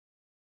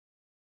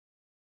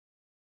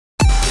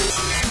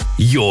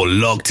You're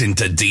locked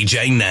into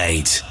DJ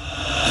Nate.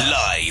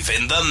 Live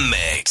in the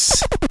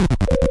mix.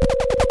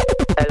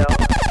 Hello?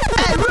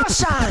 Hey,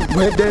 Russian!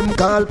 Where them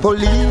call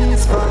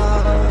police for?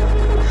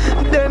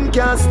 Them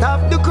can't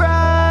stop the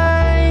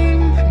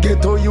crime.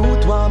 Ghetto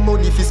youth want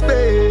money for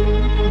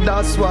spend.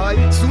 That's why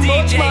so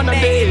much man a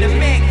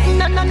day.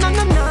 Na na na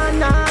na na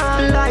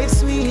na, life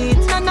sweet.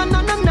 Na na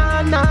na na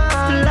na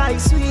na,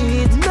 life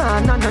sweet. Na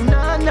na na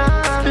na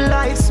na,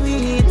 life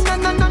sweet. Na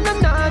na na na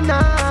na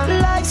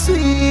na, life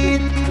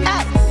sweet.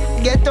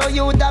 Hey, ghetto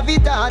youth have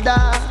it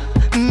harder.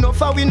 No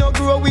for we no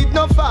grow with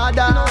no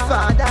father. No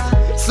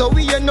father. So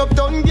we end up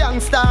done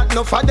gangster.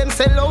 No for them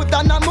sell out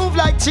and I move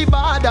like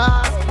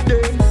Chibada.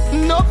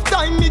 Enough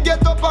time me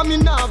get up and me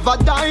nav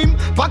a dime.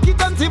 Pocket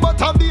empty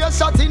but I be a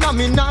shot in a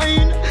me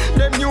nine.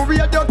 Them new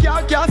radio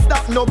can't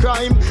stop no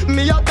crime.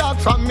 Me a talk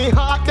from me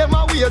heart, them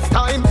a waste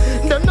time.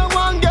 Them no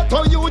one get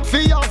a youth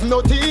fi have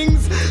no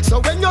things.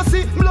 So when you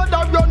see blood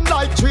a run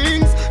like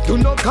strings, do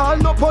not call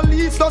no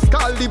police, just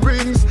call the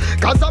brings.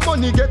 Cause a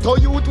money get a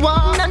youth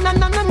one. Na na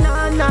na na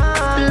na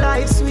na,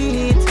 life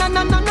sweet. Na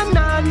na na na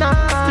na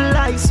na,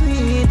 life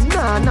sweet.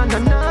 Na na na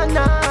na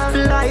na,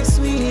 life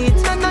sweet.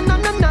 Na na na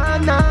na na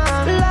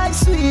na, life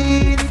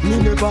sweet. Me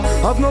never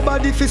have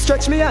nobody fi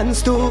stretch me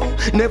hands to.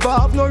 Never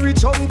have no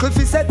rich uncle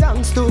fi say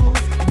thanks to.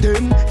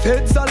 Then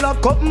feds a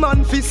lock up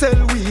man fi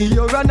sell we.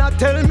 You run a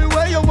tell me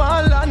where you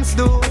want lands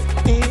do.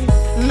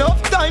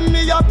 Enough time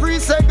me a pre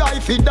say guy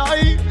fi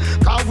die.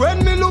 Cause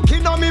when me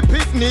looking at me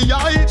pick me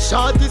eye,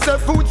 shorty say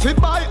food fi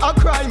buy, I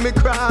cry me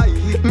cry.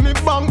 Me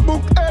bank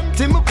book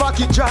empty, me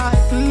pocket dry.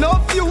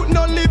 Enough youth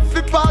no live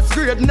fi pass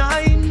grade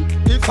 9.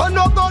 If I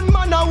no gun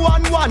man a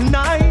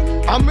 119.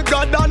 I'm me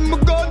God and me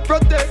gun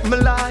protect my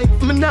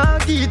life. Me nah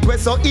get way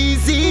so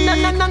easy. Na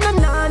na na na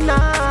na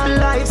na,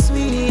 life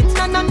sweet.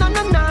 Na na na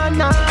na na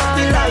na,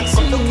 life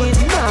sweet.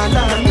 Na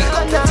na na na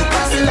na,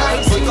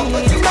 life sweet.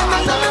 Na na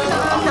na na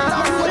na.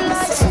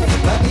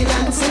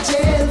 Babylon say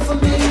jail for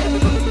me.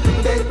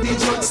 Beg the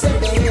judge say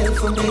bail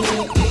for me.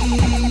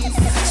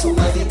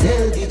 Somebody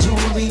tell the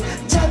jury,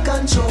 Jah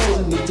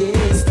control me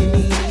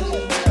destiny.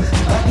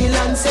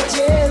 Babylon say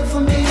jail for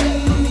me.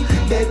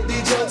 Beg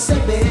the judge say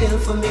bail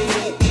for me.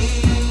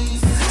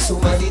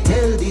 Somebody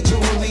tell the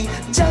jury,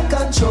 Jah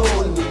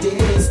control me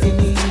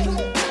destiny.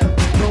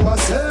 No I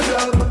said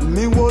that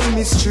me hold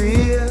me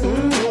straight.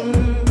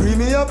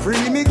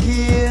 Free me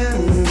care.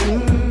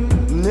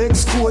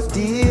 Next court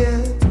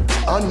date.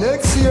 And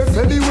next year,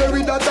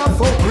 February, that I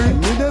fuck with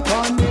me the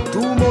pan.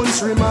 2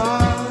 months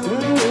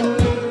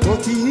remand.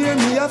 30 year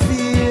me a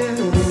fear.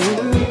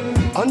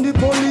 And the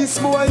police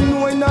boy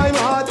knowing I'm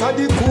hot at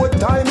the court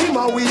time him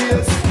a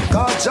waste.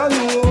 Cause I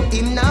know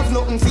him have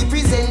nothing fi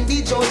present.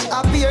 The judge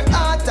appear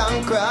art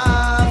and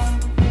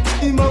craft.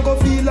 Him a go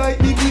feel like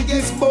the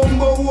biggest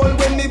bongo hole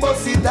when me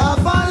bust it off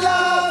and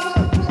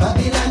laugh.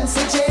 Babylon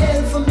say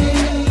jail for me.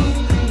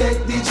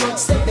 Beg the judge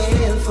say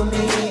bail for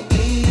me.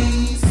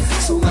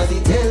 Somebody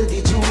tell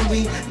the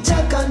jury,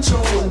 Jah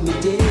control me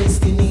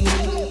destiny.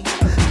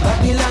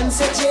 Babylon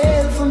say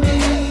jail for me.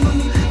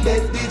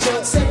 Beg the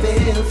judge say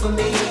bail for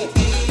me.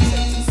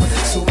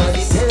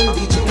 Somebody tell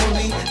the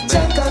jury,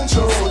 Jah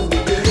control me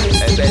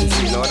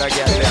destiny.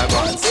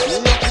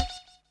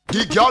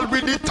 The girl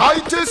with the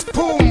tightest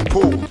boom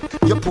boom.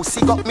 Your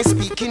pussy got me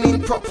speaking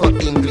in proper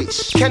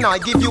English. Can I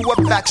give you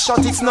a back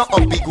shot? It's not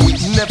a big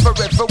wish. Never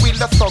ever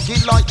will a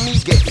thuggy like me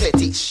get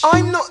fetish.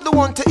 I'm not the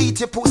one to eat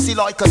your pussy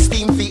like a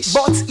steamed fish.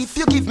 But if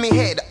you give me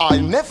head,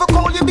 I'll never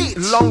call you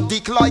bitch. Long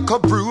dick like a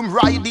broom,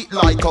 ride it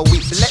like a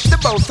witch. Let the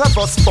both of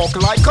us fuck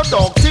like a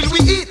dog till we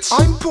eat.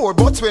 I'm poor,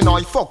 but when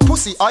I fuck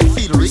pussy, I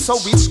feel rich. So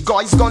which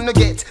guy's gonna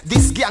get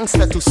this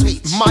gangster to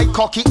switch? My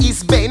cocky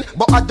is bent,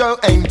 but I don't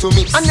aim to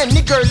miss. And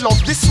any girl love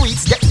the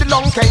sweets, get the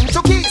long cane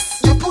to kiss.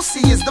 Your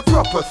pussy is the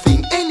proper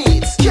thing, ain't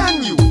it?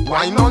 Can you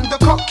whine on the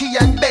cocky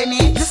and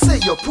Benny? You say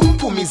your pum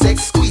pum is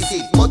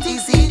exquisite, but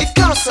is it? It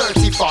can't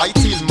certify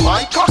till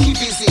my cocky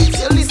visits.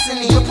 You're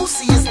listening, your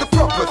pussy is the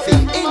proper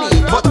thing, ain't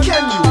it? But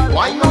can you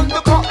whine on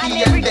the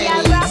cocky and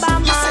Benny?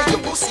 You say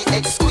your pussy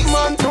exquisite,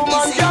 is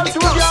it? It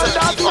can't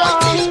certify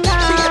till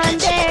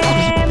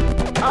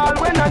all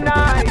when I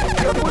night,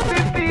 your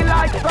pussy feel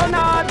like sun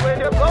hard when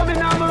you're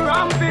coming on my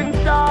ramping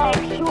shot.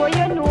 Make sure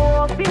you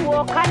know if you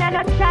walk on and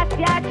a chat,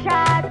 yeah,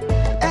 chat.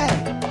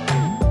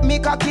 Hey, me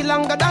cocky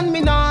longer than me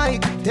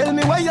night. Tell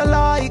me where you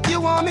like, you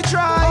want me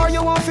try, or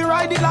you want to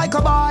ride it like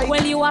a bike?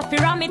 Well, you have to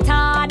ram it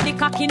hard, the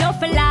cocky no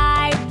for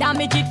life.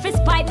 Damage it for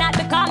spite, not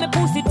because me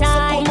pussy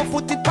tight. So put my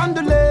foot it on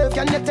the left,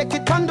 can you take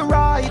it on the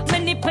right? My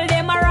nipple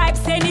them a ripe,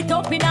 send it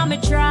up in a me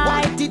try.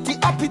 White titty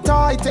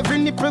appetite, every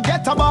nipple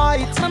get a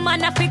bite. My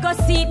man a fi go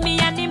seat me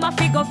and him a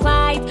fi go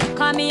fight.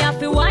 Call me a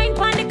fi wine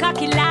pon the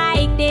cocky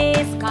like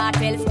this.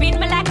 Cartel spin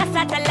me like a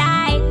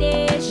satellite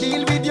dish.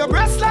 Deal with your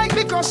breast like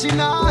the crushing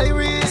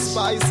iris.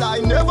 Spice, I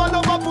never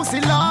love a pussy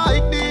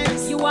like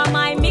this. You are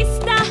my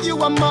mister,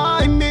 you are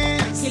my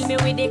miss. Kill me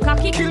with the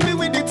cocky, kill me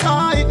with the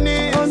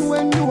tightness. And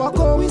when you are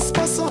go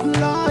whisper something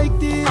like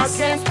this, I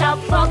can't stop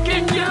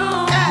fucking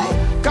you.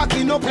 Hey,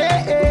 cocky no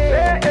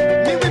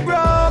play. Me we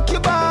broke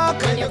your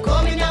back. When you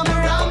coming, I'm a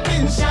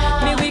ramping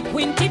shot. Me we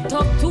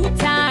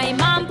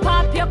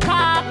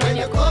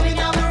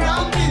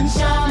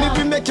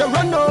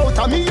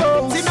at me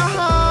house in a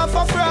half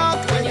a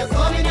frock. When you're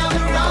coming on the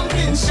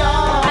ramping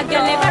shot, I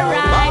can live a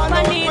ride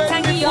on it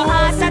and give your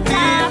heart a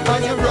tap.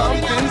 when you're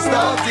ramping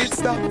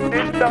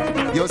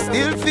stop. You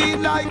still feel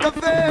like a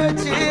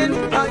virgin,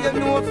 and you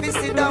know if you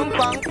sit down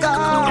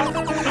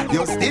Bangkok.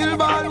 You still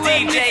ball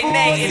when DJ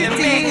Nate in the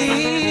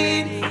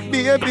mix.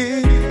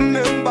 Baby,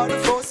 remember the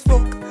first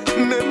fuck.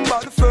 Remember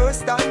the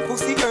first time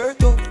pussy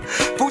hurt up.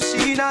 Push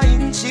in a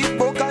inch, it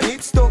broke and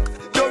it stuck.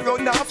 You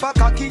run off a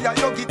cocky and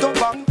you get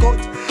up and cut.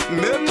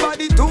 Remember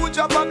the 2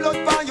 drop of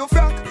blood by your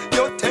frack.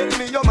 You tell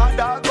me your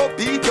mother go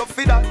beat you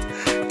for that.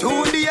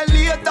 2 days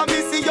later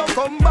me see you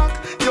come back.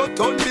 You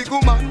turn big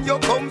woman, you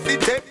come fi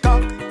take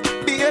cock.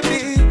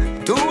 Baby,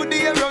 2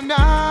 days run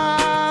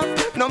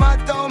off. No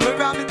matter how me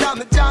ram it,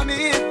 I'm jam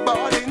it,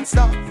 ballin'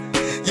 stop.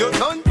 You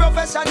done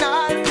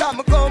professional,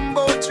 come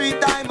combo 3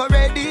 times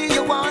already.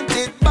 You want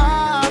it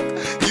back.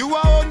 You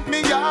want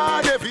me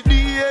yard every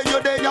day.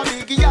 You there a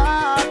big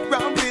yard,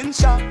 ramping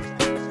shop.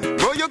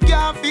 Bro, you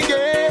can't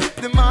forget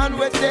the man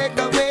will take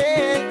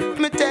away.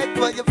 Me take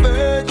for your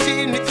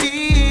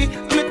virginity.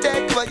 Me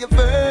take for your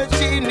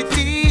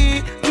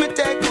virginity. Me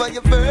take for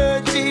your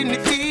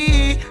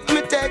virginity.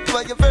 Me take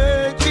for your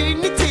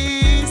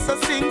virginity. So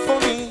sing for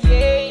me.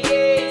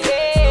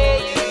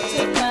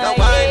 Now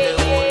why they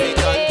want me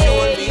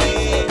control me?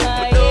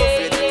 But don't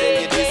fit to tell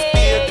you this,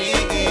 baby.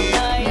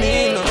 Me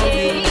love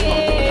you.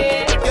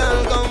 Girl,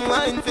 come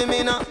wine for me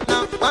now,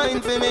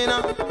 wine for me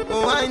now,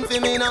 wine for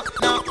me now,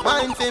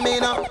 wine for me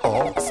now.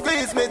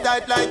 Squeeze me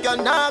tight like a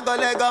naga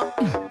lega.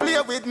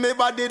 Play with me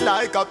body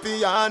like a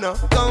piano.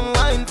 Come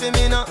wine for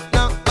me now,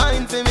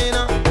 wine for me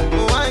now,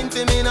 wine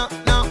for me now,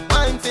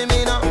 wine for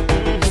me now.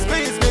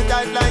 Squeeze me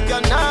tight like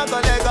a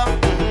naga lega.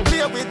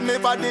 Play with me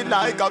body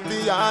like a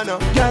piano.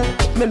 Girl,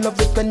 me love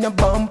it when you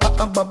bump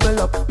and bubble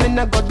up. Me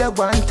nah go there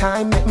one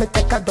time, make me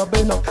take a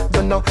double up.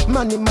 Don't know,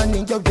 money,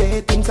 your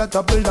ratings are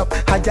double up.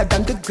 Higher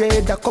than the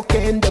grade of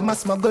cocaine, them a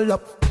smuggle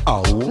up.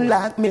 Oh,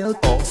 like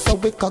milk, so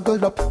we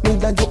cuddle up. Me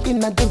and you in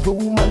the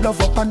room, I love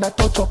up and I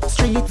touch up.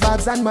 Street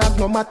vibes and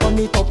magnum, I turn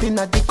it up in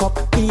the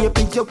cup.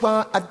 Baby, you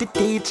want at the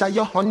teacher,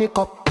 your honey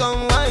cup.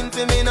 Come wine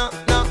for me now,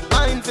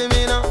 wine for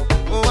me now,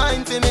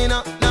 wine for me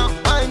now,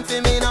 wine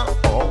for me now.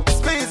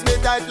 Squeeze me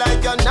tight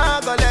like a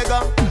naga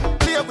lega.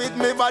 Play with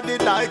me body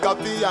like a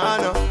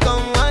piano.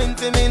 Come wine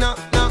for me now,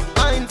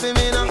 wine for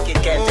me now,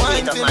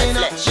 wine for me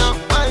now,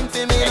 wine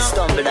for me now.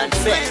 Stumble and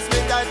fail. Squeeze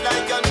me tight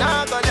like a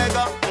naga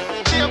lega.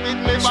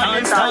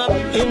 Can't stop,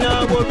 he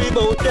nah worry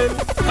about them.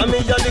 And me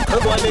a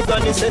little boy, me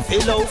granny say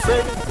fellow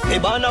friend. Me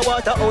born a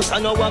water house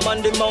and now I'm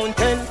on the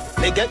mountain.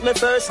 Me get me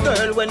first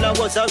girl when I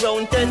was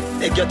around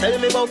 10. If you tell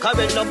me about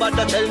Karen,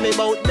 nobody tell me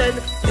about then.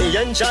 Me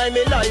enjoy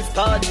me life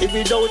party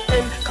without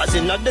end. Cause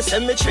in the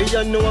cemetery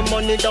you know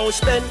money don't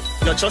spend.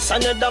 Not just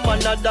another man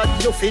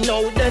that you feel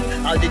know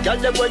then. All the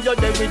girls them where you're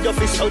there with your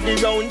fist out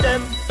around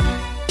them.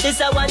 This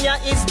a one ya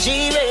is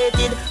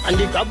G-rated. And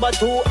the grabber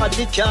too hot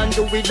it can't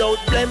do without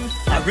blame.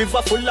 A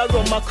river full of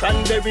rum, a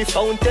cranberry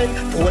fountain.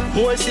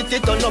 Portmore city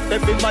turn up,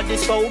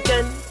 everybody's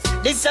spoken.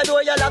 This a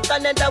door you lock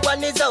and another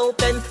one is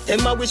open.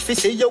 Them a wish fi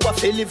see you a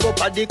fi live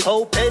up at the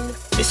cow pen.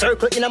 The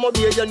circle in a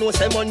mobile you know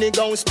say money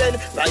gon' spend.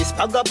 Rice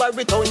bag a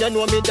Barrytown you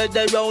know me dead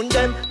around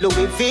them.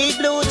 Louis V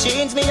blue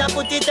jeans me a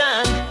put it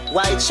on.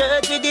 White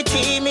shirt with the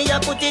T me a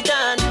put it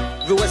on.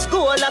 Rose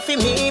gold a fi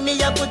me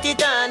a put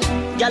it on.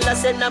 Gyal a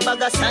send a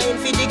bag a sign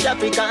fi the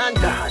Capricorn.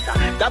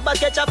 Grab a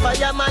catch a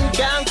fireman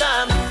can't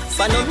come.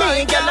 Follow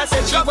me gyal a say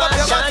she want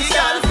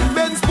chance.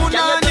 Ben spoon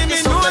on him, me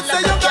know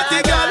say you got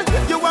it, girl.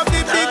 You have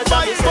the big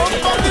bike,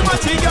 pump up the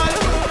material.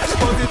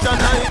 Position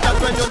like that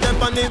when you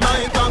dip on the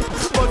bike back.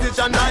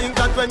 Position like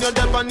that when you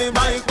dip on the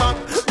bike back.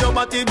 Your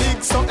body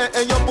big, so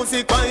your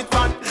pussy quite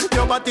fat.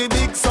 Your body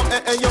big, so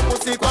your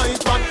pussy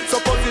quite fat. So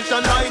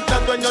position like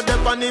that when you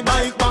dip on the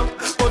bike back.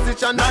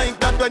 Position like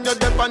that when you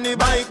dip on the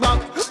bike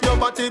back. Your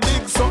body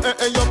big, so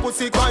your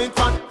pussy quite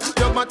fat.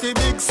 Your body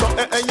big, so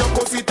your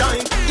pussy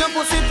tight. Your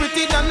pussy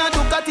pretty than a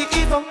Ducati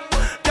Evo.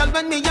 Girl,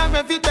 when me a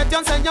rev it,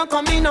 you say you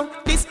coming now.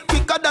 This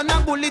quicker than a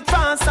bullet,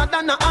 faster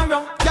than a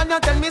arrow. Girl, you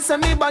tell me say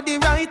me body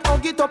right,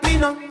 hug it up in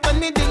now. When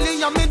me dilly,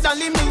 you me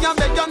dolly, me a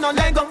beg you no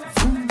Lego.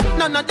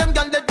 None of them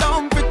girl they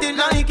down pretty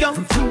like you.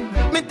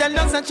 Me tell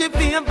her say she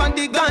feel for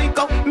the guy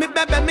go. Me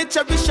baby, me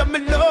cherish you, me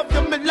love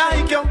you, me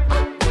like you.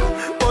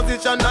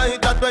 Position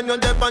like that when you're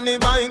deep on the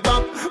bike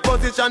back.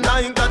 Position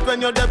like that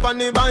when you're deep on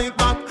the bike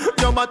back.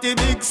 Your body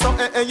big, so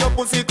your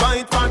pussy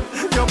quite fat.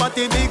 Your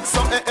body big,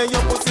 so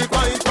your pussy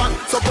quite fat.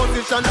 So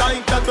position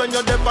like that when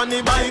you're deep on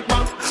the bike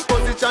back.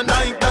 Position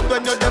like that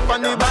when you're deep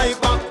on the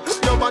bike back.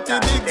 Your body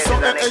big, so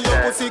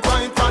your pussy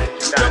quite fat.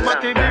 Your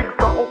body big,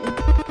 so.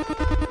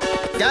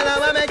 Girl, I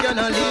wanna make you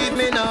not leave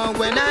me now.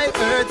 When I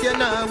hurt you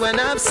now, when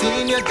I've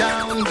seen you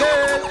down,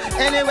 girl.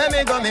 Anywhere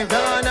me go, me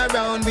run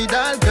around with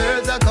all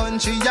girls a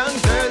country, young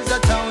girls a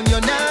town.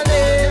 You're not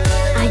there.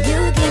 And you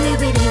give me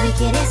with the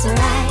wickedest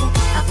right.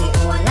 I feel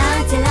hold on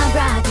till I'm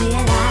brought to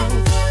your life.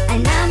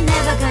 And I'm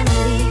never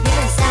gonna leave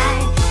your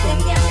side.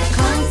 Them girl that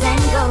comes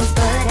and goes,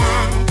 but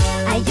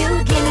and you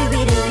give me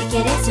with the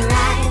wickedest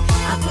right.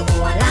 I feel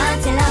hold on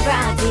till I'm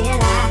brought to your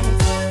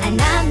life. And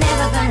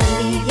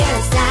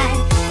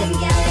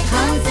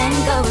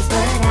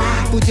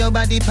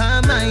your body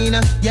palm mine.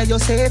 Yeah, you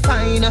say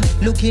fine.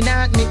 Looking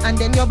at me and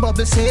then your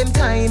bubble same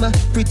time.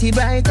 Pretty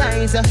bright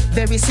eyes,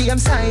 very same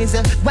size.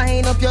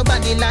 Wind up your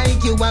body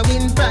like you a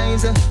win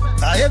prize.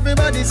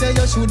 Everybody say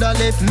you shoulda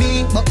left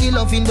me, but you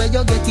loving where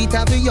you get it,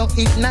 have you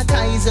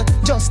hypnotize.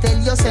 Just tell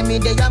you say me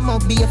they a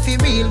must be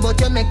for real, but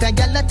you make a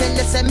gal tell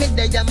you say me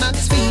they a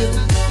max feel.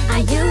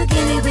 And you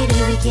give me with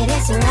the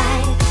wickedest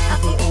right. I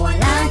feel hold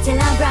on till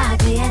I'm brought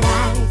to your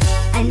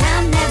life, and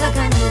I'm never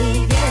gonna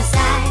leave your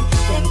side.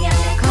 Them girl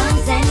that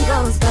comes and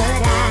goes,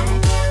 but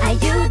and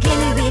you give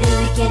me with the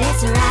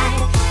wickedest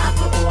right. I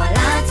feel hold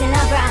on till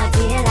I'm brought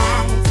to your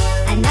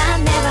life, and I'm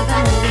never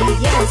gonna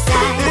leave your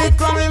side. It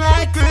coming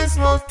like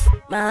Christmas.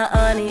 My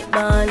honey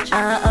bunch,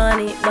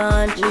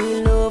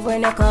 me love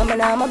when you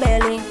coming on my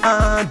belly.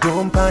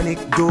 Don't panic,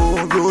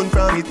 don't run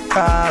from it.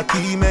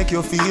 Cocky make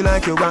you feel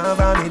like you want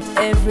vomit.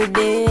 Every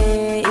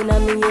day in a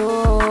me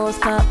house,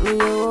 cock me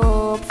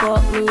up,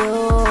 fuck me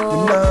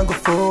up. Now go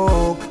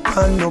fuck,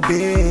 on no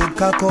bed,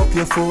 cock up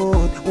your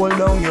foot, hold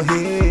down your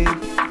head.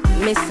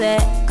 Me say,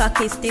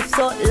 cocky stiff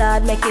so,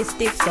 lad make it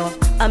stiff so.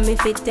 And me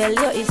fit tell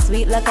you it's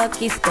sweet like a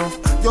kiss so.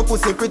 Your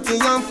pussy pretty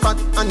and fat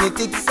and it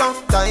thick so.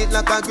 Tight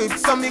like a grip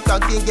so me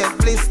cocky get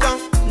blister.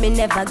 Me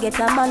never get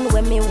a man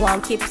when me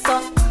want keep so.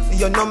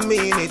 You no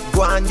mean it,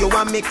 go on you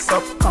a mix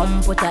up.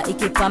 Come put a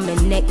icky on me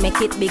neck,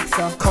 make it big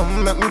so.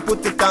 Come make me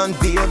put it on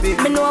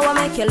baby. Me know what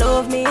make you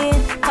love me.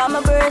 Come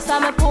my burst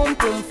and my pum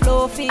pum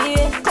fluffy.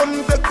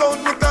 Come take out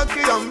me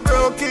cocky and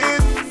broke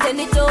it. Send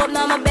it up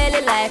now my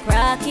belly like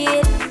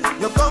rocket.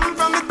 You come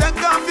from me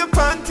take off your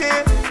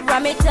panty.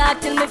 Ram it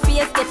out till my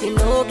face getting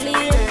ugly.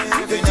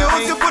 The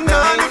use you put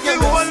on if you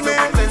hold me.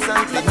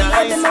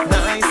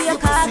 Nice, your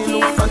pussy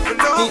look fat.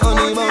 Me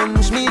honey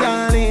bunch, me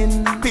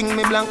darling. Ping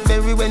me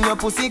blackberry when your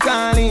pussy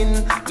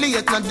calling.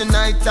 Late not the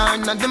night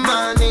time, not the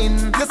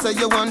morning. You say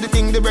you want the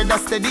thing, the brother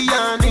steady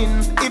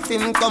yarning. If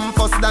him come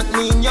first, that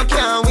mean you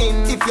can't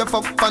win. If you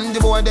fuck on the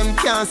boy, them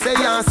can't say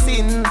you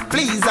sin.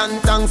 Please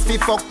and thanks fi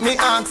fuck me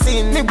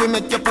asking. Me we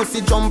make your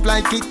pussy jump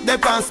like it the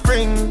past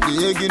spring.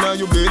 The egg inna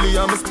your belly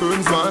and my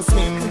sperms want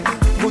swim.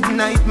 Good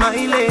night, my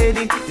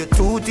lady. Your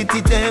two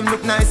titty them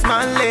look nice,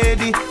 my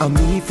lady. And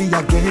me fi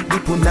ya get the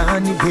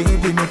punani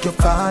baby. Make you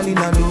fall in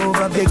love,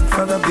 a beg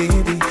for a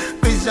baby.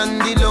 Vision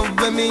the love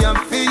when me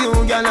have for you,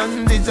 gal.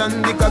 And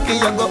vision the cocky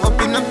ya go up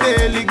in a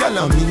belly, gal.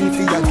 And me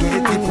fi ya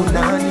get the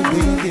punani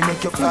baby.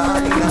 Make you fall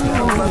in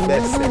love, a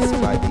best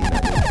body.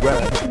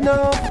 Right.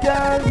 No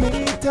girl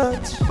me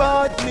touch,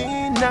 but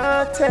me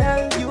not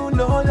tell you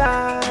no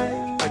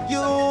lie.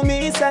 You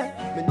me say,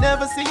 me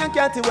never see a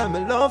catty when me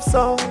love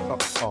so.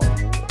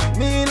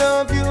 Me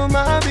love you,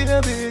 my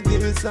baby,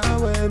 this is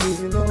where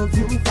me love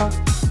you for.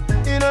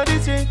 In the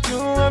street, you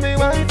are me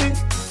wifey,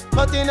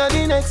 but in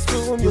the next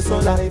room, you so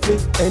lively.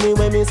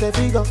 Anyway, me say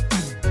figure,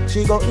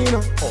 she go in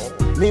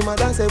up. Me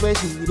mother say where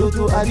she do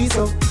to Adi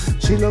so.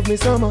 She love me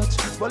so much,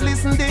 but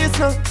listen this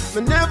now.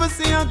 Me never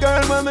see a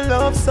girl when me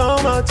love so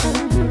much.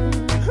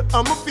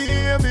 I'm a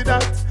baby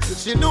that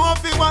she know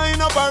if you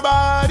wind up her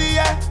body,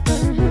 yeah.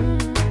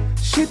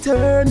 She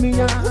turn me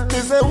on. Me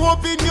say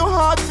open your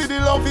heart for the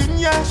loving,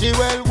 yeah. She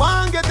well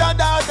one get her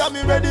daughter,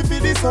 me ready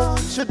for this song.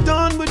 She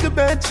done with the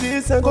bed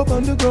sheets and go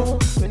on the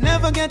ground. We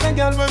never get a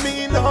girl when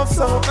me love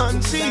so,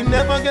 and she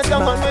never get a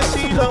man when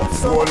she love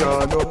so. Hold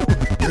on up,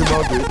 him a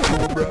bit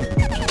too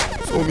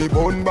bright. So me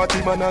bone but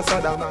him and a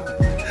sada man.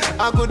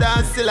 I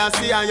coulda still a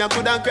see and you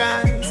coulda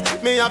cry.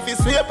 Me have to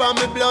sweep on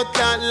me blood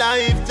clot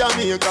life.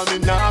 Jamaica me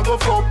nah go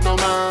fuck no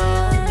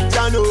man.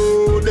 Ya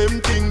know them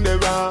thing they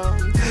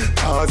wrong.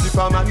 Cause if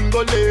a man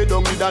go lay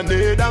down with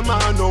another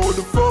man, how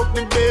the fuck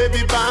the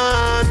baby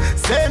band?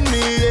 Send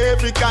me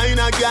every kind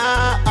of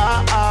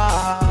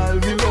girl,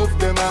 me love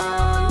them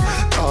all.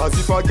 Cause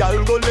if a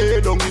girl go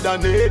lay down with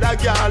another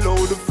girl,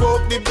 how the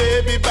fuck the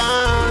baby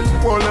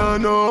band? Well I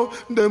know,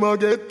 them a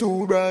get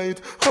too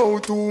bright. How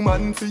two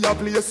man fi a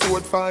play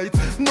sword fight?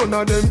 None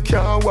of them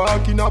can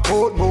walk in a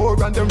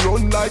Portmore and them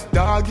run like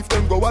dog if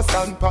them go a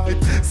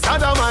sandpipe.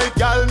 Sada my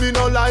girl, me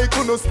no like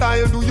who no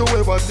style. Do you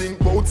ever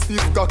think about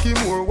stiff cocky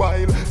more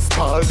while?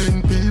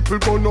 Spalding people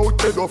burn out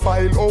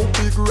pedophile. How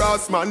big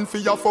grass man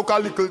fi a fuck a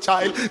little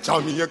child?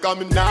 Jamaica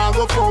me nah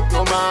go fuck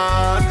no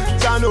man.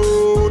 Ya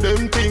know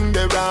them thing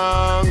they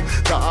wrong.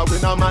 Cause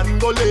when a man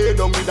go lay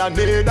down with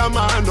another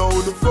man, how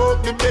the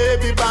fuck the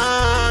baby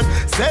band?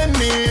 Send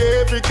me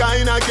every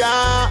kind of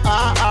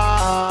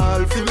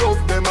girl, fi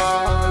love them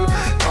all.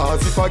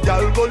 Cause if a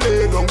girl go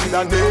lay down with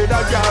another girl,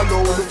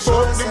 how the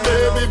fuck the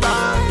baby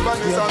band?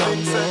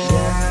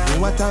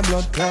 What a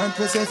blood clot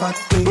we say fat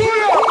thing.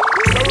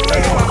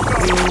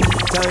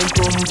 Time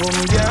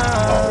boom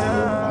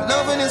girl.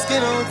 Loving the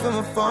skin out for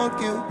me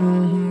fuck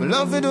you.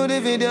 Love to do the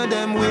video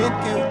them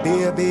with you.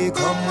 Baby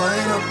come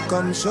wind up,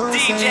 come show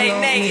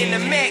DJ Nate in the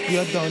mix.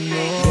 You don't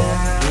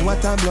know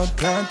what a blood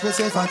clot we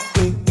say fat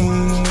thing.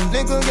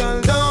 Little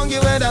girl don't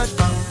give her that.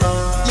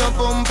 Your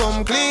pum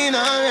pum clean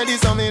already,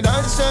 so me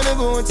dance on the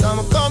boots.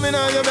 I'm coming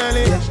on your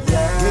belly.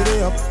 Get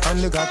it up and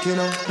the cock you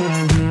know.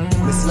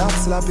 Me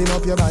slapping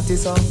up your body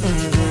so.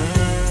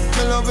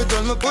 me love it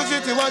when me push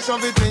it, you want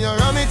shove it. When you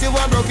ram it, you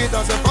want broke it.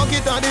 I say fuck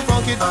it and the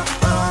funk it.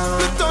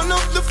 We turn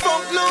up the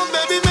funk now,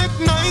 baby, make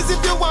nice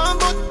if you want,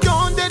 but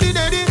don't daddy.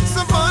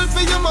 So fall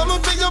for your mama,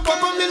 for your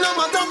papa, me no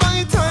matter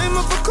by time.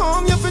 If you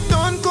come, if you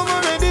done, come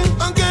already.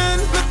 Again,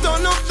 we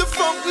turn up the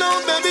funk now,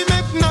 baby,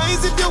 make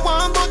nice if you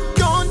want, but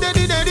don't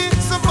daddy.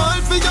 So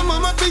fall for your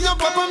mama, for your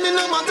papa, me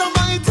no matter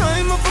by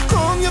time. If you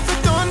come, if you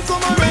done,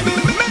 come already.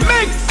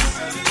 Mix.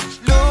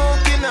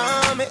 Looking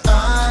at me,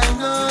 I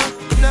know,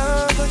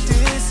 never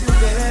diss you,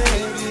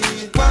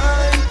 baby.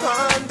 Wine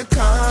on the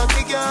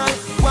cocky girl,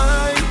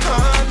 wine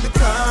on the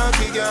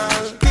cocky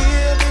girl.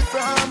 Baby,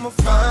 from a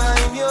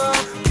fine you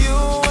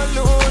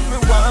alone, me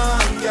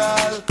one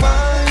girl.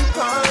 Wine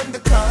on the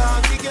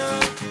cocky girl.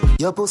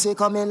 Your pussy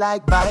coming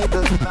like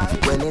Bible.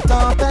 When it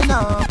open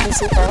up, me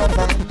see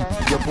heaven.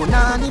 Your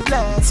punani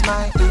bless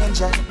my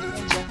angel.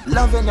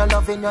 Loving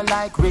you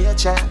like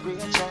Rachel.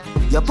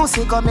 Your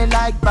pussy coming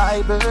like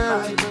Bible.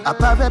 A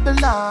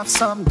parable of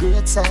some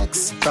great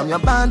sex. From your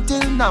band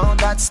till now,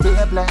 that's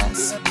still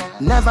blessed.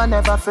 Never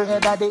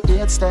afraid of the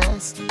AIDS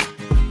test.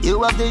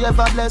 You have the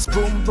ever blessed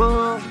boom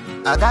boom.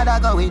 I gotta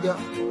go with you,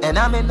 and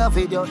I'm in love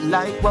with you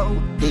like whoa.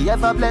 The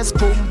ever blessed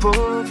boom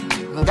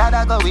boom.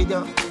 Gotta go with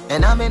you,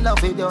 and I'm in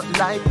love with you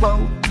like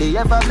whoa. The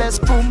ever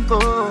blessed boom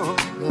boom.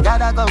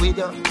 Gotta go with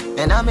you,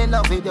 and I'm in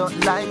love with you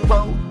like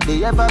whoa.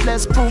 The ever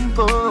blessed boom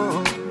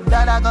boom.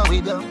 Gotta go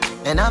with you,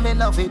 and I'm in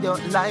love with you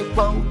like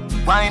whoa.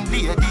 Wine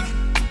lady,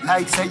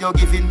 like say you're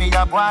giving me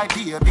a boy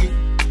baby.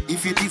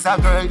 If it is a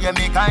girl, you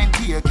make kind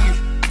take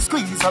it.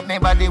 Squeeze up my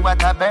body,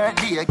 what a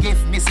birthday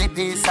gift. Me say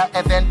peace of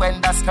heaven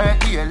when the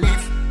skirt here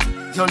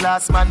lift. Your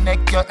last man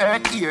make your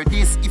earth hear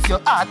this. If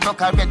your heart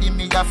knock already,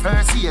 me a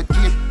first aid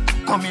kit.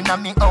 Come in a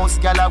me house,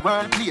 girl, a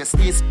world place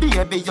this.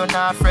 Baby, you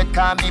not afraid,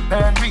 call me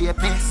burn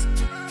rapist.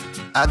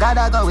 I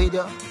gotta go with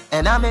you,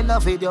 and I'm in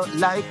love with you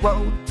like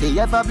whoa. The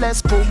ever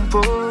blessed boom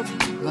boom.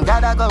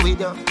 Gotta go with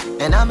you,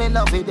 and I'm in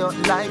love with you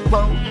like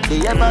whoa.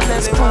 The ever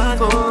blessed boom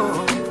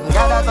boom.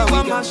 Gotta go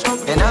with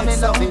you, and I'm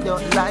in love with you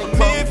like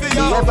whoa.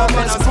 The ever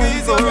blessed boom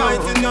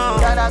boom.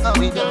 Gotta go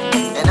with you,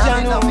 and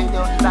I'm in love with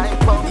you like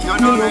whoa. You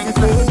know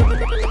right.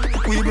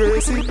 We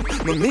brace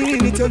it, no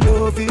mean it, your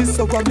love is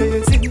so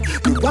amazing.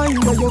 The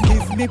wine when you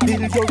give me,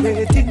 build your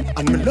rating.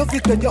 And me love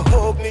it when you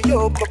hug me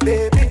up, my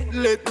baby.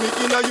 Let me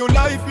in your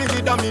life, me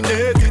we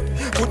dominate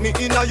it. Put me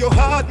in your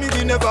heart, me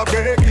we never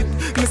break it.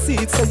 Me see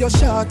it so your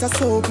shot has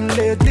something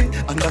lately.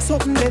 And that's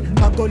something that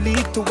I go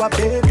lead to a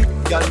baby.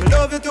 Girl, me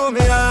love you to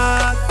me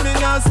heart. Me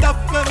not stop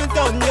when me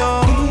done you.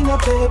 Me no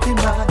baby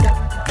mother,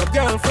 my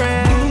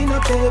girlfriend. Me no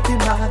baby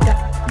mother,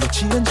 me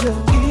change you.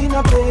 Me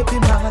no baby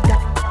mother.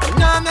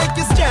 Now make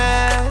you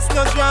stress,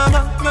 no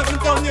drama, make me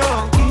turn you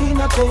on.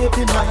 In a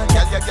baby man,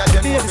 girl, you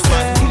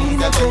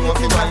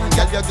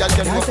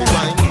know fi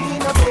wine.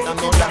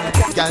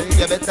 Girl,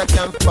 you better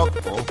can't fuck.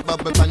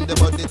 Bubble on the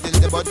body till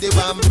the body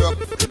one broke.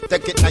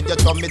 Take it now your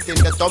tummy till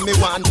the tummy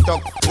one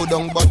tuck. Put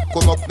down but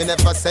come up, me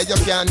never say you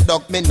can't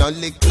duck. Me no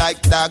lick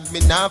like dog, me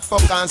nah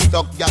fuck and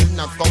stuck. Girl,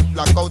 knock out,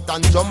 black out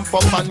and jump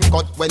up and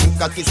cut. When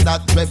cocky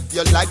start rev,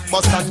 you like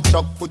bus and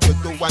truck. Put you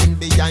to one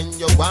behind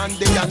you, one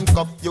the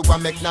handcuff. You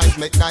want make nice,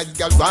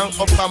 girl, run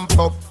up and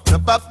pop. No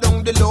pop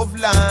down the love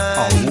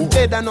line.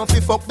 Better no fi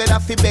fuck, better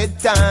fi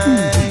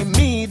bedtime.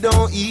 Me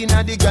don't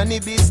inna the granny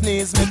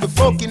business. Me be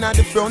fucking at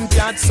the front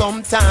yard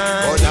sometime.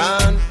 Hold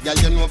on, girl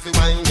you know fi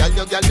wine, girl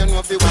you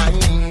know fi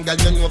wine, girl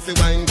you know fi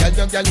wine, girl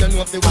you know fi wine, girl you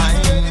know fi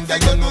wine, girl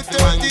you know fi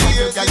wine.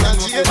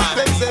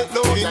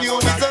 Loving you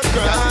is a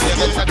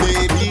crime,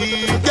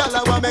 baby. Girl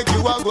I wanna make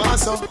you a go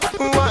so.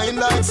 Wine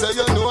like say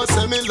you know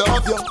say me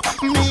love you.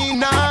 Me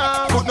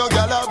nah put no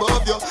girl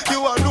above you.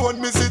 You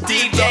alone me sit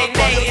DJ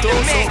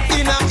Nate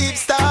in a hip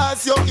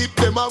stars, you hip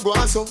them a go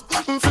so.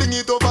 Fling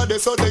it over there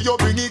so that you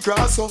bring it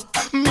cross so.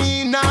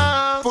 Me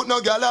nah put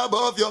no girl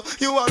above you.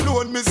 You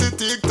alone me sit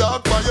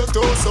TikTok by your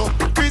torso.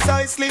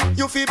 Precisely,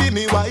 you feel be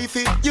me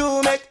wifey.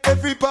 You make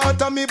every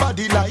part of me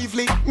body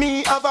lively.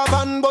 Me have a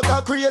van but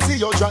a crazy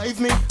you drive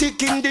me.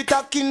 Ticking the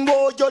tacking,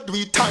 boy you do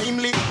it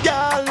timely.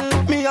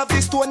 Girl, me have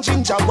this stone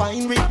ginger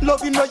winery.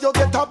 Loving when you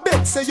get a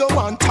bed, say you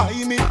want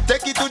tie me.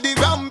 Take it to the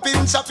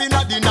ramping shop in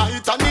the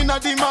night and in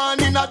the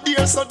morning a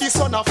dear so the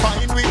sun a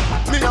fine with.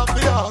 Me have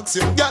to ask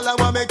you, girl I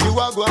wanna make you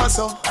a go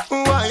so.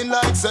 Wine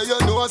like say you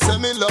know say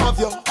me love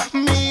you.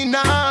 Me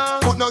nah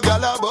put no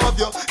girl above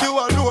you. You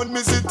alone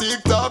me see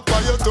TikTok by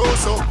your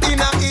torso. In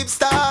a hip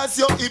stars,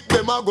 you hip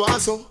them a go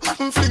so.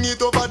 Fling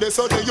it over there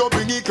so that you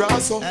bring it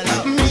cross so.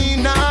 Me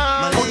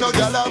nah put no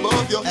girl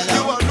above you.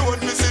 You alone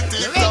me see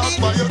TikTok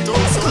by your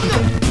torso.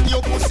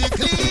 Your pussy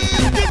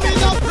clean, give me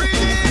your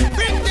pretty.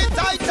 Bring the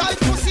tight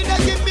pussy that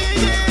give me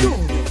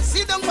it.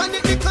 Sit down on the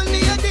little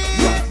lady.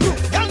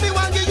 Girl me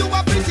want give you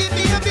a pretty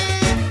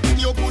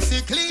baby. Your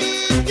pussy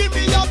clean, give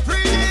me your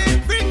pretty.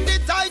 Bring the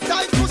tight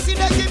pussy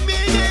that give me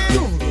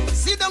it.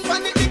 Sit down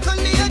on the little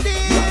lady.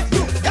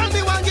 Girl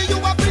me want give you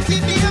a pretty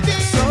baby.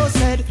 So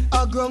said,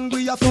 a grown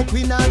we a fuck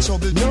we not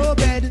trouble, no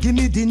bed. Give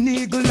me the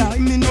niggle like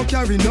me no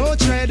carry no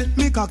tread.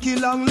 Me cocky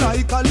long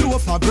like a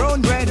loaf of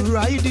brown bread.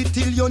 Ride it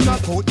till you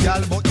knock out,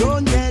 y'all, but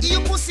don't dead. You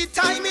pussy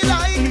tie me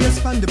like me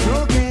expand the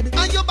broke head.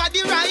 And your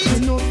body right.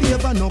 Me no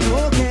favor, no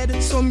broke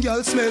head. Some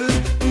girls smell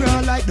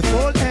raw like the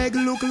full egg.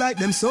 Look like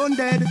them son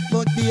dead.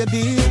 But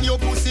baby, your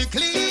pussy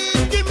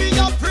clean. Give me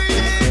your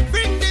pretty.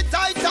 Bring the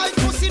tight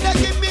pussy that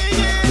give me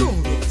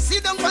it.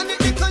 Sit down on the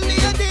little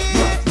lady.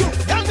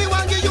 Tell me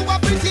one give you a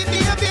pretty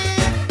baby.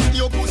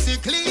 Your pussy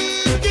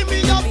clean. Give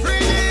me your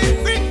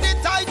pretty. Bring the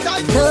tight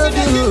pussy love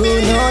that give me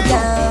you, no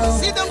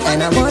doubt.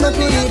 And I wanna put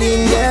it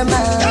in your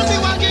mouth. Tell me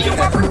one give you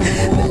a pretty.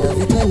 I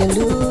love it when you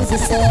lose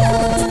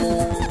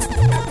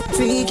yourself.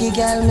 Freaky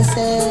girl, me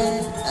say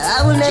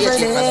I will never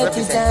let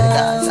you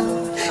down.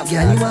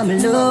 Girl, you want me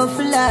love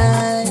for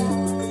life.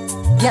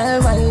 Girl,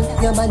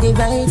 wipe your body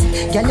right.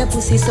 Girl, your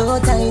pussy so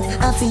tight.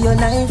 I feel your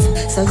knife,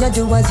 so you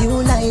do as you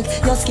like.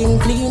 Your skin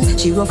clean,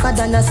 she rougher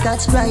than a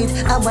Scotch Brite.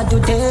 I would do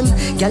them,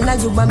 girl, now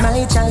you are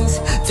my choice.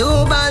 2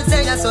 balls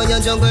say I saw you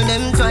juggle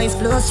them twice.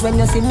 Plus when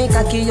you see me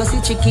cocky, you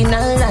see chicken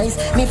and rice.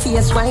 Me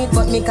face white,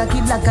 but me cocky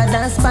blacker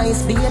than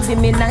spice. Baby,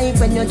 me like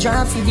when you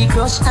draw for the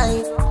crush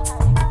eye.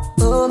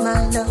 Oh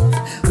my love,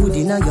 hood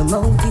inna your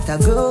mouth, it a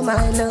grow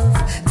my love.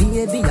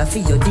 Baby, I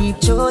feel your deep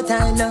throat,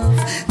 I love.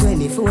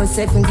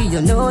 24/7, give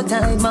you no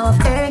time off.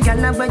 Hey, girl,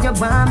 now where you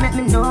want, make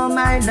me know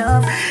my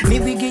love. Me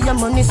we give you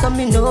money, so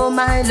me know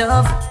my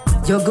love.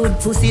 Your good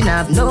pussy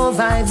now have no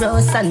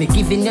virus, and me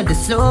giving you the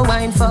slow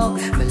wine fuck.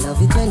 Me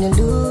love it when you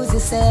lose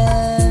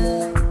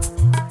yourself.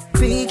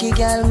 Freaky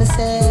girl, me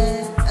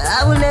say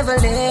I will never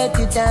let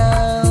you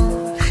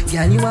down.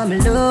 Girl, you want me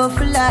love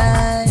for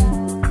life.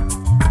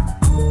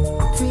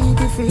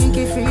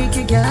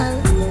 Freaky girl.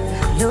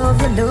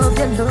 Love you,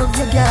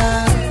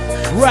 girl.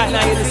 Right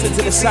now you listen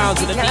to the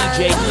sounds of the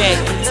DJ Nate.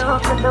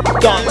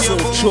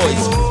 Dancehall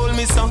choice.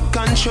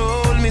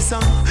 Control me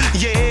some.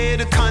 Yeah,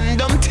 the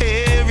condom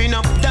tearing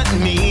up. That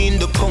mean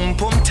the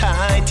pump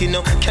tight, you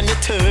know. Can you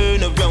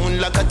turn around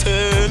like a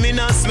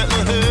terminus? Make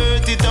me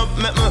hurt it up,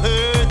 make me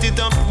hurt it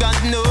up.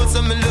 God knows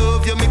I'm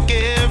love you, me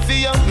care for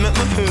you. Make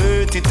me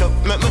hurt it up,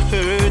 make me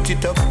hurt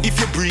it up. If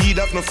you breathe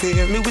up no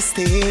fear, me will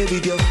stay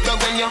with you. But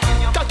when you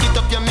tuck it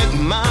up, you make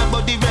my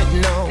body red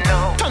now.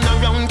 Turn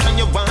around, can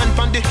you want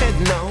on the head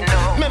now?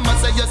 Remember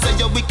say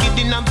you're wicked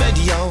in a bed,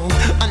 yo.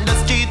 And the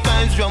street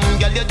vibes wrong,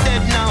 girl, you're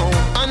dead now.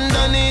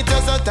 Underneath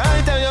you're so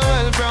tight and you're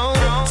well proud.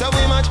 So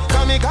we match,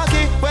 call me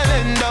cocky, well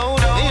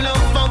endowed. You know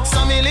fuck,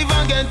 so me live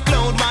and get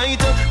cloud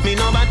white. Me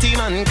no batty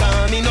man,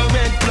 call me no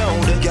red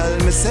cloud. Girl,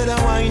 me say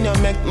that wine you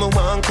make me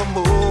want come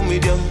home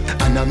with you.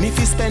 And I'm if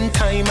you spend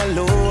time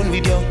alone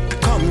with you.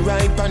 Come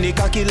right on the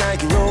cocky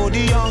like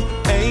rodeo.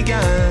 Hey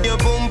girl, your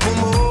boom boom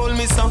hold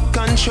me some,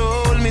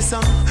 control me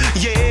some.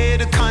 Yeah,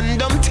 the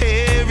condom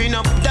tearing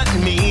up. That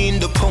mean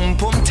the pump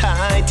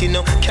tight, you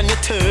know. Can you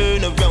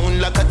turn around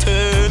like a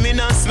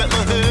terminus? Make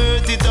me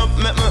hurt it up,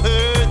 make me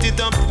hurt it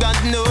up.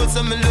 God knows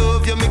I'm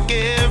love you, me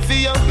care for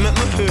you. Make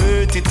me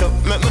hurt it up,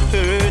 make me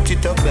hurt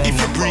it up. If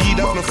you breathe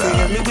up, no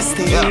fear, me will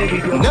stay.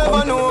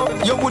 Never know,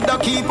 you woulda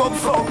keep up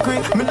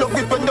fuckery. Me love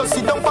it when you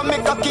sit down for me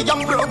cocky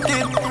and broke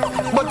it.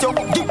 But you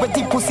give me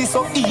the pussy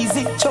so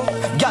easy, chop.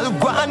 Girl,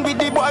 go on with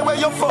the boy where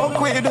you fuck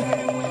with.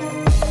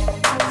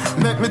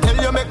 Make me tell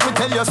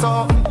you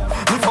so.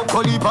 If I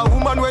call you a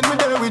woman when we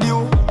there with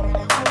you,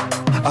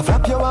 I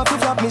flap you off, you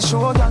flap me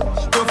show, girl.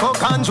 You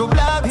fuck and you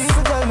black,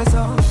 people tell me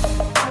so.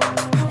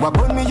 What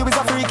put me, you is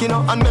a freak, you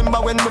know. And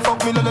remember when me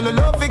fuck me,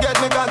 love, forget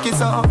me cocky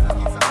so.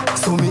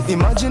 So me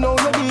imagine how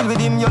you deal with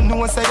him. You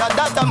know say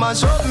that a man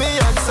shot me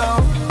head so.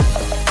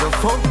 You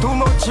fuck too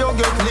much, you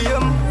get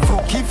lame.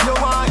 Fuck if you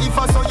want, if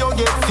I saw you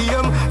get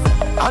fame.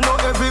 I know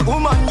every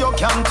woman you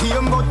can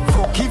tame, but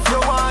fuck if you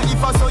want,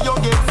 if I saw you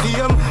get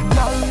fame.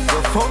 Girl,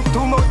 you fuck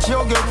too much,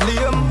 you get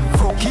lame.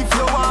 Fuck if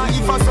you want,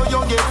 if I saw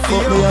you get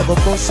fame. Fuck me have a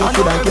pussy I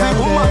to know the every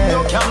woman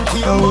you can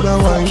tame, but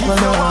fuck if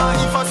you want,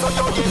 if I saw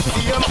you get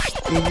fame.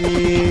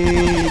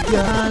 Hey,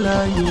 girl,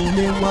 you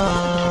me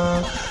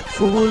want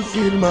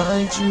fulfill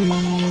my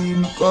dream.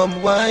 Come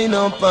wind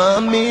up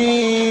on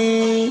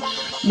me.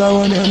 Now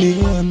on your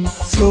name,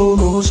 slow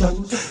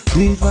motion.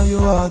 Beat for your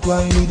heart,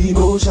 wine with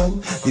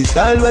emotion. The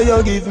style where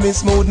you give me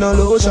smooth no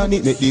lotion.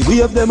 It make the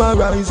wave them a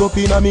rise up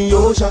in a me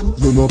ocean.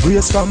 You no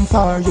brace from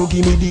far, you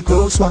give me the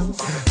close one.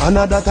 And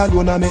that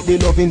alone a make the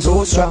loving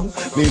so strong.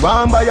 Me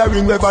want buy a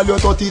ring where value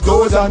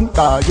 30,000.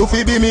 Cause you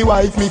fi be me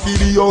wife, me fi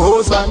be your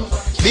husband.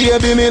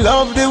 Baby, me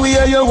love the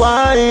way you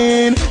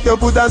whine. You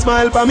put a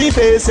smile pa me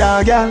face,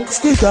 yeah, girl.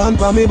 Stick on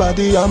pa me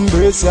body,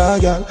 embrace, yeah,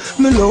 girl.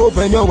 Me love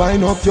when you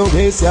whine up your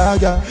waist, yeah,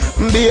 girl.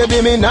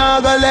 Baby, me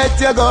nah go let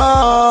you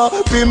go.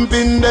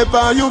 Pimpin' the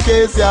pa you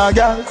case, yeah,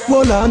 girl.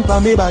 Hold on pa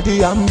me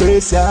body,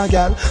 embrace, yeah,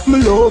 girl. Me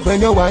love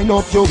when you whine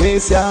up your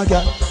waist, yeah,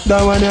 girl.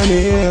 That one your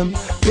name,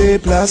 play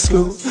plus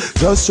screw.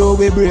 Just show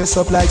we brace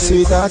up like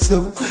sweethearts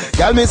do.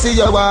 Girl, me see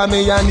you want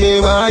me and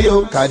they want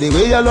you. Cause the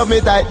way you love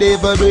me tight, they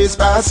for brace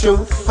pass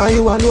through. And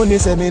you alone, me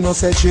say me no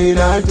say train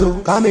or two.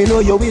 Cause me know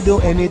you will do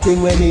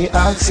anything when he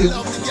asks you.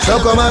 So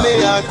come on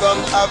me and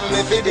come have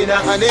me for dinner.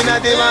 And in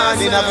the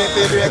morning have me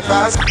for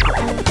breakfast.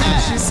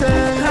 She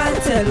said,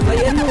 KARTEL,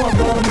 what you know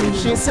about me?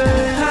 She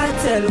said,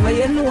 KARTEL, what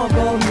you know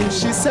about me?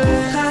 She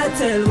said,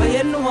 KARTEL, what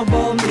you know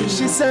about me?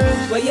 She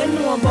said, what you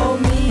know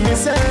about me? Me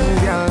say,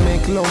 girl,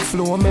 make love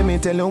flow. Let me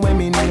tell you when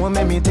me know.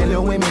 Let me tell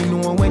you when me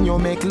know. When you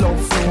make love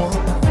flow,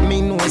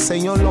 me know say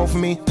you love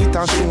me. It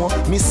a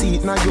show. Me see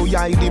it now. You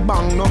eye the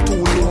bang not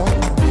too low.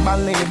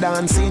 Ballet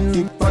dancing,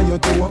 dip on your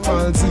toe.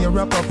 All see you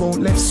wrap up out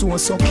left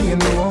so can't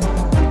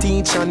know.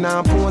 Teacher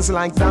now pose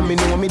like that. Me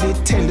know me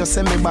did tell you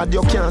say me bad.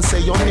 You can't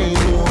say your name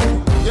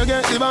no. You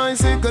get the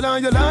bicycle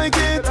and you like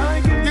it.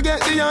 You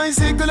get the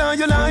icicle and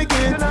you like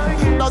it.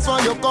 That's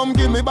why you come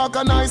give me back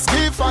a nice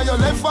gift. For your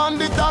left on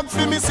the tag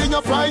for me see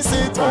you price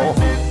it. Oh,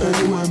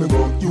 anywhere me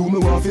go, you me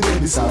want to be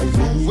beside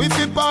me. We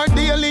fit part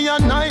daily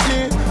and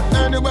nightly.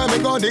 Anywhere me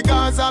go, the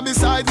cars are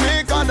beside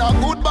me. Cause a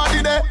good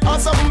body there, or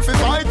something for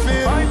fight for.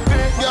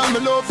 Yeah,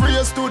 me love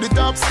race to the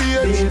top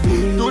stage.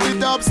 To the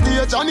top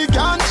stage and it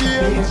can't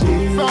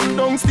change. From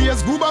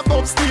downstairs, go back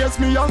upstairs.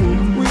 Me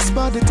young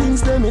whisper the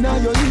things them in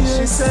your ears.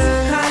 She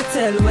said,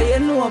 KARTEL, what you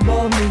know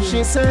about me?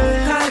 She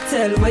said,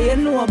 KARTEL, what you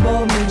know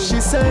about me?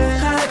 She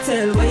said,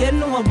 KARTEL, what you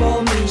know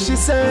about me? She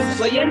said,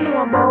 what you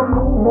know about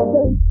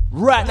me?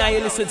 Right now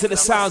you listen to the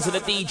sounds of the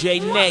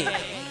DJ Nate.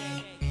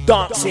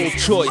 Dancehall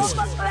choice.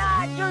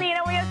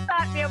 Julina, when you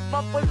start me up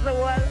for push the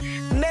wall,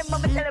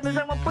 remember me telling me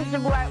someone push the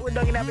boy out with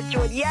dog in the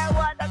throat. Yeah,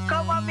 what to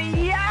come on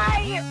me,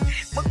 yeah.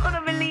 But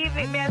couldn't believe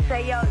it. Me I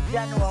say, yo,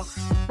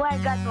 Jano, boy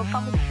got no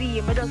family see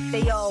him. I just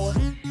say, yo,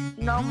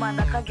 no man,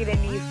 I can't get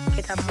any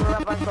get a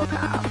rubber sock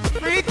off.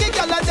 freaky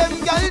girl of them,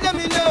 girl them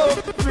me know.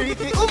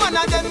 Freaky woman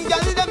of them,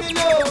 girl them me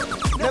know.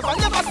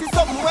 Never see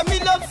something when me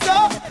love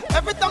so.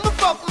 Every time I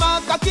fuck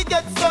my cocky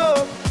get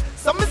so.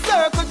 Some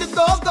circle the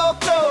go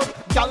club.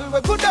 Girl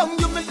we go down,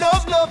 you me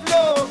love.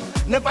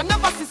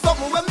 Never see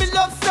something when me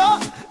love so.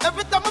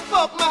 Every time I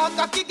fuck my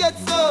cocky get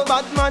so.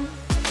 Bad man,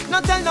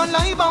 not tell no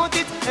lie about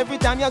it. Every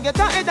time you get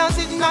her head and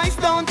sit nice,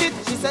 don't it?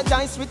 She said,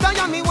 "Dice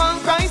retire me one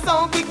cry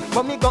so quick."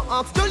 But me go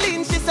ask to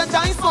lean, she said,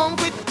 "Dice won't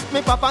quit."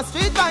 Me papa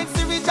street vibes,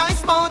 she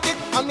rejoice about it.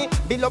 And me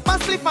bill up a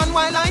spliff and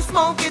while I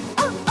smoke it.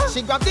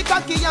 She grab the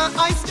cocky and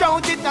I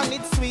strout it. And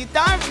it's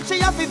sweeter, she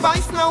have the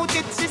vice snout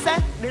it. She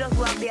said, Me just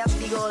want to be a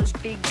big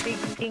old, big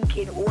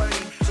thinking, orange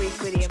freak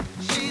with him.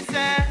 She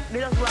said, Me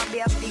just want to be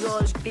a big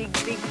old, big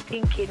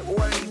thinking,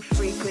 orange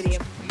freak with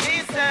him.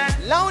 she said,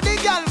 "Loud the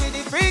girl with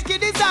the freaky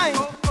design.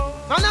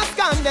 Man I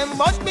scan them,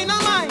 but me no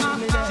mind.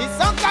 She's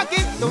so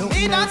cocky, to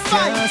me that's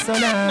fine.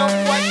 No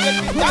one get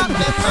me down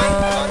them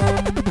mind.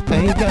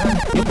 Hey girl,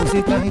 your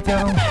pussy tight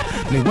down.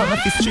 Me want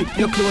to strip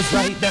your clothes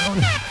right down.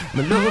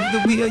 Me love the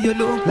way you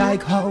look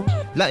like how.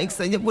 Like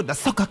say you woulda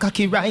suck a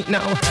cocky right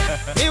now.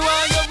 Me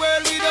want your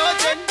world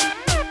without end.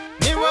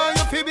 Me want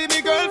you to be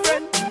me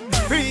girlfriend.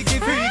 Freaky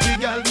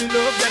girl, me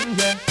love them,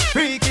 yeah.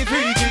 Freaky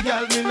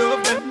girl, me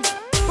love them.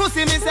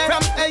 Pussy me say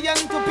from AM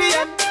to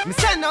PM. Me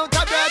send out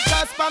a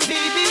broadcast from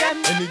BBM.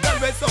 Any girl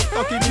we so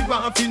cocky, me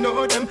want to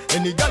know them.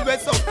 Any girl we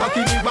so cocky,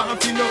 me want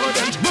to know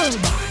them.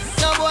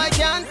 No boy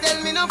can't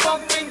tell me no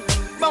fucking.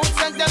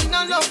 Bounce and them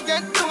no love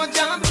get no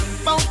jam.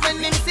 Bounce when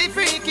him see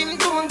freak him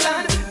too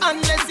glad.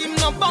 Unless him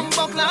no bump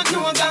up like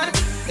no god.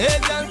 Hey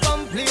girl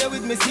come play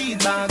with me seed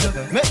bag.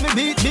 Make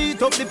me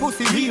beat up the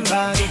pussy real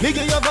bad. Me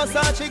give you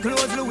Versace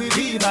clothes Louis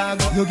V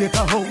bag. You get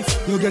a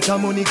house, you get a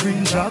money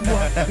green job.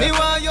 Me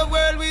want your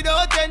world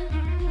without end.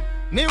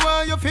 Me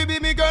want you to be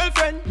me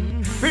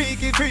girlfriend.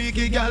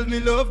 Freaky girl, me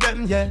love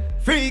them, yeah.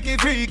 Freaky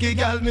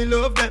girl, me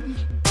love them.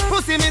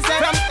 Pussy me say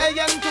from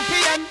AM to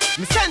PM.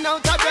 Me send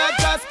out a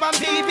broadcast from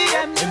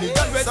BBM.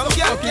 Some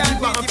girl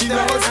can't beat if the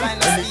hustline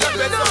is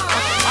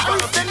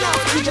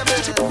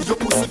your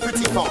pussy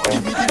pretty far.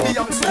 Give me the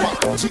Beyonce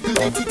one. Jiggle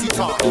the titty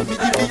tar. Give me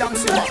the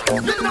Beyonce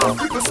one. You know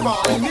people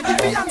smart. Give me the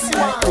Beyonce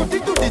one.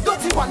 Do the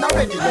dirty one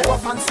already. No a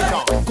fancy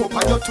car. Go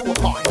by your toe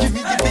part. Give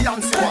me the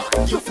Beyonce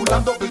one. You full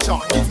and double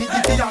charge. Give me the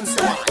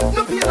Beyonce one.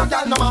 No pain no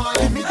girl no man.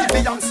 Give me the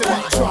Beyonce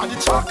one. Draw the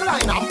chalk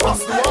line and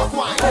pass the walk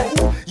wine.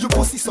 Oh, your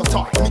pussy so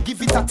tight. Me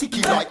give it a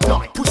ticky like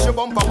night. Push your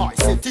bumper high.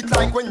 Set it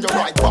like when you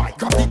ride bike.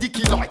 Grab the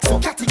dicky like so.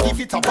 Catty give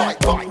it a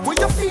bite. What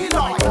you feel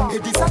like?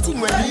 It is a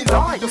thing when me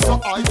lie. You so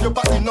high. Your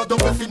body no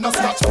double fit no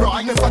scratch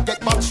pride. Never get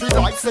battery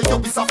life. Say you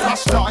is a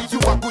flashlight. You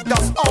are good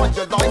that's all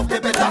your life.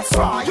 Baby that's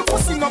right. Your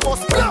pussy no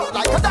bust blow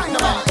like a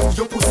dynamite.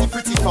 Your pussy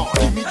pretty far.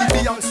 Give me the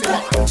Beyonce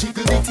one.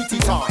 Jiggle the titty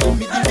tar. Give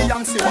me the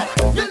Beyonce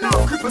one. You know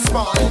cripple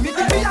spine. Give me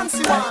the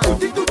Beyonce one.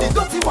 Do the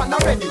dirty one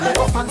already. No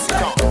a fancy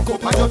car. Go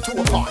by your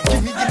toe part.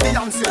 Give me the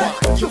Beyonce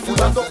one. You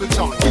full and double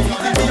charge. Give me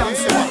the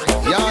Beyonce one.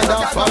 Yeah,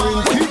 that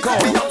foreign kick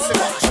out. Beyonce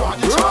one.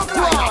 Rock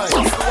right.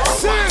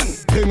 Sing.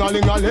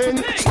 Ding-a-ling-a-ling,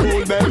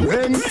 school bell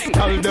ring.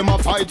 Tell them a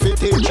fight for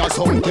teacher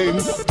something.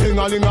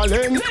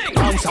 Ding-a-ling-a-ling,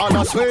 dance on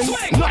a swing.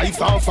 Knife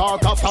and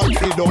fork a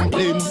fancy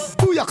dumpling.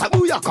 Booyaka,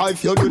 booyaka,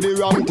 if you do the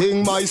wrong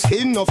thing. My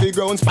skin off the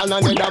ground span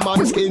another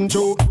man's skin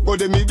too. Go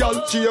the me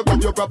girl, shake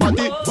up your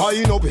property.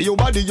 Wind up your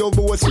body, your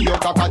boss see your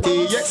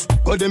cockatee. Yes,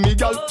 go the me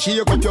girl,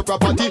 shake up your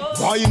property.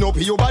 Wind up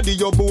your body,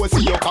 your boss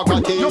see your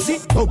cockatee. You see,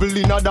 bubble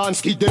in a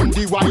dance, give them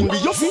the wine.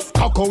 You see,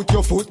 cock out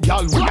your foot,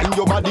 girl, wind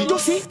your body. You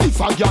see,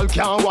 if a girl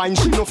can't wine,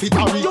 she no fit.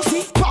 carry. You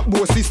see, pop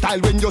bossy style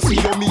when you see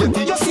your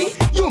matey. You see,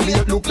 you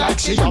make look like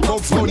she a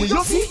Bugs Bunny.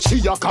 You see,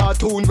 she a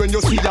cartoon when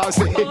you see her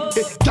say, hey,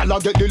 hey, gyal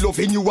a get the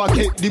loving, you a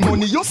get the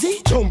money. You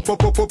see, jump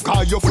up,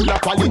 car you full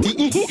of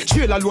quality.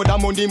 Trail a load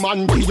of money,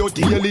 man, pay you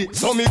daily.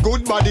 So me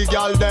good body,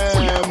 gyal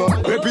them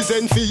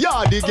represent for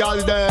ya, the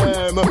gyal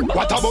them.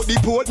 What about the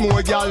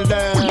Portmore gyal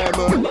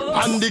them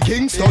and the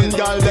Kingston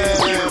gyal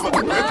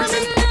them?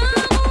 Represent.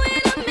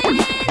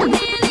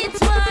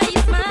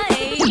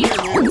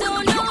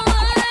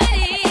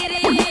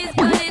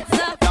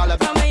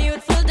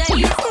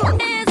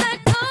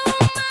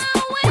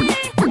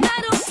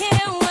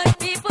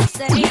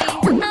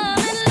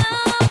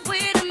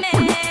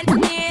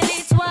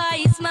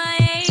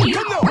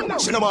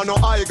 She no want no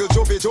eagle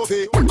jovi.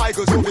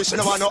 She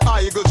no want no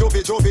eagle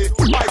jovi.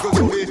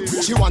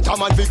 She want a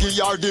man fi give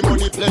her the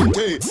money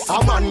plenty.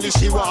 A man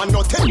she want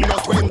no 10 no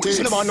 20.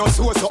 She no want no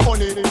sauce so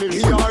honey.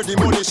 Give her the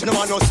money. She no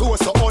want no sauce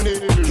so honey.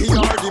 Give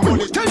her the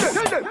money. Tell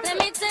them. Let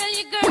me tell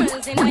you,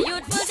 girls, in my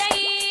youthful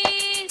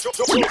days,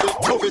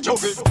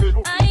 jovi.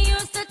 I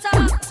used to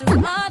talk to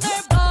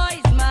other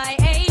boys my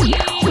age.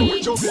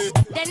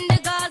 Then the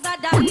girls are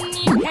done,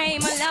 you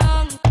came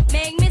along,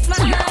 make me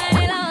smile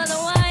all the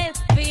while.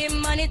 For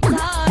him money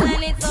tall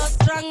and it's so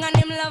strong and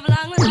him love long.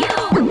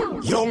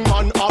 Young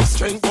man have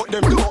strength, but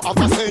them don't have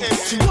a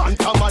sense. She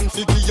want a man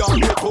fi give her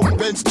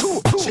recompense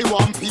too. She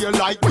want pay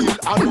like bill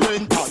and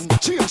rent and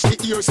change the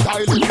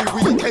hairstyle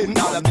every weekend.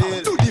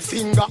 Do the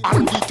finger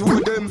and the two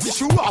of them.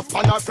 She off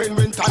on her friend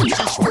when time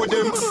she show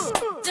them.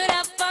 Stood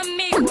up for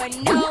me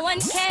when no one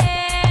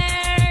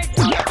cared.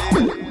 Stood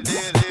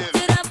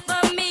up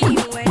for me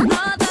when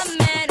all the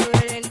men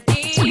wouldn't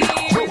dear.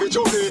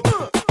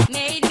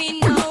 Made me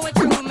know a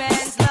true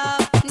man's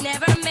love.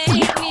 Never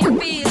made me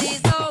feel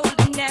his own.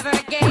 Never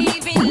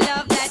gave me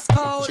love that's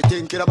cold. She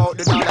thinking about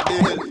the dollar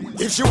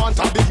bill. If she want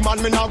a big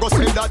man, me nah go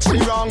say that she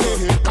wrong.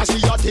 Cause she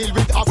a deal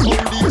with a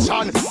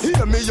foundation.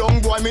 Hear me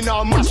young boy, me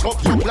nah mash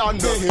up your plan.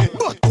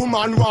 But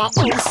woman want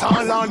house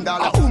and land.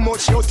 How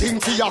much you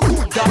think for your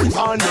good dive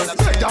on?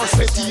 Down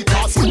city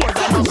cost more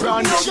than a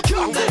grand. She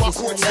can't go a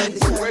coach in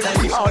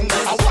every hand.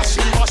 A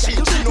washing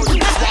machine, she know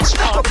you wash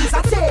hand. Cock up is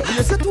a tail,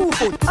 raise your 2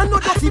 foot and no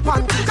dirty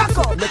panty. Cock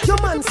up, make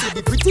your man see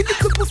the pretty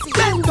little pussy.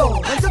 Bend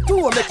down, and your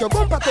toe make your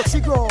bumper touch the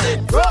ground.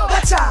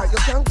 Watch out, you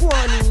can't go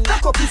on in.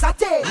 Cock up is a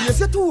tail, raise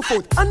your 2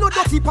 foot and no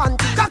dirty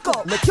panty. Cock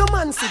up, make your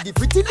man see the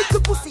pretty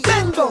little pussy.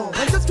 Bend down,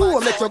 and your toe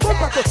make your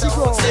bumper touch the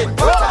ground.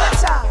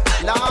 Watch out.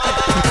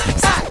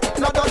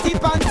 No dirty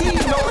panty,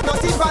 no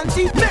dirty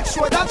panty. Make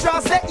sure that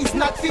dress there is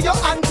not for your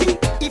auntie.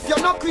 If you're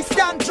not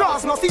Christian,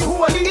 draws nothing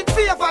holy. It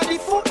favor the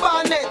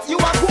football net, you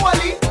are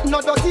holy.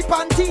 No dirty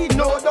panty,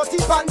 no dirty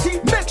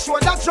panty. Make sure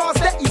that dress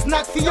there is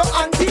not for your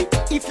auntie.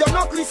 If you're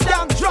not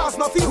Christian, draws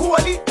nothing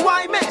holy.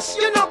 Why mesh?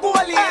 You know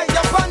holy. Hey,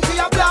 your panty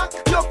are black,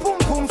 your pum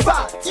pum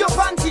fat, your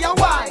panty are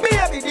white.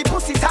 Baby, the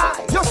pussy tie.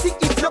 You see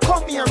if you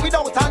come here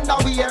without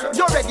underwear,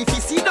 you're ready to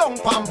see down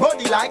pan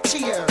body like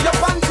cheer. Your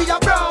panty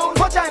are brown,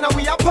 vagina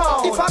we are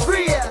pound. If I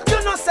pray,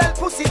 you no sell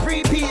pussy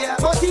prepare.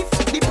 But if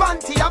the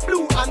panty are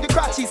blue and the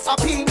crotches are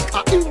pink,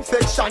 a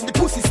infection the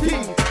pussy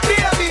stink.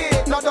 Baby,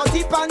 no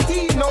dirty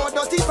panty, no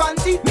dirty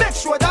panty. Make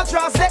sure that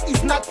dress there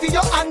is not for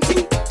your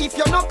auntie. If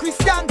you're not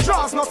Christian,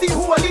 draws nothing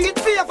holy. It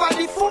favor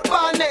the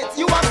football net,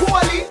 you are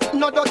holy.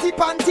 No dirty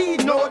panty,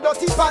 no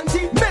dirty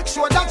panty. Make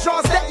sure that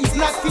dress there is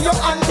not for your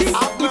auntie.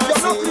 If you're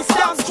not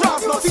Christian,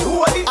 draws nothing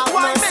holy.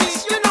 Why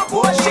mesh? You know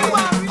holy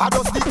man. I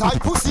just the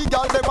type pussy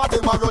girl, them a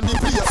run the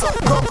place.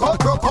 Broke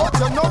out,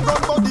 you no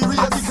run for the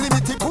race. The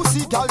limited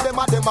pussy girl, them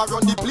a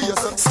run the place.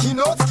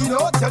 Skin out, you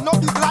no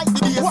big like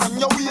the base.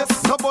 In your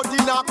waist, nobody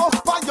now up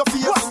on your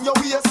face. In your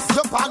waist,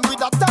 you pan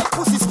with a tight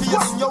pussy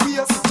space. In your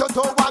waist, you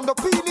don't want no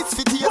peel, it's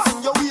fit here.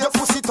 In your waist, your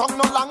pussy tongue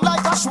no long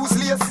like a shoes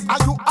lace.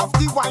 Are you have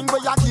the wine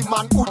where you give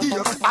man who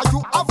dear? Are you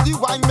have the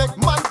wine make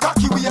man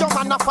cocky way? Your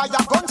man a fire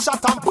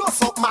gunshot and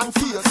bust up man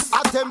face.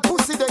 At them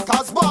pussy they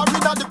cause bar in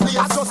the place.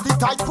 I just the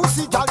tight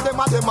pussy girl, them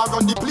a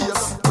run the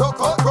place. Broke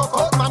out,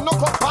 man no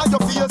cut by your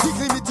face. The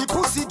glimity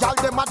pussy girl,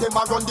 them a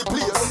run the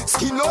place.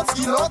 Skin out,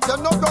 you no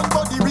done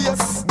body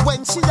race.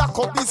 When she a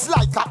cup is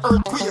like a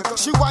earthquake.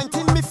 She whine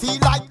till me feel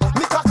like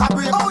me cock a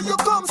break. Oh, you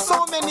come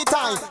so many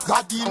times,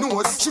 God he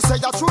knows. She say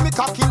you threw me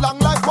cocky long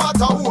like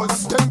water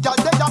hose. Them girl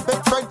they a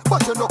best friend,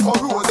 but you no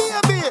corrode.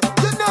 Baby,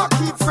 you no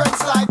keep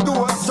friends like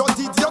those. You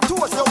did your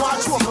toes, you want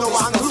show no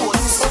one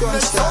close.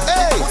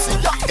 Hey,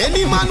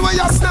 any man where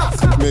you snap,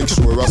 make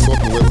sure a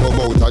something will come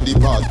out of the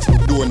pot.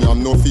 Don't have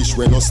no fish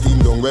when no steam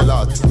down well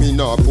hot. Me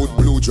nah put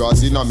blue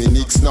jaws in a me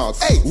Nick snack.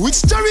 Hey,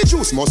 which cherry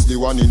juice must the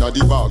one in a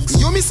the box?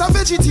 You miss a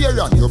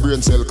vegetarian, your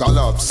brain cell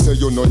collapse. Say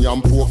you no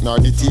yam pork nor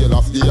the tail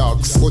of the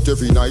ox. But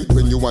every night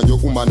when you and your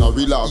woman a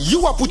relax,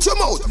 you a put your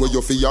mouth where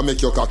you feel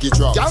make your cocky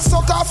drop. Can't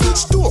suck off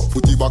each toe,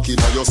 put it back in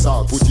your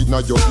sock. Put it in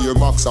your ear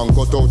max and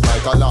cut out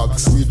like a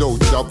lax. Without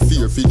job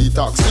fear for the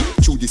tax.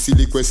 Through the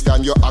silly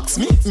question you ask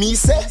me, me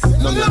say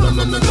no.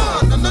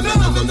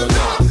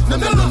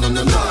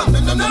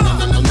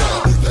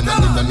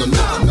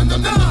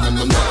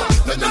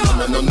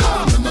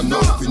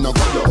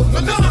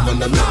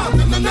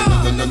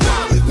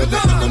 Any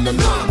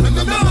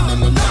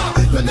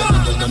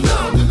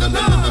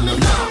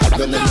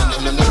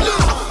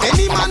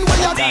man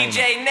where you DJ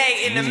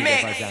Nate in the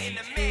mix.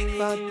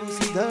 Fat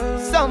pussy girl.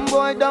 Some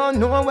boy don't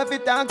know if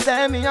it talk,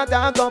 say me a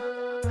talk up.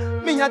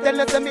 Me a tell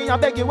you say me a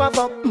beg you a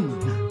fuck.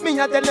 Me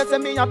a tell you say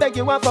me a beg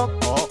you a fuck.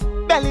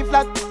 Belly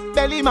flat,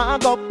 belly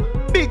mark up.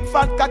 Big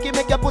fat cocky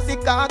make your pussy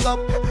cock up.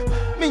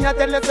 Me a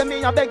tell you say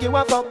me a beg you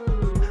a fuck.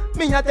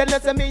 Me a tell you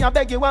say me a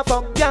beg you a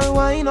fuck. Girl,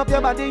 wind up your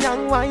body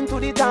and wind to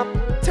the top.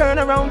 Turn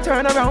around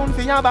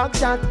for your back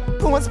shot.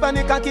 Post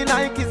panic cocky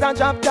like it's a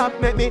drop top.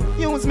 Make me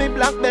use me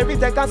BlackBerry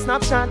take a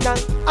snapshot and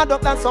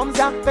adopt a some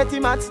jack petty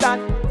mad stat.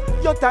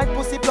 Your tight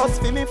pussy plus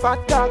for me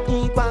fat cock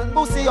equal.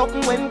 Pussy up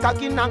when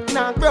cocky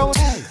knock bro.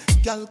 Hey,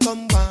 girl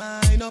come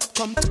wind up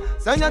come.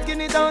 So you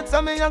skin it out,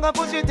 so me a go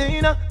push it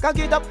in. Cock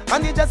it up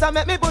and it just a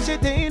make me push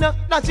it in.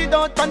 Latch it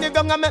out from the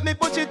ground and make me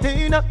push it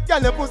in.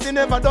 Girl your pussy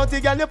never dirty,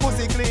 girl your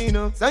pussy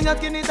clean. So you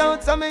skin it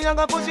out, so me a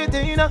go push it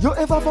in. You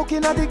ever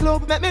fucking at the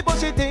club, make me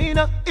push it in.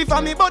 If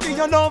I'm me body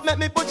you love, make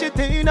me push it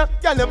in.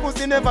 Girl your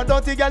pussy never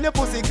dirty, girl your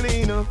pussy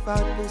clean.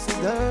 Fat pussy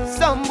girl.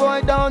 Some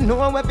boy don't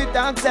know if it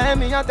talk, say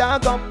me a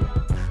talk up.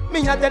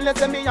 Me a tell you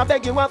say me a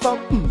beg you a fuck.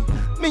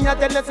 Me a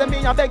tell you say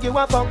me a beg you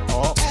a fuck.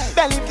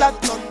 Belly flat,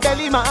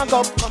 belly mark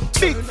up.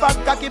 Big fat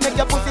cocky make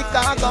your pussy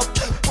cock up.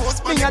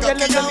 Me a tell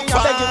you say me a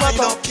beg you a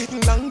fuck.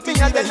 Me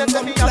a tell you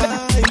say me a beg you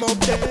a fuck.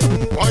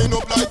 Wind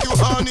up like you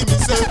honey, me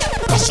say.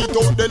 Dash it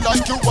out there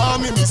like you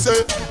want me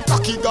say.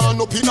 Cocky gone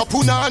up in a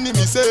punani,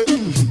 me say.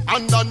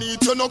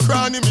 Underneath you no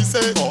cranny, me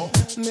say.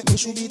 Make me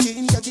should be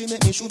teen, catty,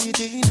 make me should be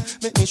teen.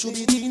 Make me should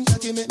be teen,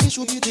 catty, make me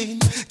should be teen.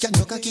 Can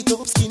you cock it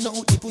up, skin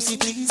out the pussy,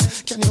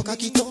 please? Can you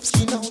cock it up,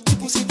 skin out the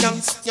pussy,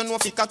 please? You know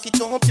if you cock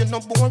it up, you're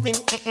not boring.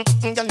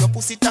 Girl, your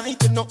pussy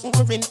tight, you're not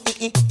boring.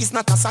 It's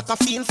not a soccer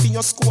field for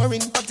your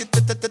scoring. But it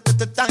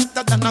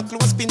tighter than a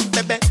clothespin,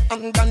 baby.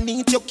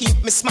 Underneath you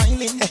keep me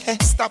smiling.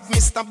 Stop me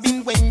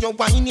stabbing when you're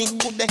whining.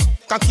 Good day,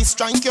 cocky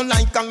strike you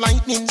like a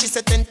lightning. She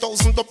said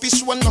 10,000 up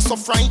is one not so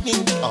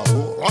frightening.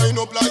 Wind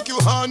up like you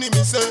honey,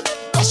 me say.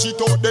 Dash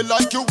it out there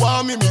like you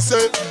want me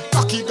say.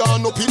 Cocky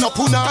gone up in a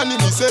punani,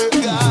 me say.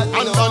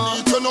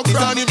 Underneath you no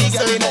cranny, me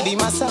say. The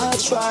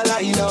massage for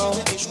I know.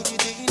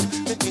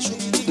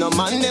 No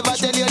man never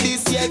tell you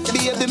this yet,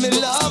 baby, me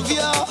love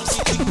you.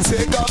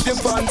 Take off your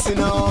pants, you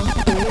know.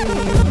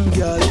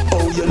 Girl,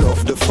 oh you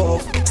love the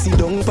fuck. See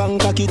don't pan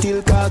cocky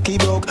till cocky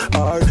broke.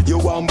 Or you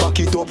want back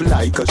it up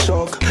like a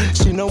shock.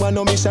 She know want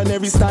no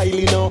missionary style,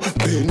 you know.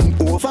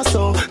 Bend over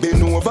so,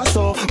 bend over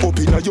so. Up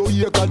in your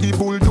ear 'cause the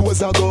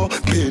bulldozer go.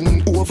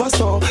 Bend over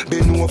so,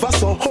 bend over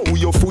so. How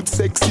your foot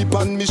sexy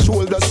pan me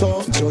shoulder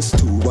so. Just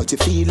do what you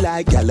feel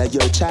like, girl,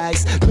 your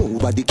choice.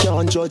 Nobody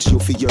can judge you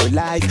for your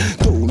life.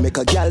 Don't make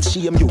a girl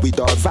shame you with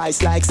our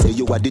vice. Like say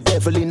you are the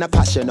devil in a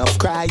passion of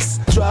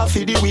Christ. Try for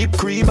the whipped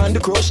cream and the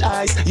crushed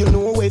ice. You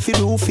know if you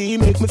do feel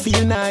make me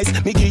feel nice.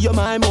 Me give you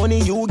my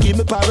money, you give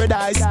me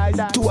paradise.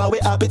 2 hours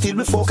happy till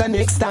we fuck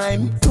next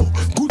time.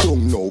 Good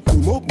on now,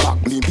 come up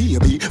back me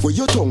baby. Where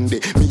your tongue de,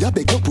 me a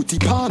beg you put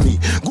it on me.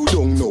 Good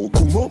on now,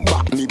 come up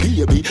back me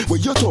baby. Where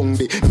your tongue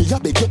de, me a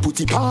beg you put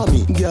it on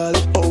me. Girl,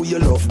 oh you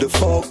love the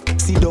fuck.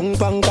 See don't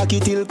pan cocky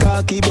till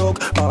cocky broke.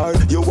 Or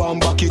you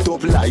want back it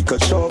up like a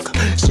shock.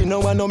 She know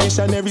want no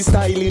missionary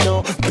style, you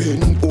know.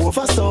 Bend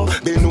over so,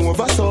 bend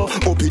over so.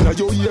 Up in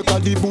your ear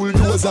 'cause the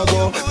bulldozer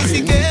go.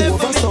 Bend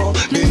over so,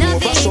 bend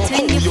over so.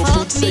 How your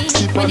foot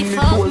sexy pan me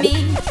cold.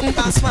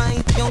 That's why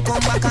you come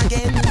back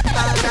again.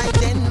 Alright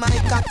then, my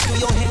cock to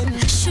your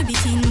hand. Should be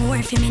seen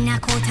more for me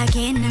knock out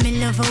again. Me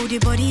love how the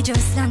body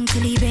just long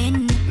till he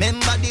bend.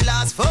 Remember the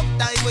last fuck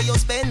time where you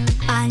spend.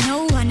 I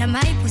know one of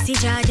my pussy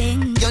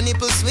Jordan. Your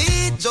nipple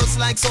sweet, just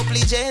like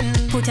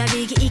supplicant. Put a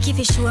big icky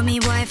fi show me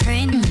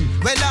boyfriend.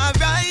 Well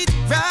alright,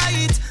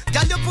 right.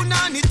 Girl you put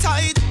on it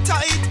tight.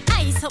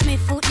 Ice up me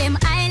foot them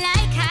I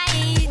like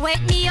height.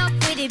 Wake me up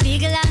with a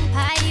big long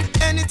pipe.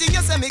 Anything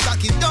you say me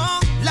cocky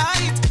don't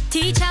light.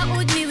 Teacher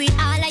would me with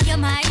all of your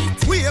might.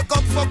 Wake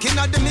up fucking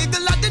at the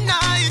middle of the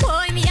night.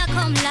 Boy me a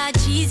come Lord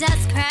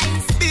Jesus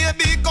Christ.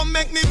 Baby come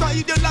make me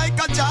ride you like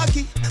a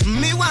jockey.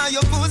 Me want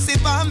your pussy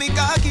for me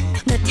cocky.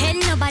 No tell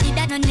nobody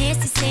that no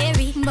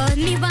necessary. But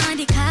me want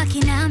the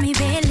cocky now me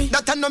belly.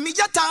 That I know me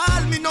at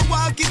all, me no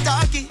walkie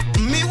talkie.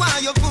 Me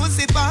want your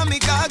pussy for me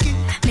cocky.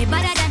 Me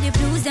better than the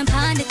blues and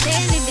pound the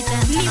telly.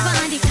 Because me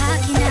want the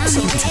cocky now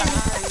me belly.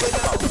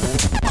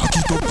 Back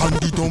it up and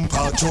the dump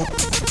a chop.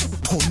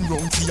 Turn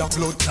round for your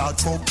blood clot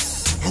fuck.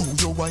 How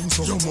you wine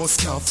so you must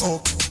can't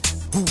fuck.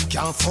 Who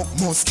can fuck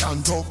must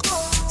can talk.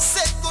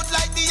 Set good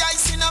like the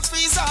ice in a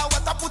freezer.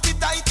 What I put it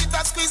tight, it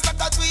a squeeze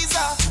like a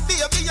tweezer.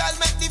 Baby, I'll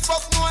make the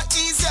fuck more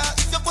easier.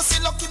 If your pussy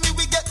lucky me,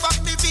 we get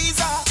back me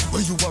visa.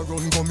 When you are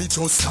run, go me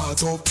just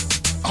start up.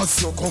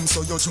 As you come,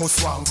 so you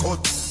just want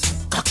cut.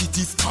 Cocky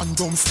teeth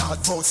condom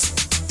start bust.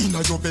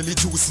 Inna your belly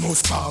juice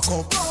must spark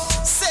up.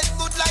 Set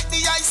good like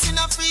the ice in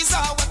a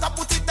freezer. What I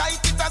put it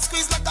tight, it a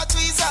squeeze like a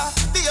tweezer.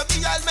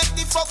 Baby, I'll make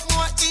the fuck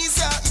more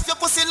easier. If your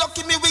pussy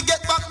lucky me, we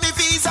get back me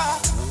visa.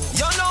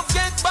 Your love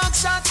get back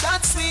shot,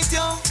 that's sweet,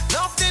 yo.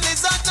 Love till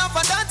is hot,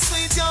 never that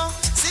sweet, yo.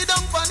 Sit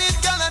down on it,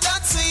 girl, and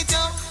that's sweet,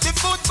 yo. The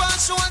foot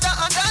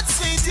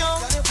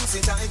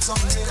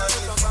something I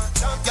need.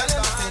 Girl,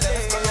 you feel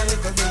left,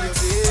 cause you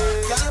little baby.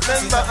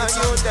 Remember how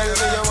you tell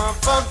me you want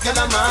fuck till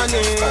the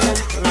morning.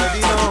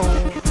 Ready now.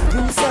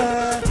 You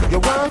say you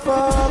want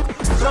fuck.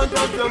 Shut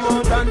up your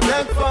mouth and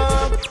take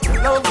fuck.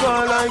 Love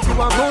girl like you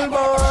a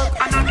bulldog.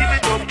 I don't give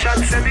it up, chat,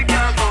 say me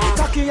can't fuck.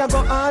 Cocky I go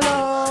all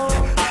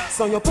out,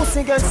 so your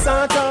pussy get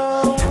sort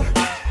out.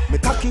 Me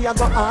cocky I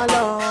go all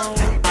out,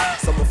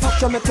 so me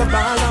fuck you make you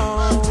ball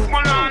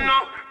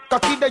out.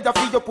 Cocky there you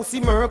feel your pussy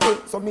miracle,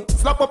 so me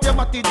slap up your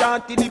body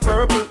down till the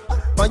purple.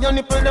 But your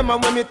nipple them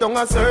and when me tongue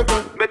a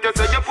circle. Better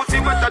say your pussy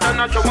better than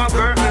a shower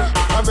curtain.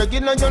 I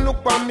regular you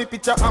look on me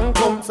picture and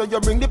come, so you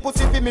bring the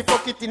pussy for me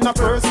fuck it in a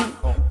person.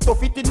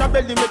 Stuff it in a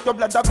belly make your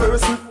blood a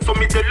person. So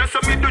me tell you so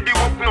me do the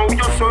work now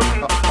you're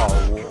certain.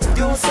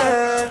 You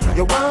say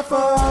you want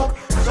fuck,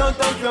 shut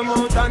up your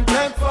mouth and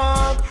take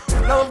fuck.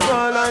 Love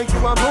girl like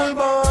you a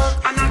bulldog.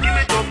 I don't give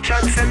it up,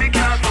 chat, say me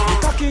can't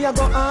fuck. Cocky I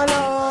go all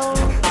out,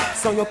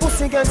 so your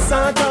pussy get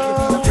sort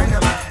out.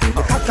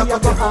 Cocky I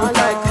go all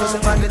out, so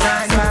fuck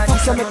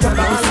you make you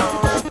ball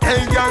out.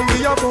 Hey gang,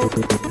 me a go.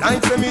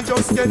 Like say me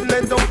just get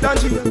let out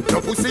of jail.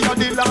 Your pussy a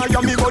the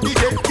liar, me body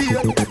get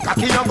killed.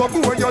 Cocky a go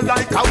bore you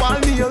like a wall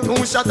nail.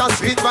 2 shot of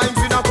sweet vibes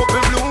with a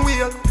couple blue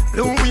wheel.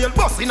 Blue wheel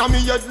bustin' on me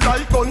head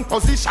like gun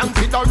position.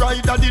 Fit a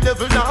rider, the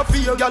devil not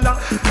feel. Gala,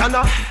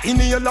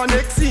 inhale and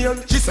exhale.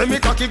 She say me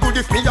cocky good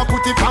if me a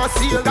put it on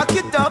seal. Cock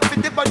it up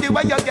with the body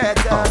where you get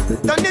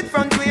turn it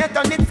front way,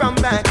 turn it from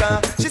back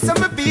She say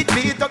me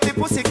beat up the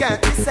pussy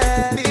cat. She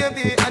say,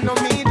 baby, I know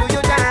me do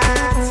you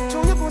dance.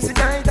 Show your pussy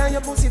tight and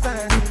your pussy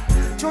fat.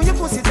 Show your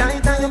pussy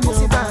tight and your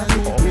pussy fat.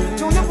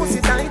 Show your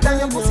pussy tight and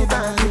your pussy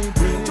fat.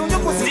 Show your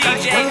pussy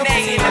tight and your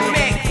pussy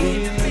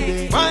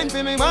fat. Wine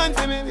for me, wine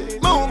for me.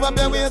 Move up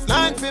your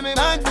waistline for me,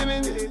 wine for me.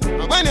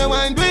 And when you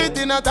wine, do it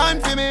in a time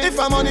for me. If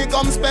a money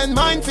come spend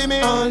mine for me.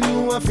 All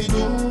you have to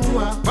do.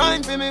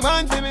 Wine for me,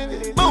 wine for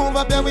me. Move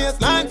up your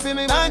waistline for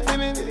me, wine for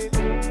me.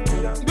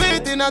 Do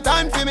it in a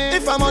time for me.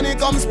 If a money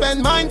come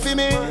spend mine for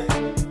me.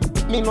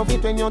 Me love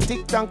it when you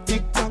tick tock,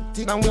 tick tock,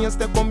 tick. And when you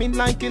step on me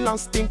like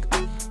elastic.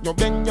 You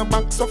bend your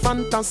back so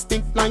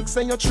fantastic. Like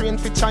say you train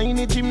for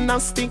Chinese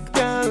gymnastic,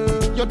 girl.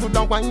 You do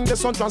the wine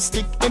that's so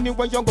drastic.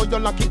 Anywhere you go, you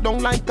lock it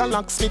down like a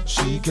locksmith.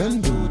 She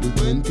can do the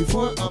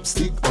 24 up,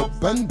 stick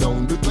up and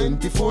down the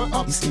 24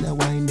 up. You see the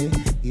wine there,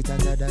 it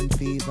hotter than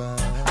fever.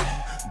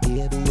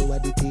 Baby, you are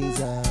the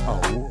teaser.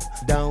 Oh,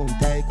 don't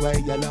take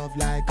away your love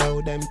like how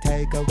them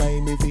take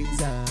away me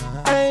visa.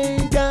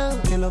 Hey girl,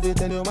 you love it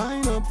and you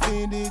wind up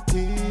for the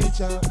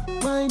teacher.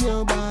 Wind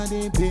your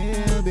body,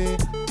 baby.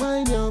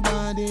 Wind your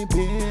body,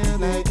 baby.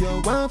 Like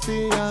you want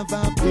to have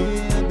a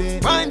baby.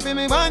 Wine for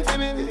me, wine for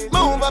me.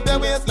 Move up your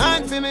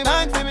waistline for me,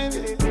 wine for me.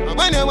 And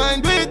when you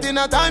wine, do it in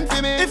a time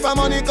for me. If a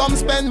money come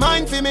spend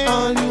mine for me.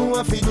 All you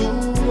have to do.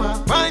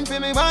 Wine for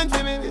me, wine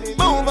for me.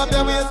 Move up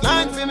your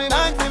waistline for me,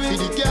 wine for me.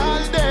 For the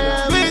girl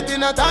there, wait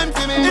in a time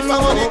for me. If a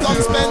money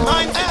come spend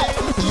mine for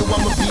me. You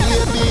want my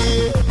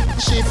baby.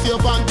 Shift your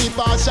panty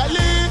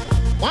partially.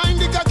 Wind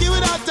the cocky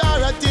with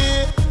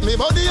authority. Me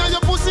body and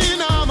your pussy in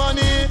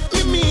harmony.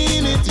 Me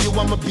mean it. You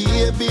want my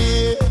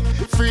baby.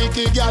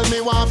 Freaky girl,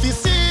 me want to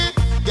see.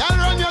 Girl,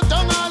 run your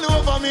tongue all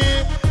over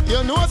me.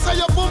 You know say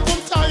your pum pum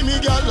tie me,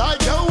 girl,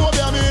 like you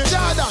over me.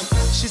 Jordan,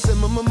 she say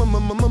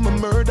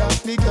murder.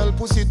 The girl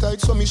pussy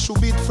tight, so me should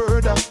beat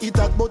further. It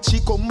that, but she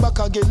come back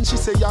again. She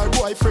say your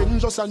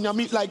boyfriend just and you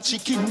meat like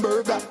chicken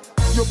burger.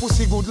 Your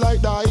pussy good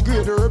like the high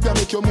grade herb. Ya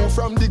make you move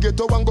from the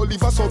ghetto and go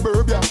live a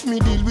suburbia. Me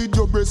deal with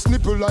your breast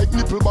nipple like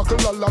nipple buckle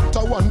a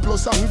lacta 1+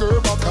 and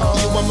gerber.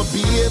 You want my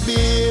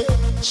baby.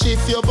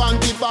 Shift your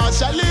panty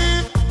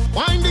partially.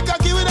 Wind the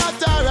cocky with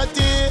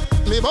authority.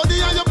 Me body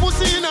and your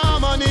pussy in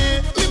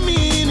harmony. Me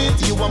mean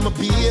it. You want my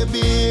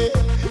baby.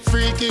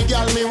 Freaky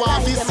girl, me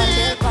want to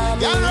see.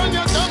 Girl, run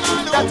your tongue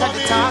all over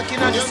me. Talking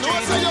on the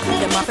street.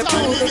 Them have to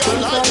prove the things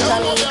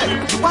mentally.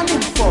 You want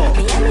him for?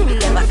 Me and him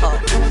never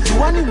fuck. You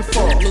want him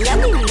for? Me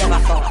and him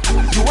never fuck.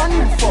 You want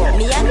him for?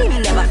 Me and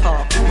him never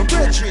fuck. My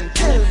brethren,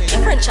 tell me.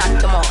 Your friend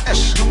chat too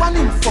much. You want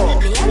him for?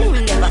 Me and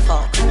him never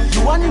fuck.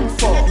 You want him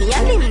for? Me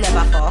and him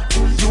never fuck.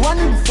 You want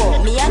him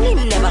for? Me and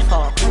him never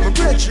fuck. My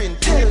brethren,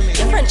 tell me.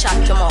 Your friend chat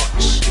too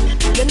much.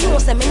 You know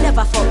say me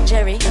never fuck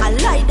Jerry. I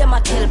lie them a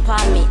tell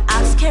palm me.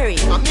 Ask Kerry.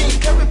 I mean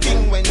Kerry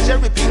Ping when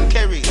Jerry Ping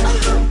Kerry.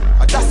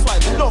 That's why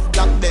me love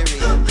Blackberry.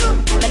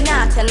 Me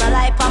not tell no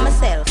lie for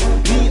myself.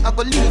 Me I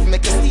believe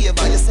make you stay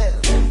by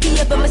yourself.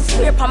 Baby me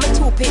swear for me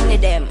 2 pitney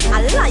them.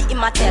 I lie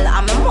him a tell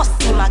and me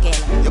must see him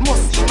again. You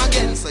must see him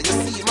again so you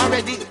see him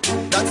already.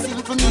 That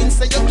simple means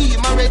say you give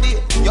him already.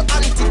 Your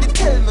auntie they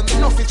tell me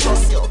nothing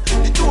trust you.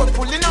 The door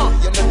pulling up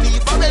you no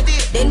leave already.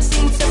 Then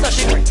since you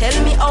such you tell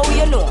me how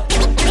you know.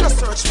 You no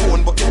search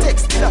phone but the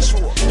text did a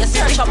show. You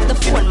search up the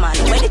phone man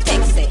where the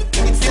text say.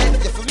 It said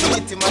if you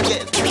meet him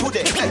again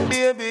today.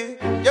 Baby,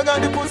 you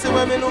got the pussy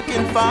where me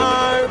looking for.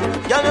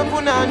 Y'all no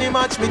punani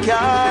match me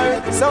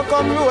car. So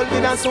come roll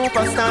with a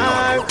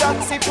superstar.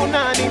 Taxi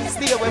punani,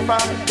 stay away far.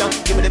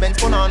 Give me the Benz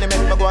punani,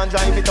 make me go and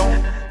drive it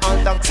on. All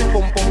taxi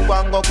pum pum go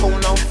and go cool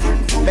now.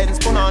 Benz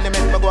punani,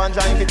 make me go and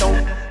drive it on.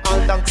 All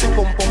taxi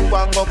pum pum go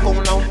and go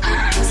cool now.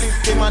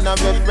 50 man a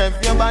rev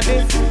your body.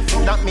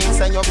 That means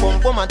that you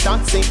pum pum a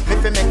taxi. Me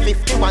fi make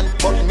 51,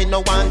 but me no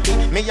want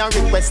it. Me a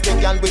request the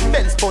girl with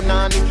Benz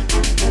punani.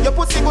 Your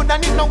pussy good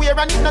and it no wear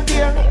and it no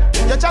tear.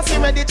 Your chassis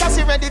ready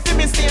fi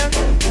me steer.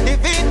 The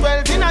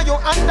V12 inna your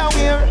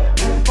underwear.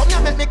 Come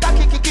here make me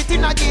cocky kick it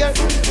in a gear.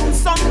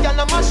 Some girl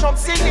a mash up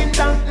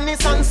cylinder.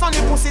 Nissan Sunny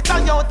pussy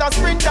tie out a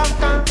Sprinter.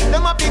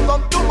 Them a pick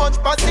up too much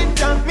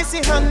passenger.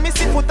 Missy hand,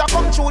 missy foot a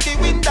come through the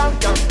window.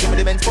 Give me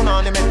the Benz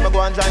punani, make me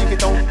go and drive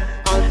it out.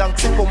 All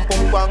taxi pum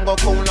pum go and go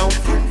cool now.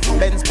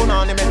 Benz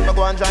punani, make me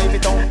go and drive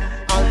it out.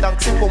 All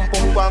taxi pum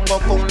pum go and go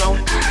cool now.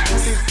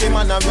 50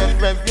 man a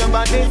rev your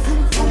body.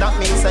 That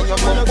means that you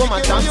pum pum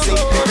a taxi.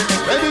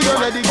 Ready, you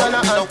ready,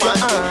 gonna have your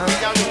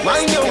hand.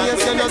 Mind your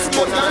waist, you just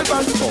put that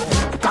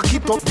back. Cock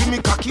it up, give me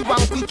cocky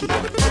one quickie.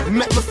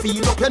 Make me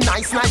feel up your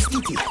nice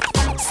titty.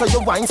 So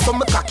you wine so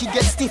my cocky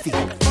get stiffy.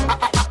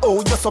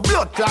 Oh, you're so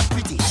blood clot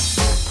pretty.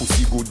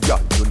 Pussy good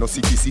girl, you no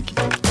sicky.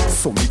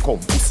 So me come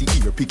pussy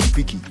ear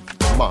picky.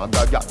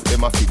 Maga girl,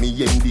 dem a fi me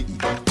yendi.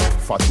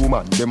 Fat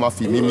woman, dem a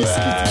fi me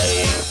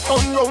miski.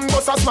 Turn round,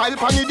 bust a smile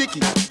pon the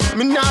dicky.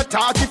 Me not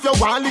talk if you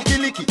want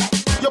licky.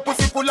 Your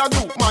pussy full of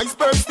glue, my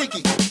sperm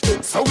sticky.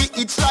 So we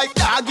itch like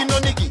dog in no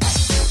nicky.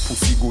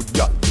 Pussy good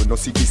girl, you no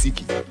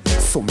sicky.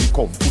 So me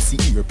come pussy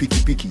ear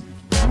picky.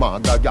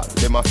 Maga girl,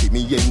 dem a fi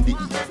me yendi.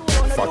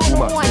 Fat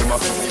woman, dem a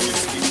fi me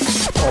miski.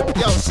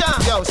 Yo,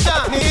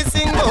 Sean, me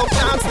sing about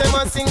clocks, them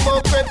a sing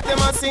about crepe, them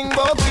a sing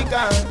about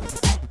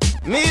kickers.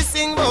 Me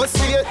sing about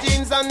straight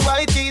jeans and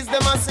white tees,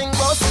 them a sing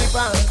about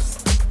slippers.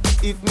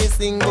 If me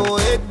sing about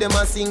head, them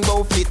a sing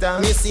about flitter.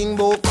 Me sing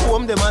about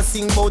comb, them a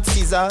sing about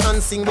scissor.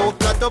 And sing about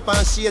flat up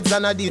and shades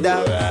and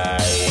Adidas.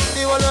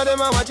 The one of them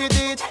a watch it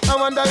eat. I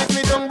wonder if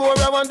me tongue bore,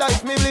 I wonder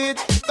if me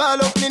bleach.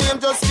 Call up me name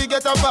just to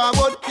get a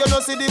forward. You know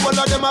see the one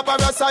of them a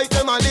parasite,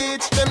 them a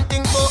leech. Them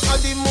think about a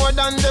the more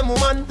than them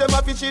woman. Them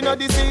a fish in a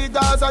the sea,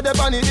 Gaza, the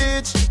panny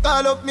ditch.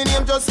 Call up me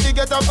name just to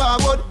get a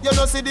forward. You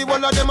know see the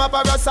one of them a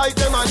parasite,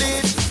 them a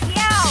leech.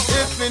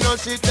 If me no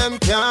shit, them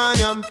can't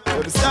yam.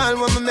 The style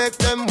when me make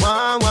them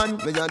one.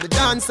 Me got the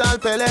dancehall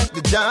Pele,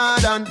 the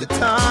Jordan, the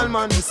tall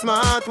man, the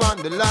smart one,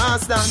 the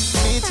last dance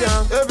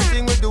teacher.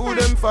 Everything we do,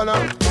 them follow.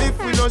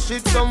 If we no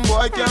shit, some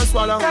boy can't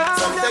swallow.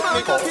 Some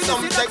technical,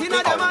 some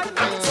technical.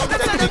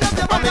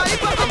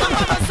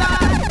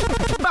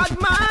 Bad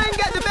mind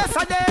get the best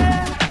of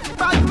them.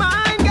 Bad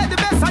mind get the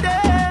best of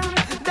them.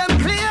 Them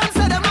claims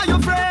say them are your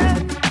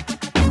friend.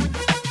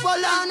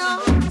 Well, I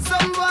know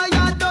some boy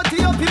are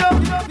dirty up, you know.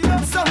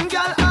 Some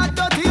girl are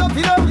dirty up,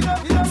 you know.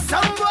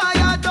 Some boy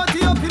are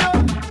dirty up, you know.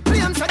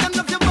 Claims say them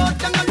love you, but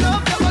them don't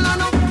love you. Well, I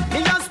know me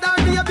a star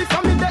here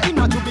before me the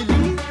inner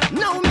Jubilee.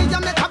 Now me a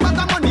make a bag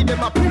of money,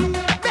 them a pre.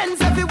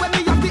 Benz everywhere,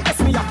 me have the S,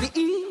 me have the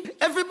E.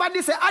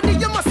 Everybody say, Adi,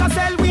 you must a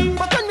sell we.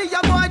 But when me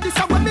a boy, this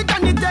a what me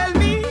can you tell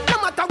me? No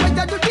matter what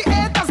you do, the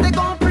haters they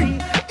gon' free.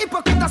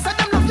 Hypocrite say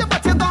them love you,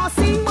 but you gon'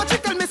 see. But you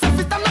tell me, say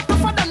fit and not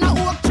tougher than a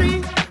oak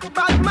tree.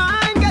 Bad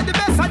mind get the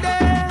best of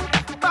them.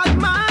 Bad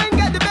mind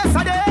get the best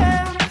of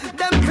them.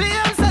 Them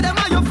claims say them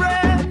are your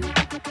friend.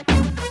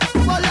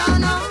 Well, I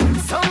know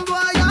some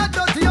boy are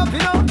dirty up,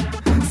 you know.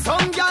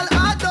 Some girl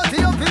are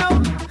dirty up, you know.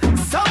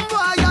 Some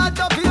boy are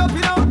dirty up,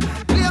 you know.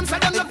 Claims say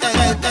them love you,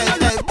 but them don't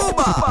love you.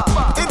 Booba,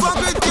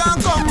 hypocrite can't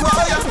come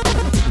boy.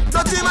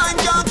 Dirty mind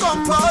can't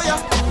come boy.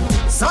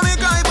 Some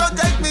guy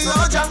protect me,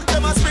 oh Jah.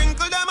 Them a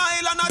sprinkle them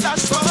oil and a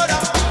dash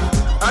powder.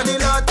 And the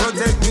Lord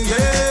protect me,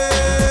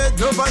 yeah.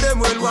 None of them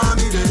will want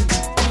me dead.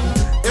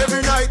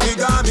 Every night me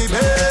got me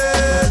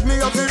bed. Me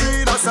have to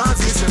read a songs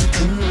me say.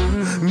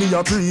 Me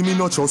a pray me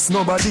no trust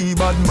nobody.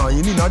 Bad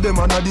mind inna them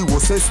and a the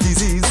worstest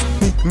disease.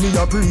 Me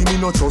a pray me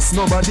no trust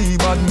nobody.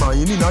 Bad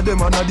mind inna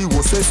them and a the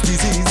worstest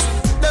disease.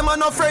 Them a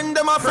no friend,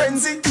 them a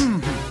frenzy.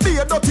 Be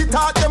a dirty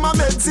talk, them a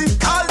medzy.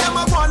 All them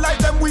a go like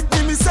them with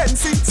me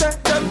sense it. Say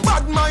them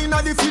bad mind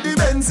a the fi the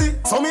Benzy.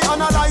 So me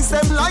analyze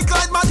them like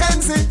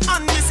Mackenzie.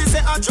 And this is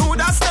a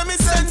Judas, them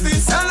is sent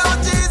this. Sell out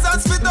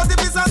Jesus for 30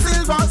 pieces of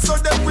silver. So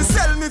them we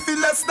sell me for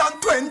less than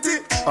 20.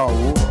 Oh.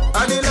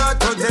 And the Lord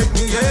protect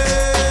me,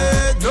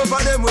 yeah. None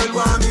of them will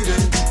want me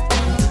dead.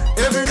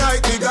 Every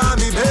night me got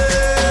me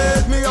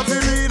bed. Me have to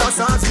read a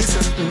songs me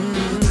say.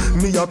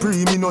 Me a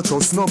pray me no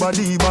trust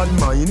nobody. Bad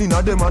mind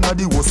inna them and a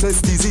the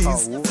worstest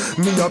disease.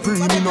 Me a pray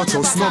me no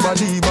trust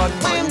nobody. Bad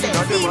mind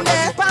inna them and a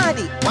the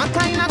party. What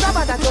kind of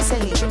grabber that you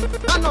selling?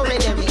 I no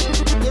ready me.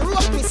 The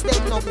rope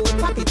mistake no good.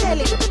 Papi tell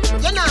it.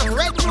 You know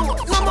red road,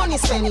 no money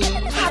spending.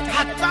 Hot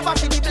grabber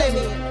for the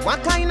blaming.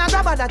 What kind of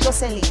grabber that you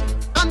selling?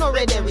 I no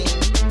ready me.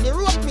 The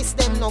rope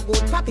mistake no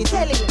good. Papi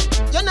tell it.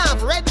 You know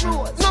red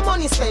road, no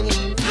money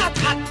spending. Hot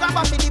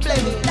grabber for the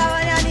blaming. That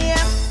one on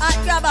here. Hot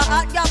grabber,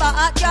 hot grabber,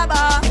 hot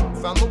grabber.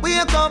 From me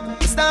wake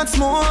up, start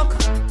smoke.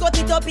 Cut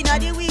it up inna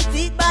the weed,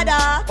 it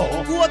badder.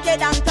 Coke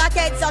it and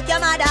packet suck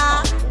your mother.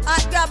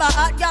 Hot grabber,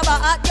 hot grabber,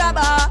 hot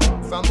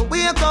grabber. From me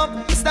wake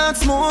up, start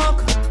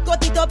smoke.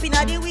 Cut it up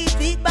inna the weed,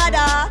 it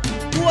badder.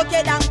 Coke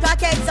it and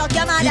packet suck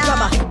your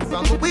mother.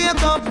 From me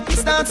wake up,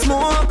 start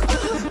smoke.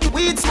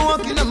 Weed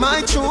smoke in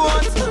my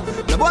throat.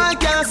 The boy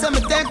can't say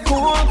me take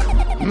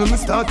coke. Me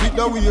start it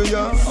the way,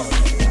 yeah.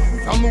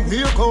 From me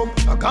wake up,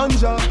 a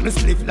ganja. Me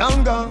spliff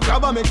longer,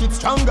 grabber make it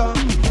stronger.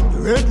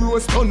 The red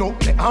rose turn up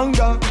me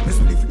anger. Me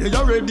spliff they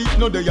are ready,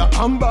 no they are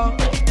amber.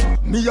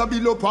 Me a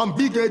bill up on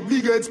big head,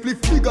 spliff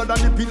bigger than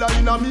the pillar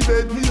in a me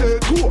bed.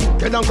 Cool,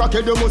 get and crack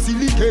it, you must see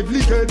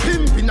liquid.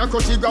 Pimp in a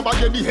crutchy grabber,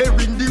 get the hair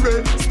in the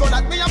red. So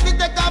that me have to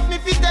take off me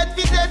fitted.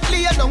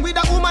 Lay down with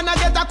a woman, I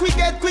get a quick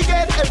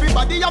head.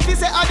 Everybody have to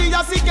say, adi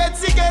a sick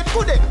head.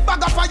 Could they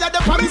bag of fire,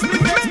 the promise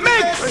me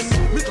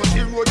Me touch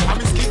the road, I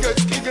me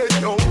skigget,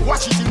 yo.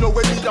 Watch it, you know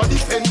when me a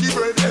defend the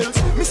red else.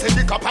 Me send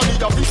the cap and me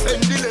a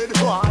defend the lead.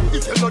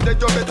 If you know that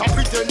you better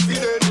pretend to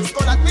dead. So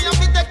that me have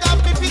to take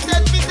off me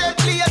fitted.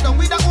 Lay down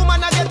with a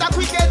woman, I get a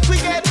quick head.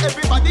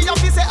 Everybody have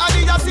to say,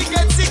 adi a sick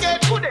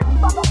head. Could they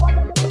bag of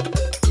fire?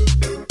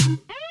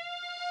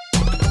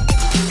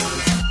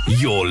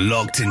 You're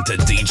locked into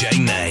DJ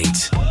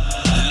Nate,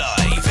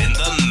 live in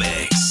the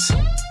mix.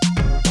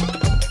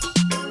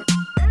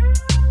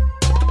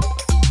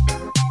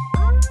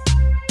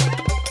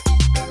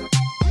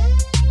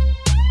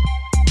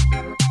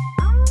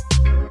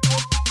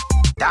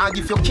 Dog,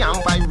 if you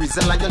can't buy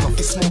Rizla, you know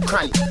fi smoke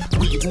chronic.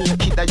 Weed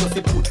naked, that you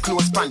fi put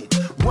clothes pan it.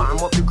 Warm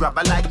up the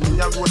grabber like me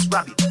a roast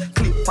rabbit.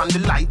 Clip on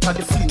the light of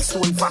the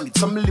Flintstone vomit.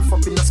 Some live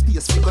up in a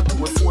space, figure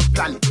to a fourth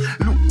planet.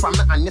 Look from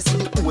me and you see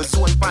the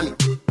ozone planet.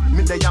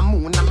 Me day a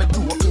moon and me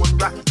do a own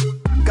rocket.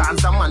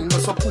 Gaza man no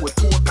support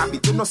poor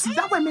habit. You know see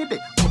that way me dey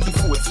put the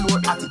fourth floor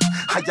at it.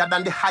 Higher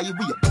than the highway,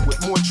 with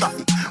more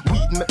traffic.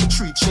 Weed make me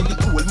treat Shelly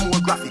cool,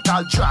 more graphic.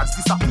 All drugs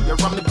disappear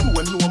and me do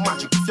no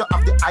magic. If you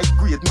have the high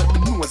grade, make me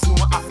nose no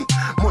affect.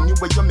 Money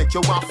where you make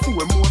you want 4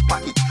 more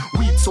pocket.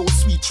 Weed so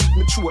sweet, treat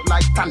me throat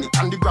like tonic.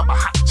 And the grabber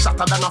hot,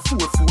 shatter than a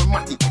 4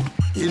 matic.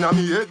 Inna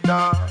me head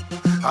dog,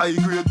 high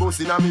grade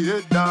boss inna me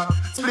head dog.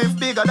 Spliff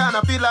bigger than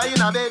a pillar in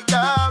a bed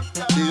dog.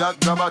 The hot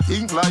grabber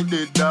think like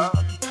dead dog.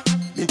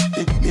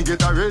 Me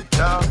get a red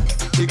dog.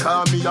 They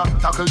call me a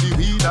tackle the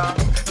weed dog.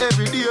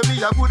 Every day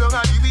me a put on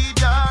the weed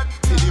dog.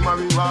 See the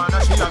marijuana,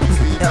 she a me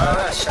sweet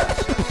dog.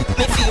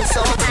 Me feel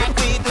so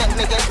weed make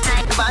me get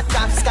bad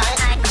top sky.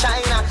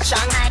 China,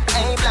 Shanghai,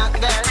 black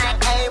girl,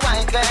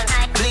 white girl,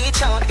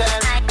 bleach out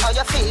girl. How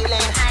you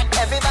feeling?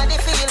 Everybody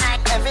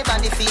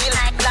feel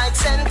like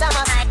St.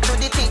 Thomas to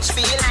the teach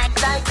feel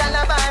like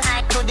Calabar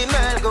to the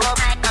Merle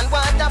Grove and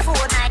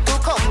Waterford to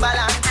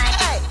Cumberland.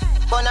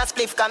 Bun a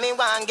spliff cause me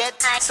want get.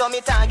 So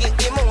me target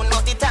the moon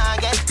not the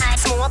target.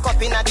 Smoke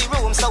up inna the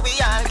room so we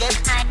all get.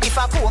 If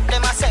I poke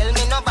them a sell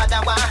me no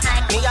bother one.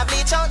 Me a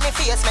bleach out me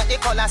face make the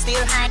color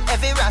still.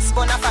 Every rasp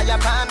on a fire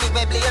pan me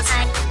we blaze.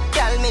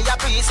 Girl me a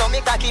pre so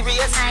me cocky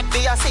race.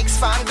 Be a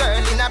 6-farm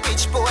girl in a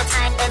Bridgeport.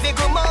 Every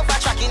groom over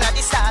track inna the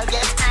stall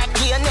get.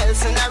 Here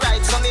Nelson a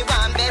ride so me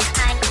want best.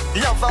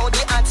 Love how the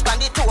ads pan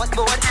the tote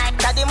board.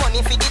 Got the money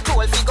for the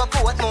toll fi go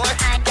port more.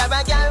 Got a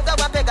girl go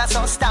a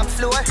Pegasus stamp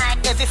floor.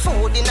 Every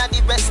food inna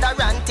the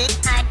restaurant it.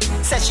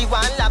 Say she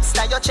want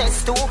lobster your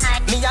chest too.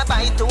 Me a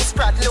buy 2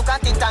 sprat look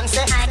at it and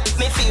say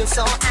me feel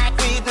so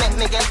weed make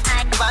me get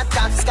bad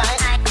top sky.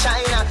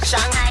 China,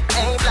 Shanghai,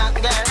 black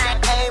girl,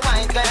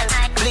 white girl,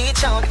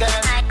 bleach out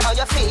girl. How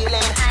you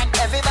feeling?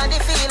 Everybody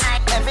feel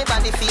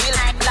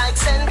like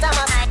St.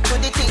 Thomas to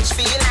the teach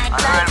feel like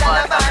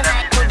Calabar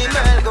to the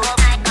Merle Grove.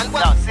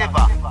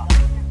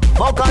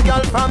 Fuck a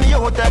girl from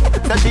UTEC,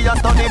 say she a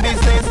study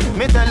business.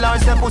 Me tell her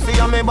say pussy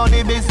a me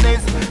body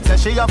business. Say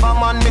she have a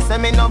man, me say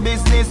me no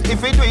business.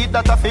 If you do it,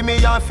 that a fi me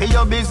and fi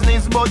your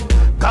business. But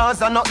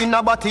cause I not in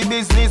a body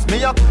business.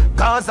 Me up,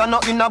 cause I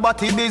not in a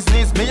body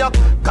business. Me up,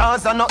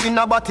 cause I not in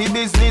a body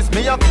business.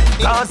 Me up,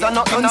 cause I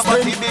not in a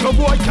body business. No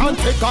boy can't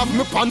take off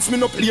me pants, me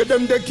no play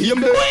them the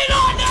game. We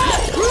on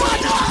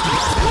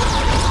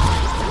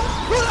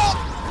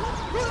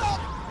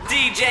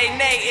DJ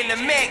Nate in the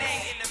mix.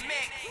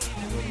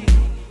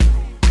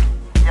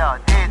 Yo,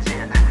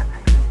 DJ.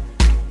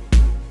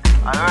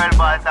 I real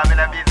boys have in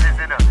a business,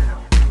 you know.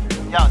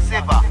 Yo,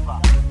 Siva.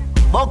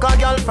 Buck a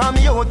girl from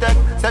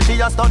UTEC, say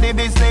she a study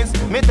business.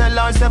 Me tell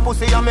her say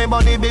pussy a me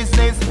body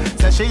business.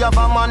 Say she have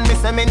a man, me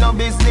say me no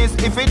business.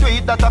 If you do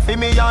it, that a fi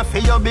me and fi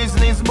your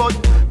business. But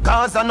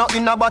cause I not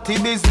in a body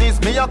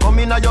business. Me a come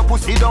in a your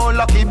pussy down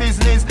lucky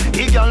business.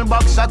 He girl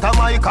back shot a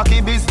my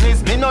cocky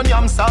business. Me no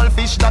yam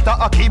selfish, that a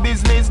hockey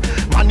business.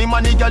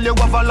 Money girl you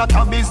have a lot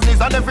of business.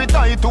 And every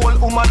title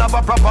woman have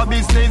a proper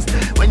business.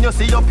 When you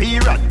see your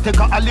period, take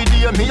a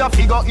holiday. Me a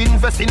figure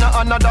invest in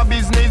another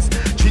business.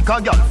 Trick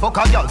a girl, fuck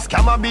a girl,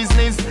 scam a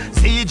business.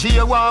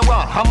 CG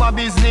Wawa, hammer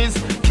business.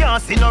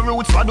 Can't see no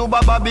roots for do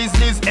baba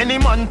business. Any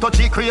man touch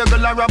it, create a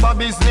rubber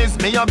business.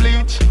 Me a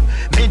bleach,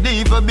 me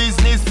devil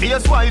business.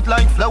 Face white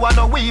like flower,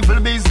 no evil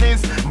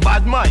business.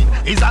 Bad mind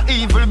is a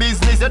evil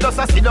business. You just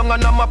a sit down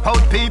and map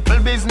out people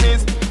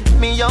business.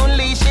 me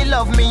only, she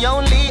love me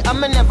only.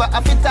 I'ma never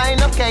have to tie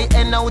no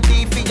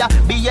K-N-O-T for ya.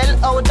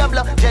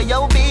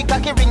 B-L-O-W-J-O-B,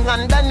 cocky ring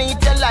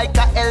underneath you like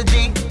a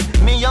LG.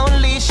 Me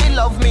only, she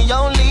love me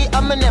only.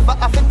 I'ma never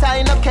have to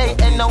tie no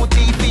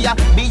K-N-O-T for ya.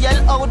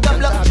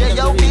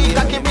 B-L-O-W-J-O-B,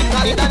 cocky ring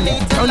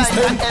underneath you like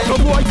a LG. No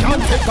boy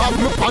can't take off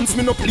my pants,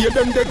 me no play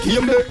them the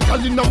game there.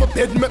 Girl inna my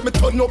bed, make me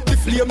turn up the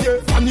flame, yeah.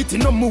 Vanity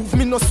no move,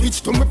 me no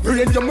switch to my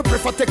brain, yeah. Me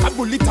prefer take a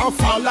bullet and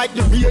fall like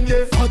the rain,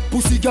 yeah. Hot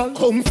pussy girl,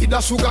 come feed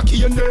a sugar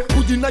cane, yeah.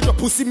 Put inna your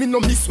pussy, me no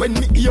miss when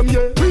me aim,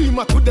 yeah.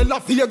 Prima to the La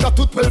Vega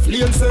to 12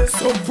 lanes, yeah.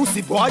 Some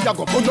pussy boy, I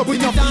go burn up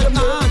in a flame,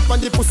 yeah.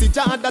 When the pussy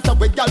jar that a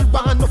way girl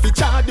ban, no fi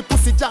jar the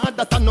pussy jar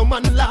that a no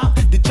man laugh.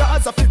 The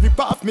jars a fi rip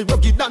off me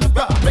rugged and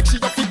raw. Make sure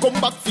you fi come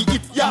back fi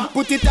it, yeah.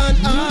 Put it on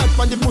hard,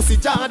 when the pussy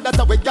jar that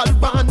a way girl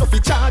ban, no fi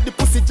jar the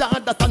pussy jar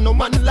that a no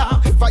man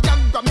laugh.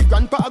 Viagra me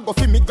grandpa go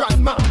fi me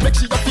grandma. Make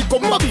sure you fi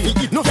come back fi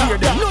it, no fear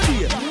them, no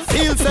dear.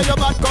 Feel say your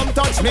bad, come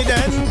touch me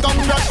then, come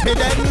rush me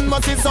then.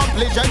 Must see some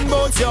legend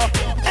boats yo.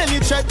 Any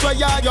check where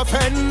you your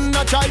friend,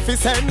 no try fi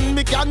send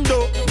me can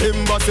do.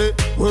 Remember say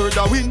word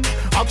a win,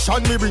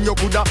 action me bring you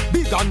coulda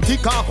big and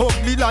thick and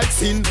ugly like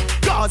sin.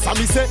 Cause I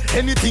me say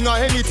anything or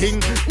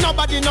anything.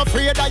 Nobody no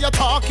afraid that you're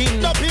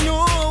talking. Don't be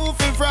no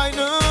fi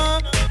frightened.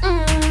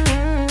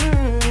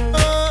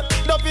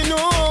 Don't be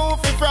no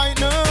fi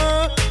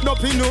frightened. Don't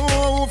be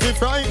no fi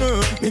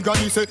frightened. Me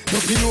granny say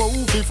don't be no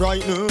fi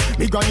frightened.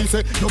 Me granny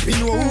say don't be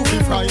no fi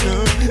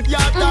frightened. Ya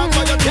talk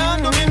but you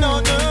can't do me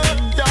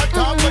nothing. Ya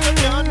talk but you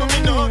can't do me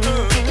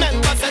nothing.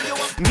 Remember say you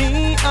want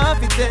me have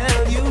to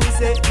tell you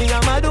say me a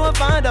mad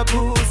over the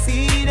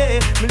pussy day.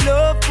 Me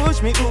love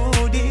push me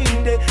good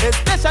in day,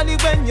 especially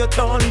when you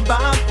turn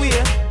back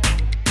way.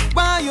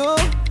 Why you?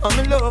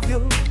 I love you.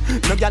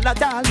 No gyal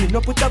at all, me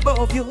no put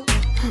above you.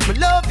 Me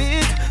love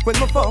it when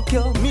me fuck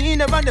you. Me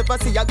never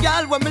see a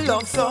gyal when me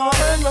love so.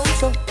 Turn round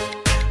so,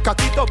 cock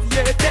it up,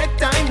 yeah, take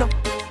time now.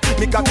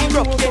 Me cock it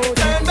up, yeah,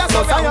 turn back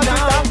around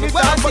now.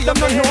 But them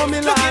don't know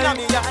me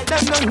like,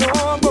 them don't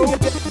know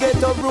about.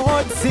 Get a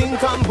road,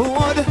 sink and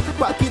board.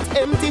 Pocket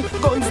empty,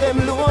 guns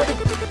them load.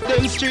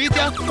 Them street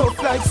yeah,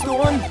 tough like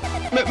stone.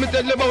 Make me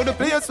tell them about the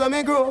place where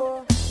me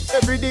grow.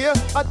 Every day,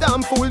 a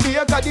damn full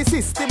day. Got the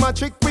system a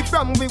trick we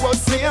from we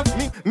was slave.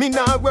 Me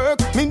nah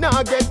work, me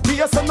nah get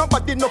pay. So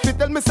nobody no fi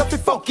tell me say fi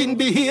fucking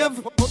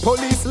behave.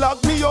 Police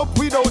lock me up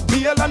without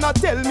bail and a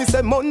tell me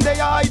say Monday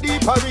ID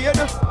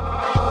parade.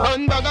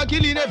 And bag a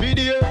killing every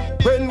day.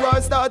 When war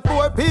start,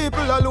 poor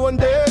people alone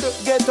dead.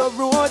 Get a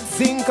road,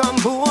 sink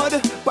and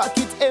board.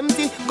 Pocket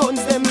empty,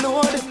 guns them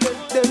load.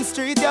 Them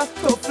street yeah,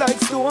 tough like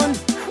stone.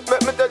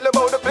 Let me tell you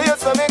about the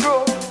place where me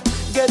grow.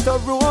 Get a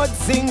road,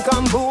 zinc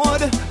and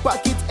board.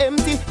 Pocket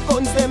empty,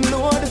 guns them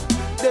load.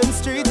 Them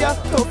street yeah,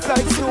 tough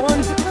like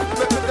stone.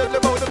 Let me tell you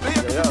about the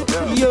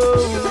place. Yo,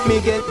 me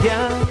get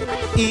down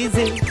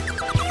easy.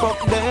 Fuck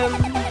them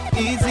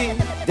easy.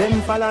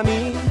 Them follow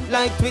me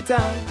like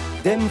Twitter.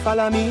 Them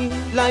follow me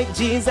like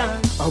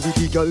Jesus. How we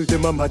the girl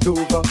them a mad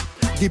over.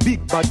 The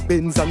big bad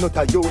Benz and not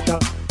a Toyota.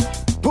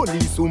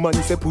 Police woman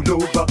say pull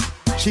over.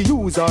 She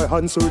use her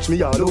hand search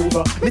me all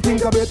over. Me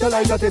think I better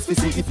like a test to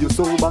see if you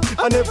sober.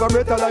 I never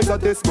better like a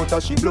test but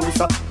she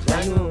closer.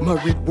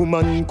 Married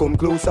woman come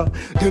closer.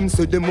 Them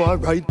say them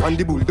want ride on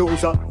the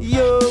bulldozer.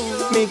 Yo,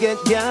 me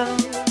get down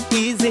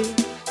easy.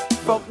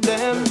 Fuck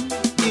them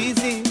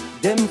easy.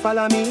 Them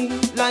follow me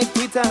like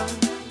Twitter.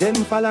 Them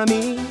follow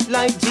me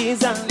like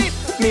Jesus.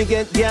 Me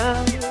get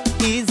down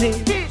easy.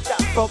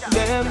 Fuck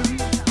them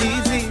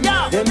easy.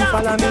 Them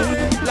follow me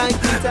like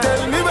Twitter.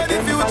 Tell me where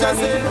the future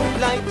say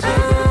like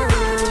Jesus.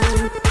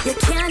 You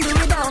can't do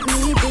without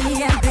me,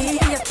 baby.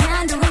 You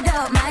can't do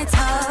without my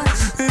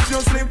touch. If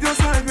you sleep just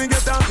like me,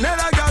 get up. Let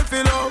a girl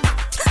feel up.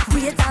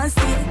 Wait and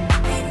see.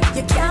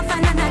 You can't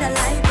find another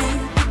like me.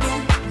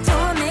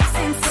 Don't make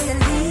sense till you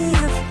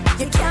leave.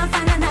 You can't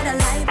find another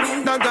like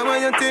me. That's what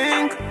you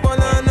think. Well,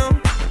 I know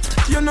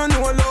you don't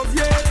know love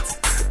yet.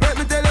 Let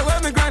me tell you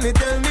what my granny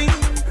tell me.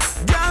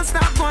 Girl,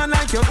 stop going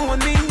like you own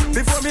me.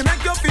 Before me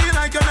make you feel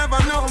like you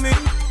never know me.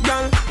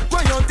 Girl,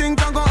 what you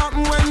think I go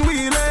happen when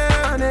we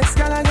live? Next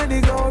girl I get the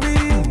glory.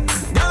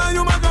 Girl,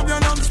 you must have your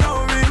love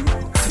story.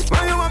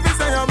 What you want to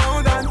say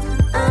about that?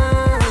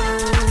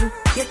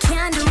 You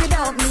can't do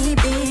without me,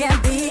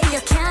 baby.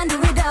 You can't do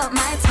without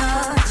my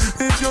touch.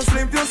 If you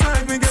sleep just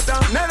like me, get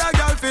up. Let a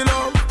girl feel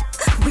up.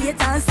 Wait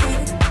and see.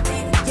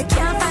 You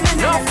can't find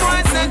another no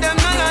like me. Say them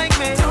not like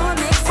me. Don't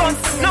make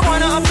sense. No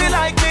one up feel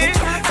like me.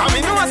 Come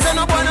in, no one say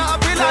no one up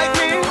feel like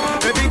me.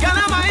 Every girl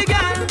am my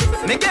girl.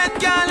 Me get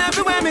girl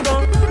everywhere me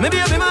go. Maybe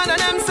every man of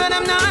them say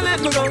them not let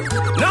me go.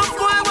 No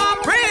boy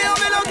want pray, I'll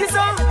be lucky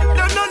so.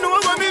 Don't know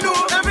what me do.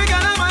 Every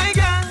girl am my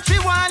girl. She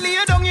want lay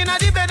down in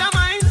the bed of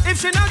mine. If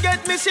she not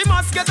get me, she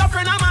must get a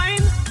friend of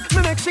mine.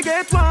 Me make she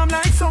get warm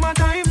like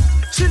summertime.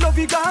 She love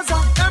you Gaza.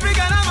 Every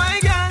girl am my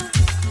girl.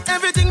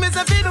 Everything me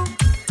say fi do,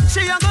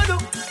 she a go do.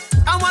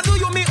 I want do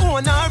you me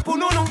own her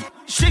puno no.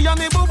 She a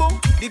me boo boo.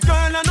 The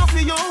girl enough for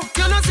you.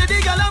 You know see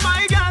the girl am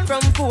my girl.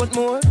 from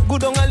Portmore,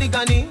 good on a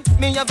ligani.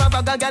 Me have a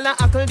bag of gal and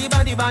hackle the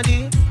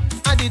body.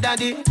 Addy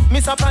daddy,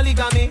 miss a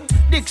polygamy.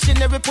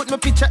 Dictionary put my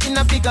picture in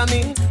a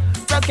bigamy.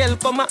 Raquel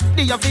come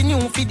the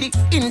avenue for the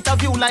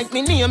interview like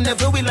me name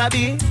never will I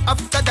be.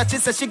 After that she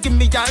said she give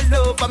me her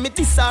love and me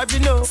deserve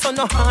no. So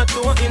no hard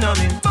to in a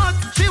me. But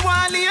she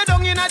want lay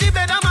down in a the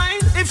bed of mine.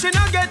 If she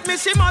not get me,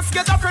 she must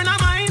get a friend of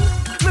mine.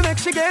 Me make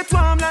she get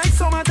warm like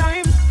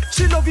summertime.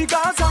 She love you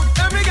Gaza.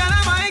 Every girl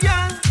of my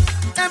girl.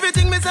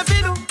 Everything me say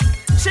fi do,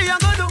 she a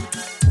go do.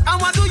 And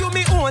what do you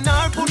me own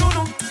her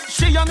pununu?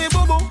 She a me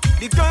boo.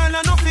 The girl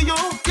enough for you.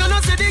 You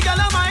know see the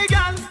girl of my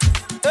girl.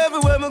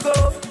 Everywhere me go,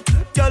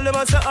 girl them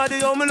a say Adi,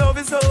 how me love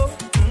you so.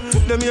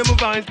 Them hear me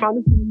vibes,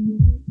 man.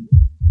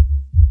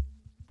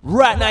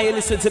 Right now you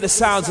listen to the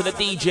sounds of the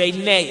DJ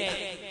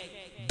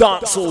Nate.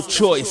 Dancehall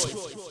choice.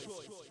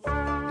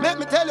 Let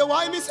me tell you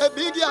why me say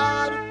big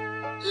yard.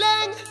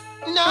 Leng,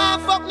 nah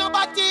fuck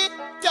nobody.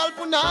 Tell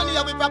Punani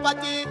how we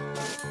property.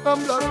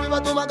 From Blood River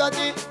to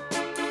Magati.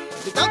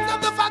 The dogs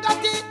of the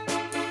fagati.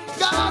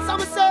 Gas I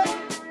me say.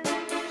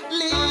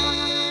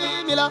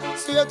 Leave me la,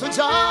 straight to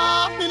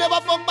job. Me never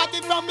fuck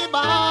batty from me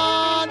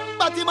band.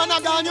 Batty man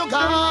a gone, you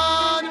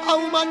gone. A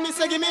woman me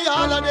say give me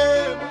all of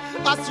them.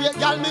 A straight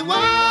gal me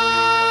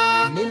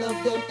want. Me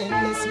love them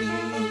endlessly.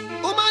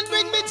 Woman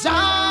bring me joy.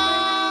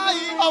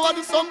 I want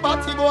to some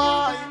batty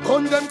boy.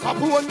 Gun them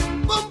capone.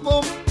 Boom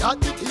boom. That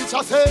the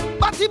teacher say.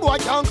 Batty boy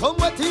can't come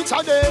with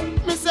teacher day.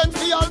 Me send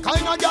for all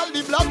kind of gal.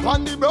 The black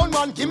one, the brown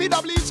one. Give me the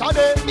bleacher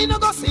day. Me no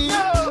go see.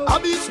 A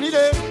beach me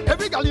day.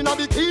 Every gal in a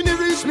bikini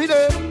reach me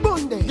day.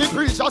 Bunday. The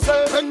preacher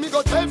say. When me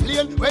go 12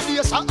 lane. Where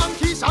the shot and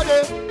Keisha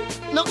day.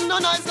 Nothing no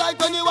nice like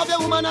when you have a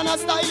woman and a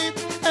style it.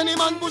 Any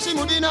man push him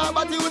would in her,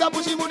 but he would have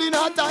push him would in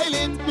her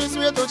toilet. Me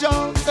swear to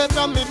John. Say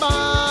from me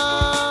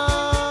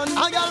man.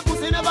 A gal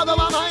pussy never go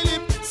on my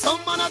lip. Some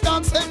man a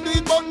talk same do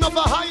it but not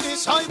for hide it.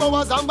 Shy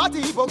boas and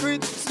batty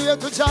hypocrite. Swear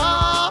to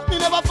Jah, me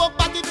never fuck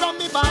batty from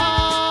me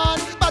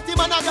band. Batty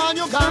man a gone,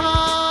 you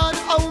gone.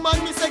 A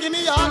woman me say give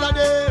me all of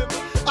them.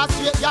 A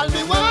straight gal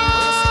me want.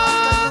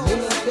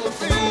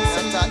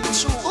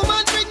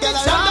 Woman treat me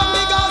Jah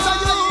because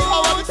of you. I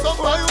want some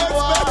boy who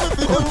expect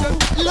me to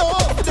do.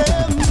 Love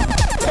them,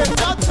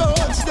 tender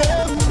touch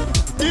them.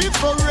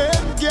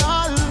 Different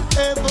gal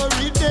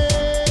every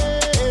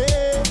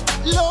day.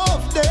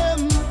 Love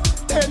them.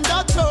 And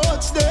I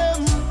touch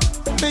them.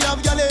 Me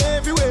have y'all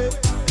everywhere,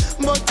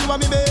 but you are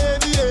me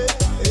baby.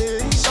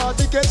 Hey,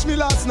 shorty catch me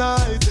last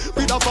night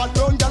with a fat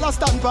brown girl a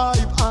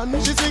standpipe,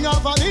 and she sing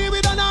off on me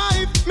with a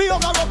knife. Me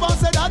hug her up and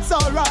say that's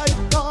alright.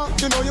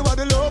 You know you are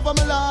the love of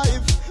my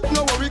life.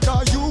 No worry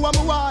 'cause you are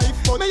my wife.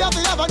 But me have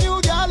to have a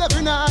new girl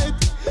every night.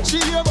 She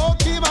hear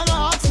about me and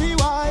asks me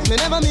why. Me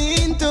never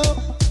mean to.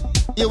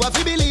 You have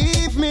to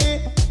believe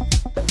me.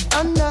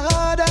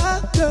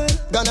 Another girl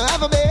gonna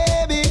have a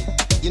baby.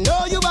 You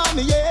know you want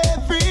me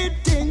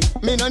everything.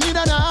 Me no need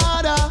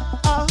another.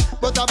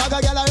 But a bag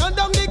of gyal run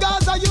down the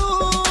Gaza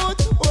youth.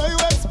 What you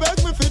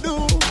expect me to do?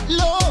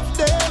 Love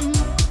them,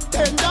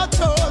 tender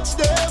touch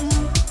them.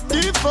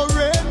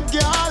 Different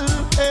gyal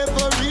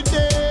every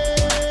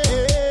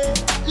day.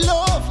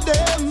 Love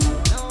them,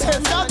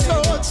 tender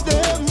touch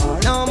them.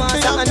 No man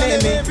say my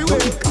name.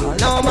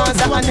 No man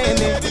say my name.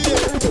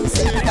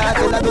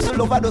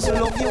 I just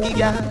love you,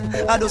 giga.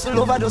 I just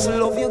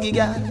love you,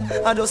 giga.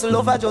 I just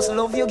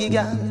love you,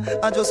 giga.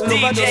 I just love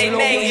you,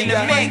 giga.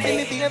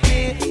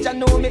 Baby, I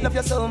know me love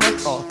you so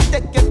much.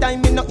 Take your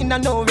time, me not in a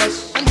no rush.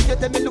 And if you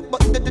tell me look,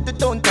 but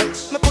don't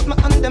touch. Me put my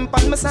hand them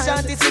on my side.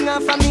 Shanty sing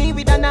off for me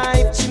with a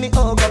knife. She me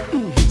hug up.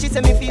 She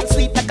say me feel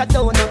sweet like a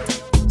donut.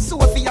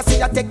 Sophia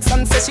see a text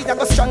and say she da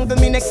go strangle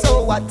me next.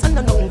 So what? I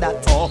know nothing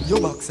that. Oh, you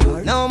box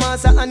her. No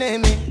massa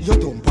aneme. You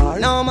dump her.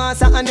 No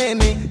massa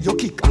aneme. You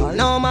kick her.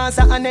 No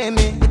massa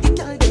aneme. The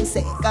girl them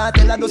say,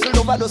 Cartel I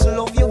just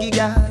love you,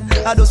 giga.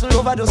 I just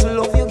love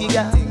you,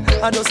 giga.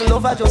 I just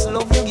love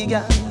you,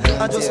 giga.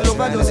 I just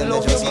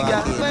love you,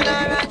 giga.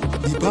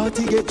 The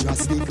party get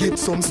drastic. Get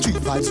some street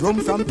vibes, rum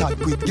from Tad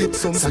quick. Get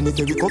some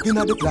sanitary cup in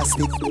the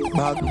plastic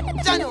bag.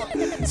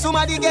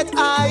 Somebody get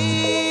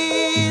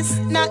ice,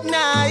 not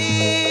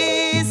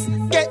nice.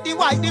 Get the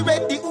white, the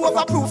red, the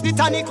overproof, the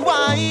tonic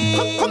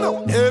wine. Come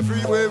on.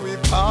 Everywhere we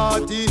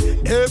party,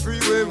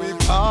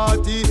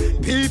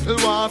 people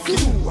want you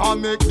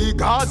and make the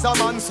Gaza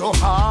man so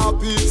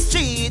happy.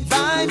 Street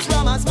vibes,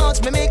 rum as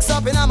much me mix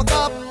up in a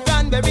cup.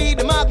 Cranberry,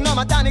 the magnum,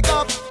 a tonic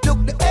up.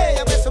 Look the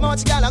air, where so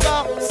much gal I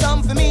go.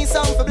 Some for me,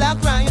 some for Black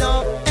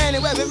Rhino.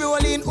 Anyway, we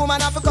roll in, woman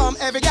have to come.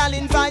 Every gal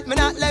invite, me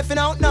not left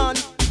out none.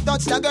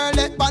 Touch the girl,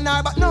 let ban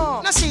her, but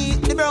no. Now she,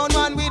 the brown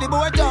one with the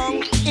board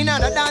tongue. In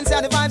another dance,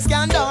 and the vibes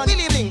can done.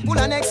 Believing, pull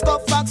a next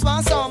cup, facts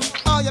for some.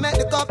 Oh, you make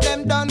the cup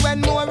them done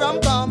when more rum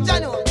come.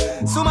 Jano,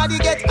 somebody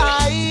get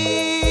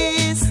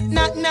ice,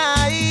 not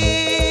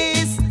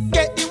nice.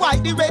 Get the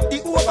white, the red, the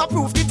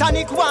overproof, the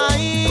tonic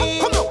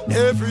wine. Come on.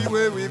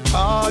 Everywhere we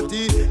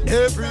party, people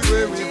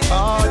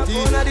want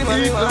you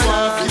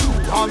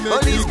and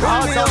make the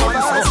Gaza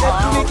man so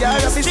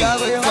happy. Street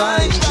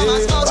vibes, rum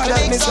as much,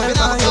 me mix up in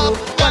a cup.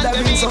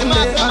 Cranberry,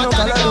 Sunday, I no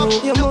follow.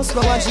 You must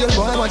go watch your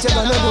boy, what you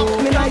gonna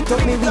do? Me light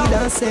up me weed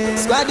and say,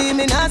 Squaddy,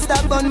 me not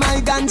stop on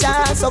my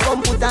ganja, so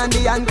come put on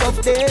the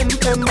handcuff them.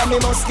 Remember me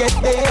must get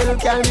bail,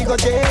 carry me go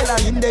jail,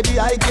 and in the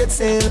I get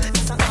sale.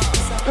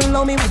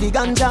 Love me with the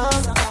ganja,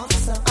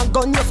 a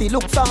gun you feel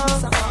look for,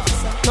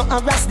 no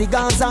harass the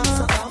Gaza.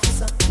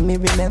 Me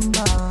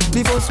remember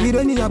the first weed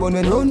when me a bun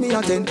when round me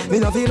a 10. Me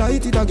no feel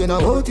like it again, I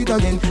want it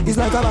again. It's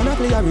like a banana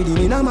play a rhythm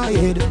in my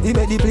head. He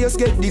make the place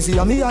get dizzy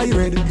and me eye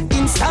red.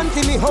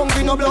 Instantly me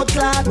hungry, no blood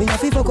clot. Me a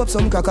fi fuck up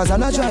some crackers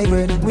and a dry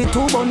bread. With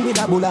 2 bun with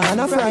a bulla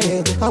and a fried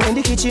head. And when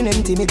the kitchen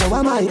empty, me go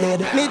a my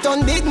bed. Me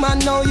turn big man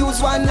now,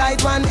 use one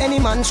light one. Any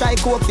man try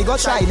coke, fi go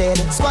try lead.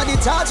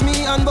 Squaddy charge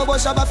me and Bobo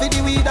Shabba fi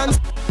the weed and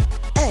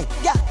hey,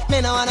 yeah,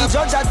 me no wanna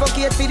judge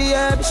advocate for the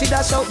herb. She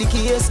dash out the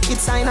case,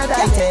 it's sign a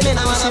diet. Me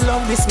no wanna she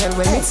love this smell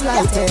when it's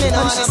lighted. Me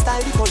no wanna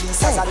style the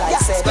police as a light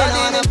said.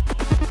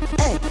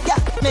 Hey, yeah,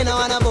 me no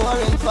wanna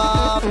boring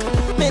fuck.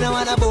 Me no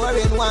wanna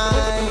boring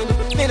wine.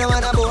 Me no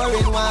wanna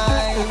boring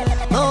wine.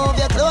 Move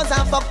your clothes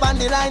and fuck on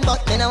the line,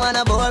 but me no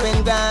wanna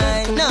boring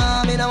grind.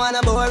 No, me no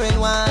wanna boring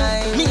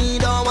wine. Me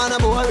don't wanna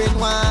boring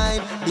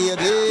wine.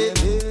 Baby,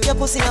 your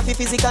pussy have to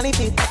physically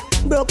fit.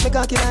 Broke me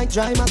cocky like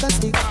dry maca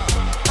stick.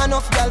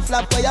 Enough girl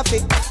flap where you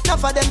fit.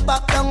 Enough of them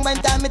pop down when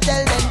time me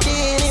tell them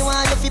Dini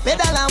want you fi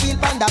pedal and wheel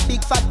pan that big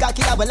fat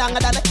cocky that way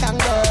longer than a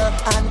kangaroo.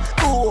 And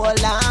hold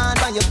on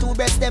when you 2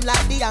 breasts them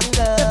like the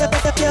angle.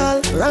 Girl,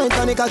 ride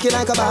on the cocky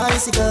like a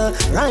bicycle.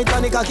 Ride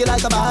on the cocky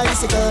like a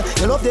bicycle.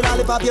 You love the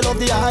lollipop, you love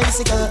the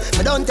icicle.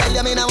 But don't tell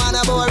you me no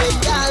wanna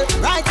boring girl.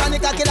 Ride on the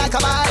cocky like a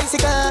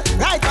bicycle.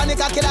 Ride on the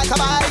cocky like a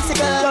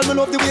bicycle. Girl, me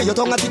love the way your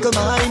tongue a tickle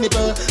my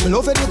nipple. Me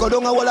love it you go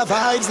down a wall of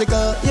vibes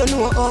liquor. You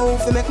know how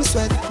to make me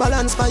sweat.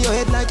 Balance by your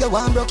head like you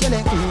want broke your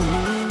neck.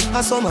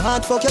 And some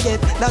hard fuck you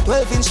get. That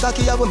 12-inch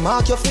cocky I will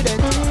mark you for that.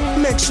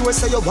 Make sure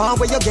so you want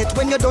where you get.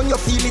 When you're done you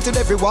feel it in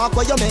every walk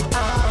where you make.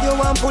 You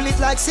want pull it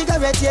like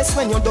cigarette. Yes,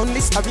 when you're done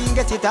Listerine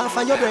get it off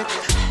on your breath.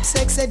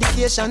 Sex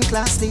education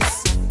class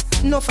this.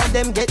 Enough of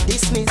them get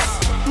dismissed.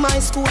 My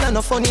school and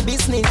no funny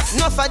business.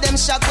 Enough of them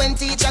shock when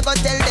teacher go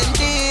tell them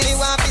this. They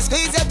want to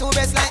squeeze your 2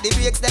 breasts like the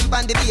brakes them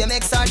on the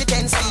BMX or the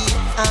 10 speed.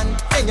 And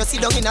then you sit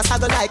down in a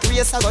saddle like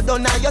race. I go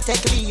down now you take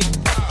lead.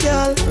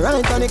 Girl,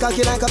 ride on the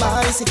cocky like a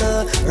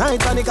bicycle.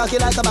 Ride on the cocky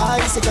like a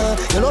bicycle.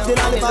 You love the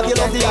lollipop, you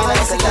love the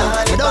icicle.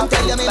 You don't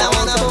tell me I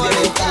wanna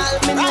boring girl.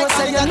 Me know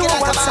say you know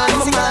what's on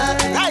my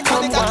mind. Ride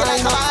on the cocky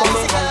like a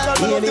bicycle.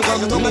 Baby,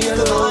 come to me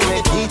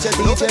alone. Teach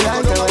you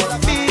right away.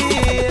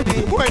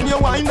 Baby, when you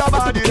wind the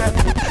body there,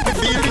 I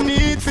feel the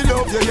need to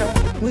love you, yeah.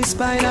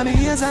 Whisper in my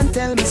ears and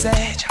tell me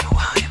say,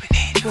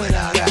 well,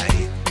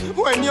 alright.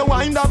 When you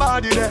wind the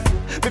body there,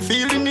 I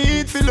feel the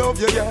need to love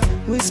you, yeah.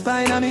 Whisper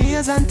in my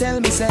ears and tell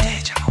me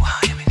say,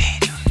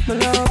 my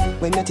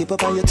love, when you tip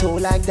up on your toe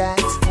like that,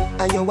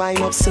 and you wind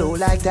up slow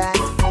like that.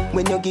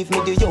 When you give me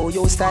the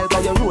yo-yo style,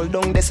 cause you roll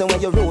down there, so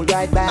when you roll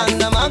right back.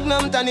 And the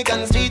Magnum tonic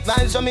and street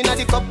vibes, show me not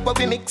the cup, but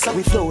we mix up.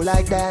 We flow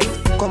like that.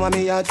 Come on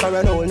me out for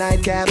an all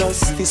night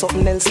carouse. For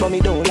something else, but me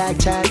don't like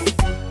chat.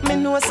 Me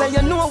know say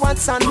you know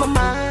what's on my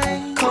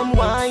mind. Come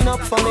wine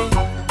up for me.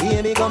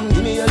 Baby, come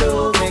give me your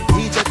love. Make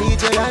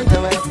teach you right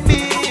away.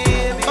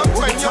 Baby,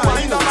 when you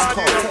wind up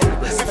on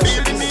me,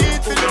 feel the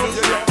need to love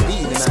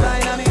you. Whisper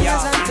in my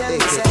ears and tell me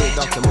say,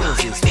 Dr.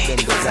 Moses,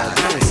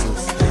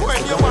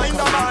 when you wind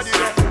up on me.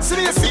 See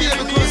me feel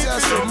the need to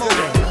love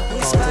you.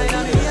 Whisper in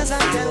my ears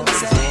and tell me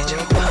say,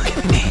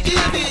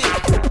 baby,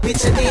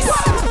 picture this,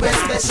 we're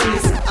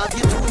specialists. Have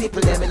you 2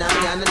 nipple them in a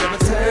hand and never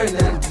turn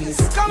and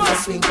twist. Come on,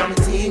 swing from a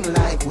team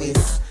like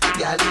whiz.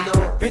 Girl, you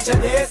know. Picture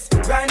this,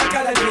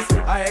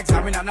 gynecologist. I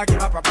examine and I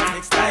give a proper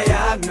fixed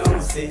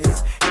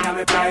diagnosis. In a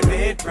my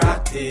private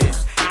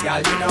practice.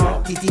 Girl, you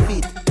know. Kitty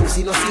feet,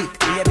 pussy no sick.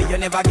 Baby, you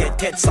never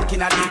get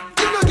sucking a dick.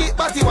 You no get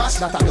body wash,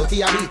 that a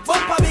dirty habit.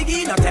 Bump a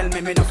biggie, no tell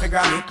me no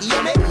figure it.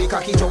 You make me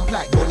cocky jump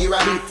like bunny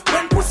rabbit.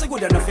 When pussy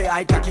good enough,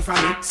 I cocky from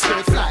it.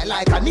 Straight fly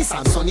like a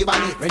Nissan Sunny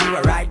Bunny. When you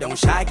a ride down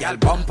shy, girl,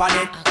 bump on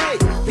it. Hey,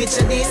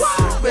 picture this,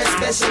 we're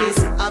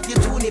specialists. Have you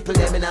 2 nipple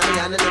them in a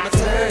hand and never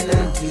turn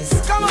and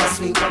twist. Come on,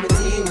 swing from a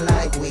team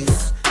like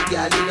whiz.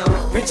 Girl, you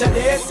know. Picture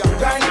this,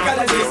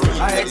 gynecologist.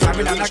 I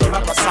examine and I give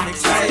up a sonic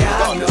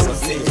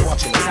diagnosis.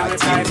 Watching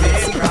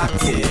private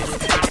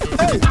practice.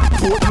 Hey,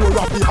 put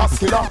more of the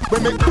hospital. We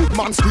make big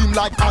man scream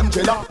like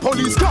Angela.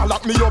 Police call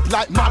at me up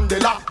like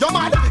Mandela. Your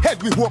man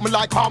head we hold me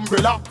like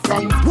umbrella.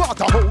 From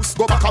Waterhouse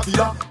go back a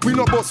villa. We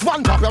no bust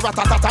one tap your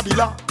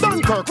ratatatabilla.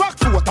 Dunkirk rock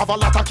foot of a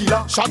lot of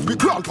killer. Shot we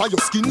crawl by your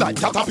skin like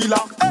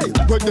caterpillar. Hey,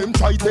 when them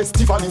try test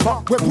the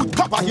liver, we put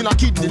copper in a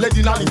kidney, lead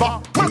in a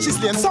liver. Matches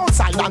lane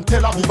Southside and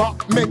Tel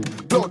Aviv.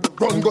 Make blood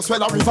run go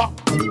swell a river.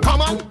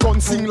 Come on, gun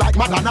sing like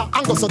Madonna.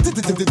 And go so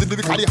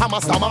carry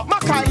hammer stammer.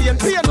 Macaulay and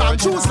Painland,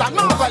 choose like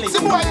Marvel. The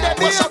boy there,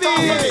 baby.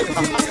 Hey,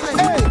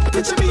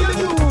 picture me and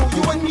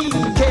you and me.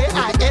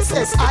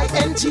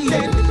 KISSING.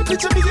 Then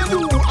picture me and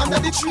you under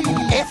the tree.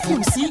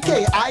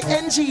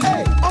 F-U-C-K-I-N-G.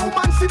 Oh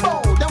man fi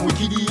bow, them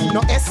wicked.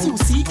 No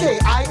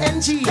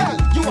S-U-C-K-I-N-G.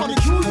 You want me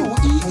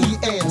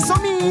Q-U-E-E-N. So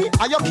me,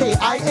 are you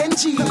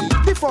K-I-N-G.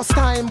 The first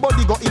time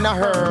body got in a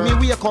her, me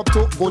wake up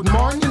to good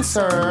morning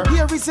sir.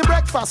 Here is your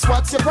breakfast,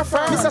 what's you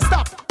prefer? Me say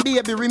stop,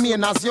 baby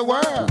remain as you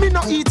were. Me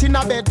no eat in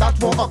a bed that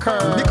won't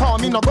occur. Because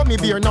me no got me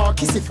beer nor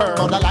kiss it fur.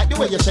 But I like the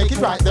way you shake it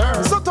right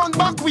there. So turn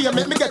back way,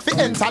 make me get fi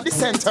enter the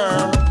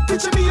center.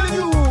 Picture me and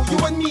you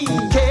and me.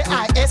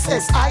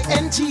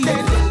 K-I-S-S-I-N-G.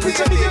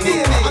 Picture me and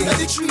you under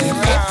the tree.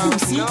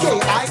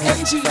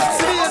 F-U-C-K-I-N-G.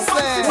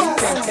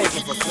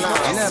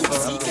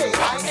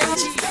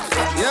 F-U-C-K-I-N-G.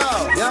 Yo.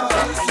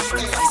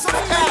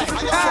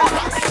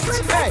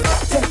 Hey,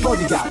 take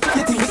body girl,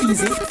 you think it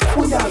easy?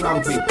 Who you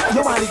around with?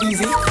 You want it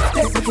easy?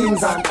 Take the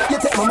things on, you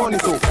take my money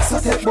too. So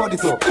take body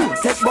too,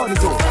 take body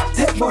too.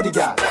 Take body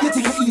girl, you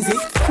think it easy?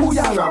 Who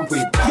you around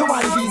with? You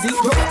want it easy?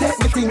 You take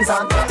the things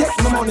on, take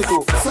my money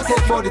too. So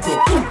take body too,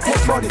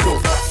 take body too.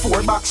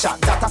 4 back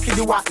shot, that a for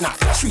the whatnot.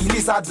 3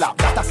 lizard lap,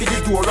 that a for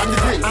the door and the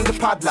grill and the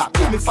padlock.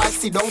 Give me 5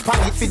 sit down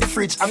pan it for the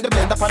fridge and the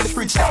blender on the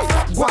fridge. Hey,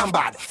 go on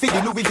bad, for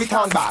the Louis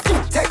Vuitton bag.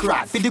 Take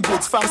rad, for the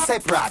goods from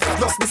separate.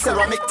 Plus the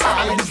ceramic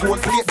tile and the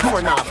gold plate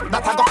doorknob.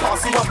 That I go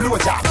pass you a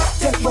blowjob.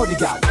 Take body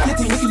girl, you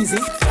think it easy?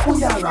 Who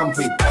you around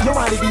with? You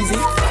want it easy?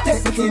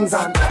 Take the things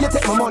on, you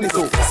take my money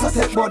too. So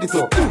take body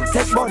too,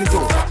 take body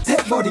too.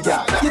 Take body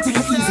girl, you think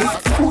it easy?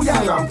 Who you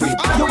around with?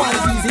 You want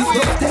it easy?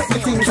 You take the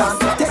things on,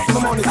 take my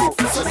money too.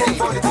 So take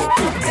body too,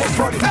 take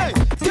body too. Hey,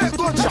 take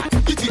gunshot,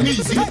 you think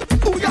easy?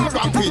 Who you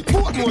around with?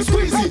 Put more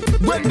squeezy.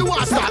 When the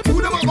war start,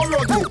 who them a go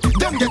run to?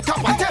 Them get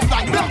cap and test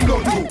like black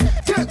blood too.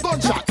 Take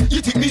gunshot,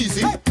 you think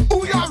easy?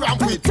 Who you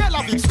around with? Tell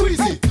a big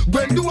squeezy.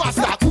 When the war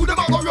start, who them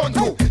a go run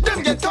to?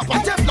 Them get top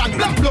and Teflon,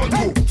 black blood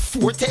too.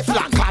 4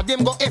 Teflon, cause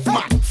them go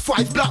F-man.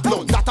 5 black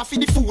blood, that a for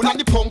the fool and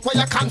the punk where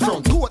you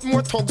confront. 2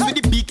 more thugs with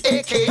the big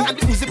AK and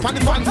the Uzi on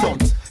the van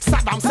front.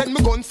 Saddam send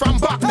me gun from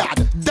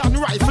Baghdad. Dan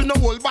rifle no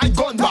hold by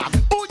gun bag.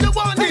 Who you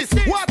want this?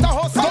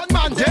 Waterhouse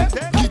gunman them?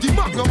 Give the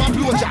magnum a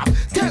blowjob.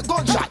 Take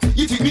gunshot,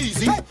 you think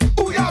easy?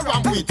 Who you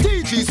around with?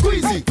 TG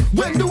squeezy.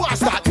 When the war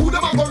start, who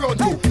them a go run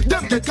to?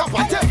 Them get cap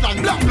and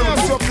Teflon, black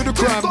blood. Up to the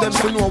crime, them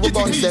to know we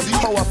guns them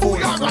powerful.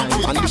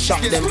 And the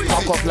shot them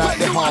pack up like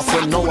the half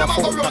when no one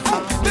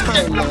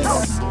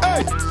timeless.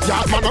 Hey,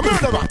 yeah man a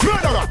murderer.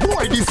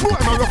 Boy this boy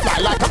man a fly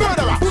like a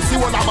murderer. Pussy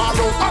one a ball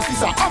out,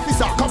 officer.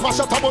 Come and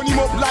shut a bun him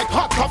up like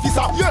hot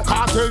officer. Yeah,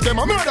 KARTEL them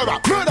a murderer.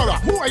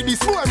 Boy this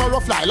boy man a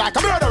fly like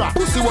a murderer.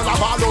 Pussy one a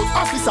ball out,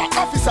 officer.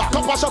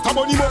 Come and shut a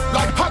bun him up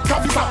like hot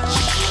officer.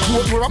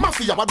 You're a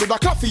mafia, but do the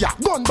coffee.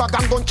 Gun bag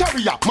and gun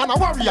carrier. Man a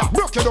warrior,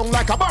 broke you down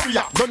like a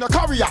barrier. Gun a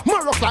carrier,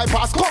 man a fly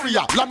past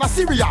Korea. Land a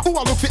Syria, who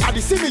a look for at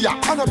the Syria.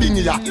 And a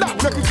bingia,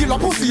 that make we kill a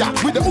pussy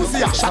with the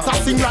Uzi. Shot a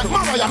sing like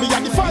Mariah, me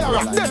and the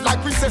fire. Dead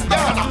like Princess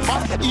Diana.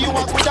 You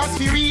a good as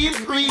for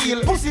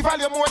real. Pussy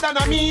value more than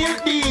a meal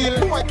deal.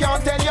 Boy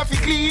can't tell you fi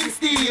clean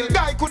steel.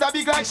 Guy coulda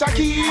big like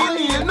Shaquille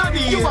O'Neal, no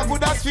deal. You a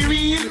good as for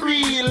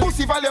real.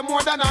 Pussy value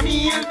more than a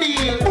meal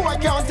deal. Boy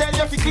can't tell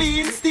you fi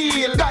clean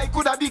steel. Guy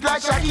coulda big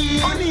like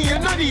Shaquille O'Neal,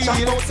 no deal.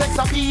 Shot out sex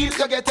appeal,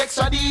 you get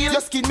extra deal.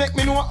 Your skin make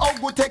me know how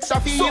good texture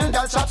feel. Some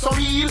girl shot so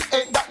real,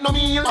 ain't that no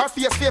meal. Her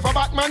face favor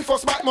Batman,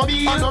 first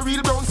Batmobile. And no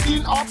real brown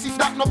skin, ox if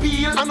that no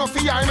peel. And no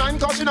fear man,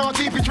 cause she not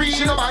keep it real.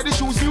 She no buy the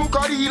shoes, new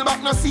car heel,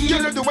 back no seal. You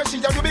know the way she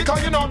do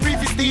because you know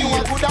brief is steel. You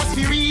a good as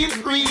for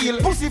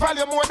real. Pussy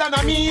value more than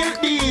a meal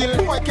deal.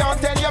 Boy can't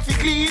tell you fi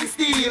clean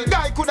steel.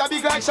 Guy coulda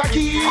big like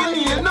Shaquille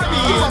O'Neal, no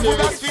deal. You a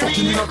good as for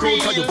real.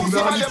 Pussy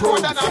value more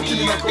than a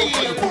meal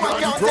deal. Boy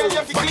can't tell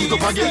you fi clean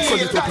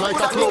steel. Guy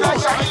coulda big like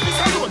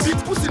Shaquille O'Neal. Big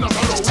pussy not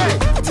alone.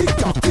 Tick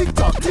tock,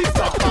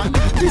 man.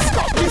 This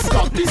stop,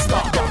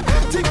 man.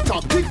 Tick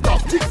tock.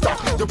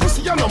 The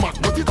pussy you no man,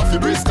 but it off the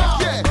wrist.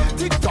 Yeah.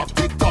 Tick tock,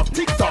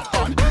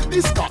 man.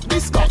 This stop,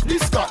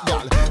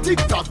 girl. Tick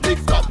tock.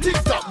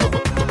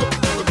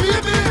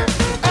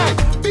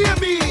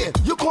 Baby,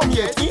 you come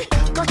here,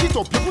 cock it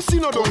up, your pussy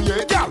not done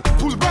yet, girl.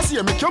 Pull brass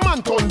here, make your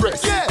man turn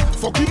breast. Yeah,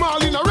 fuck him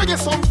all in a reggae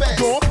song fest.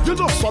 No, you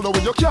just swallow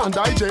when you can't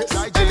digest.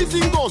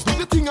 Anything goes, do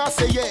the thing I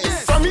say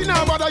yes. So me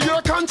now bother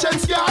your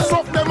conscience, girl.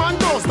 Suck them and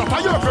those that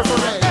are your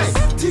preference. Hey,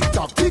 tick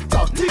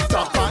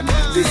tock, man.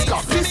 This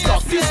stop, girl.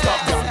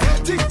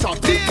 Tick tock.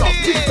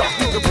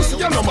 The pussy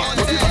you no man,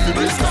 but it have the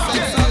wrist.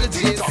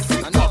 Tick tock.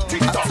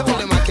 I told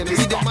them I can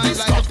read the mind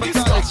like a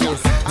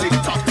pathologist. Tick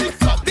tock.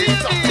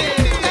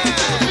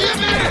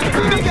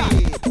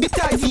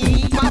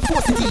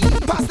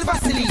 Pass the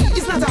Vaseline,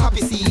 it's not a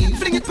happy scene.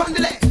 Fling it on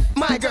the left,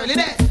 my girl in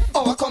there.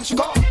 Oh, come she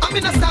go, I'm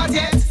in a start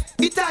yet.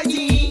 Be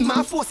tidy,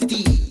 my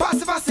forcity. Pass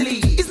the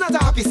Vaseline, it's not a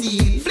happy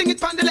scene. Fling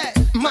it on the left,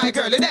 my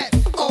girl in there.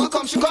 Oh,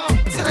 come she go,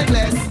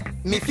 timeless.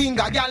 Me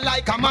finger girl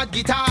like a mad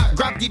guitar.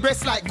 Grab the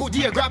breast like good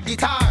ear grab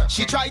guitar.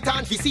 She try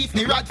to see if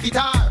me rad fit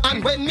her.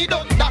 And when me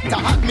done, doctor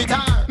had me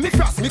tar. Me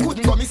frost, me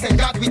couldn't go, me send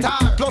God with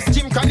her. Plus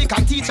Jim Chronic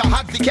and teacher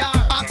had the car.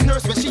 Ask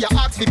nurse when she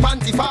ask for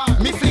panty far.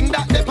 Me fling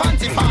that the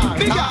panty far.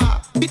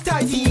 Bigger, be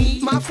tighty,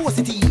 my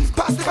forcity.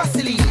 Pass the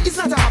Vaseline, it's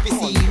not a happy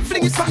scene.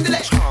 Fling it from the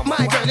left,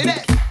 my girl in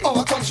it. Oh,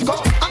 I come she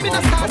go, I'm in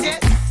a start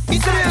yet. Be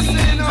tighty,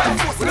 my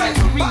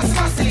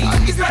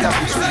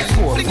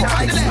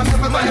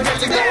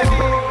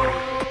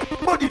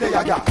Body there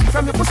you got,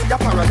 from your pussy a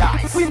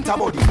paradise. Winter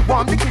body,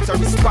 warm the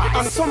clitoris spice.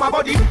 And summer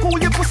body, cool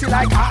your pussy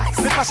like ice.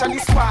 The fashion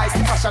is wise, the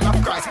fashion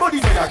of Christ. Body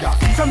there you got,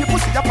 from your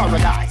pussy a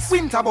paradise.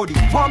 Winter body,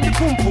 warm the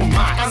pum pum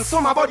man. And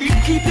summer body,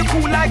 keep you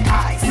cool like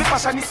ice. The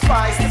fashion is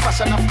wise, the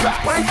fashion of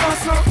Christ. Why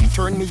fast now?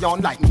 Turn me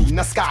on like me in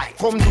the sky.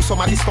 Come do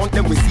some of this stunt,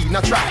 then we see in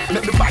a try.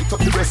 Let me bite up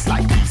the rest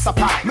like piece of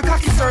pie. Me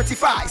cocky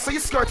certified, so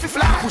your skirt fi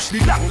fly. Push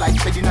the long like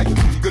treading on your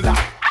eagle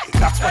eye.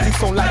 That's what it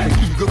sound like an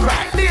eagle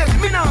cry.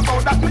 Ladies, me now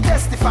about that me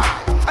testify.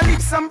 I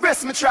lips and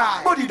breasts me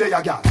try. Body there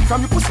you got,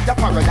 from your pussy a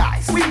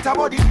paradise. Winter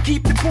body,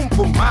 keep the pum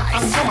pum ice.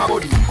 And summer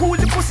body, cool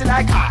the pussy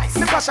like ice.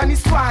 The passion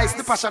is twice,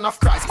 the passion of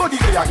Christ. Body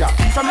there you got,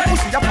 from your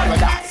pussy a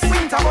paradise.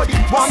 Winter body,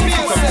 warm the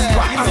clitoris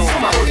spice. And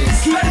summer body,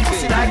 keep the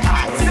pussy like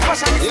ice. The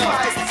passion is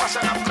twice, the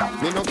passion of Christ.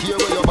 Me no care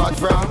where you bad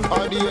from,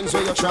 or the ends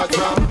where you shot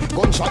from.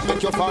 Gunshot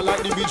make you fall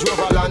like the bridge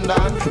over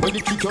London. When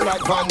they kick you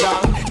like Van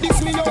Damme.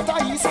 This me out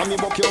of east and me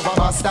buck you over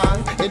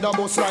Boston. Head a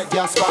bust like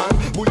gas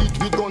pan. Bullet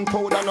with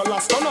gunpowder, no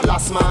last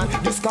man.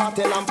 This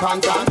cartel and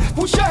pantan.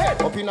 Push your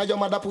head up inna your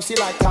mother pussy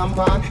like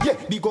tampon. Yeah,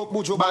 big up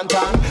Buju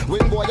Bantan.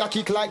 When boy a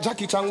kick like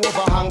Jackie Chan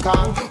over Hong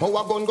Kong.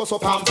 Our gun go so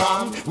pam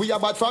pam. We are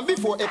bad from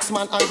before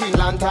X-Man and Green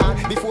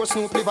Lantern. Before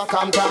Snoop live a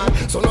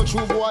Compton. So no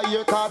true boy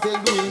here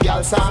cartel doing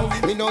girl song.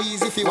 Me no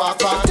easy fi walk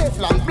pan.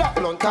 Teflon, black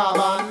lung,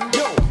 carbon.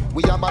 Yo.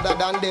 We are better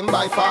than them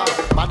by far,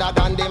 better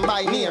than them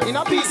by near. In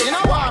a peace, in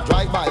a war,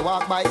 drive by,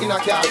 walk by, in a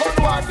car. Gun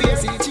warfare,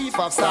 see chief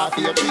of staff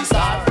here,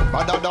 3-star.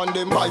 Better than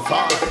them by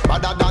far,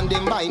 better than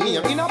them by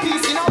near. In a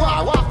peace, in a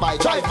war, walk by,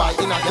 drive by,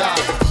 in a car.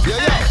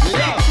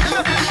 Yeah.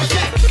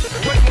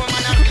 When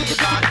woman a real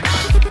bad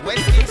man,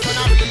 West Kingston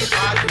a real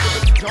bad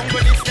man,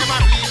 Jungle is them a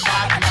real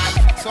bad man.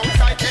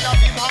 Southside Tel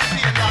Aviv and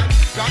Finland,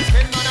 Grand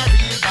Spend man a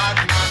real bad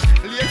man,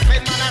 Lake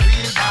Spend man a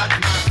real bad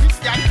man,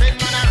 Christian Spend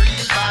man a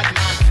real bad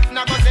man.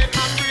 Nago Zen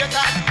man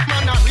greater,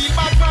 man a real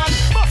bad man.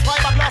 Bust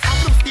fiberglass and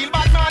blue steel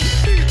bad man.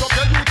 Beat up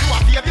your youth, you a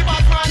baby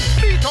bad man.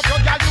 Beat up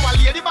your girl, you a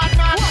lady bad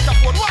man.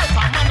 Waterford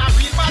Walter, man a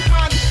real bad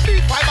man.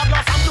 Beat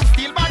fiberglass and blue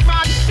steel bad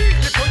man. Beat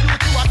little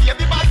youth, you a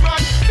baby bad man.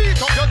 Beat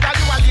up your girl,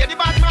 you a lady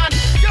bad man.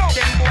 Yo,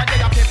 them boy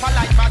they a paper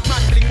like bad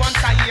man. Bling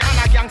once a year,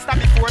 and a gangster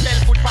before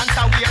Bellfoot pants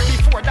a wear.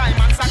 Before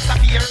diamond sacks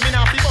appear, me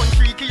now fi bun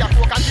 3 key a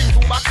coke and drink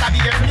 2 bags a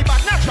beer. Me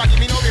bad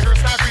naturally, me no rehearse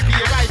or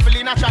prepare.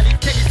 Rifle naturally,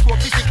 telescope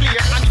is clear.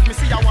 And if me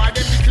see a war,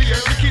 them be clear.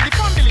 We kill the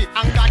family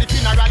and got the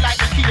funeral like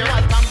the care.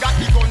 Welcome got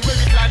the gun where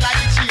it fly like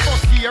the chief.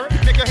 First gear,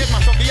 make your head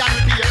mash up the hand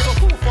repair. So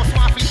who first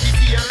want flip this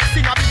year?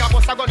 Sing a big a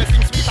bus a gonna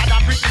sing sweeter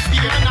than Britney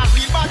Spears. And a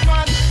real bad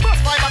man,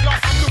 bust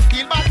fiberglass and blue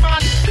steel bad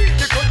man. Beat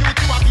the good youth,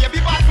 you a baby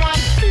bad man.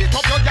 Beat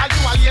up your girl,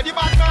 you a lady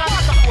bad man.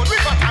 Waterford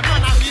River and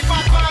man a real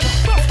bad man.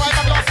 Bust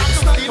fiberglass and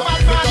blue steel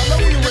bad man.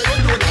 Beat the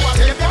good youth, you a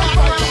baby bad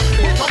man.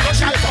 Beat up your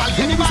girl, you a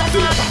lady bad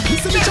man.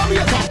 Listen to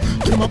Jamaica.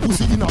 Them a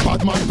pussy in a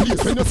bad man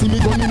place. When you see me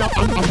gun in a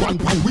hand and one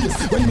pan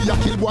waist. When me a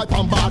kill boy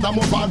pan bad, I'm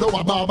a bad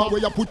over barber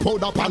where you put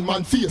powder pan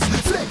man face.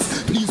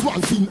 Flex, please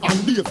one thing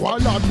and leave.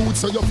 While hard boots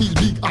so you feel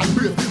big and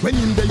brave. When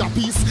in there a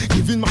piece,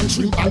 giving man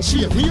shrimp and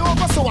shave. Me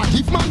over so I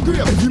give man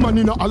grave. Every man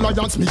in a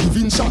alliance me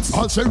giving shots.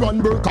 All say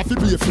run work coffee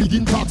play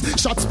fligging tax.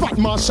 Shots spot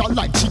marshal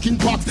like chicken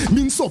pox.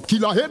 Mince up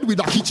killer head with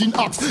a kitchen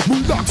axe.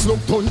 Bulldogs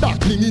look turn that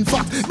blinging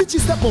fat.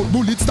 Bitches step out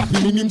bullets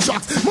stopping in him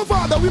tracks. My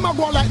father we ma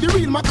go like the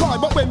real McCoy.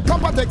 But when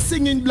Compatex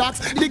singing blacks,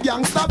 the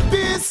gangster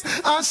piss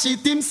and shit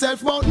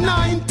himself about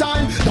 9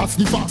 times. That's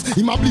the fact.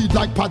 He ma bleed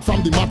like pad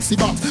from the maxi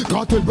box.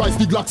 Cartel rise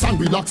the glocks and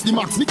relax the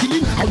max. Me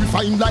killing I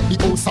refine like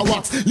the Osa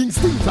wax. Link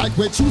stink like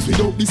wet shoes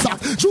without the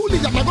sack.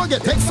 Julia ma go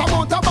get X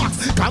amount of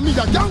box. Cause me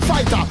a gang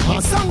fighter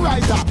and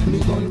songwriter. Me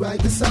gon'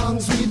 write the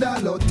songs with a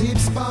lot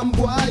tips spam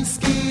boy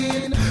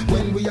skin.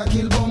 When we a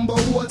kill bumbo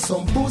hold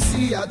some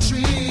pussy a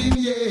dream,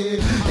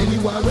 yeah.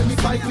 Anywhere when me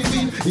fight me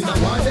win. In a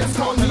war them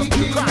call me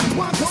king.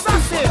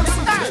 That's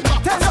it.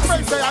 Tell your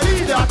friends say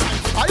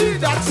I hear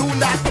that tune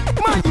that.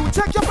 Man, you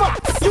check your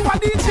facts. You a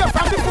DJ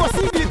from before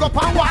CD go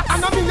pan walk.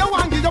 And I mean you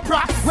want give your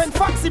props. When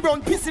Foxy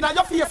Brown pissing at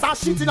your face and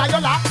shit in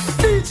your lap.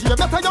 DJ,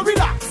 better you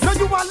relax. Now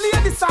you want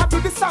lady start to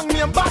the song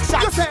name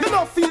Backshot. You say you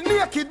don't feel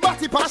naked,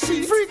 body pan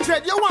sheet. Free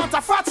trade, you want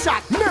a fat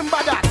shot.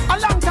 Remember that, a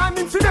long time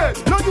in today.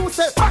 Now you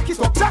say back it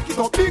up, jack it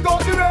up, big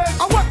out the rain.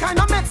 And what kind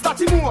of meds that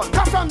you want?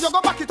 Cause from you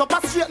go back it up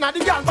and straight now the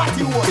girl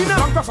body hole.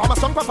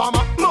 Strong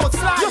performer, mouth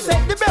slide. You say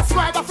the best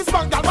ride off is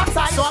fun girl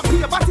backside. So I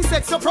pay body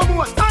sex you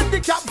promote.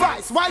 Handicap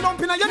vice, while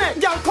lumping on your neck.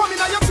 Girl coming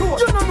on your toe.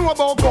 You don't know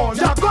about gun,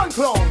 you're gun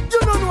clown. You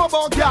don't know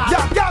about girl,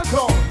 you're girl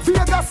clown.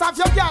 Vegas have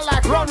your girl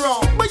like run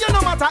round. But you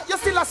no matter, you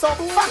still a sub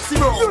fancy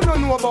bro. You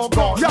don't know about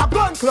gun, you're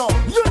gun clown.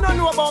 You don't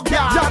know about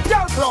girl, you're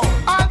girl clown.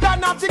 All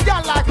done have the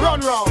girl like run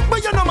round.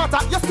 But you no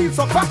matter, you still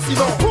so fancy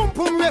bro. Boom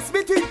boom rest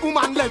between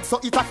woman legs, so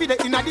it a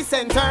fit in the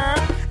center.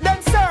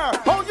 Then sir,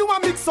 how you a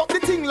mix up the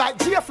thing like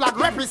J flag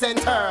represent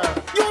her?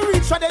 You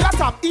reach for the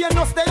top, ear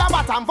no stay a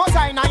bottom,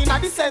 vagina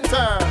in the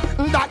center.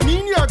 That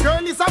mean your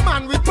girl is a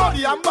man with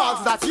body and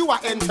balls that you are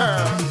enter.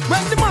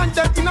 When the man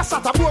dead in a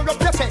shot, bore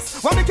up your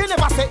chest. When we can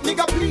never say,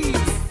 nigga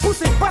please.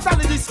 Pussy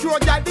fatally destroy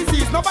your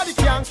disease. Nobody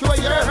can cure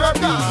your herb.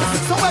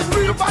 So when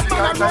real bad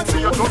man run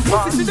through,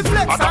 pussy see the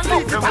flex and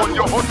leave it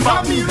alone.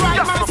 Tell me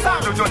right my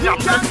son, you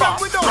can't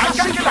get without a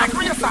shit like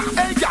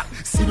racer. Hey, yeah.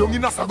 Sit down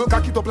in a saddle,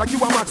 cock it up like you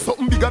a max.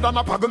 Something bigger than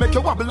a paggle, make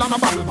you wobble and a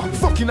bubble back.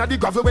 Fucking at the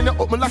gravel when you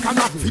open like a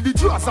novel. Feed the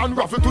juice and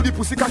raffle to the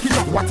pussy cocky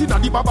up. What in a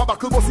the baba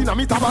buckle bus in a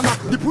me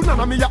tabernacle. The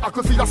punana me a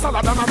apple feed a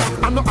salad and a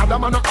back. And no other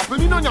man a apple,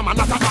 me no yama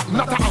not a back.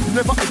 Not a apple,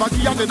 never ever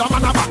give a dead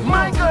man a back.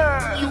 My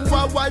girl, you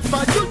a wife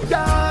and you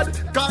dad.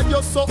 Cause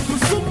you're something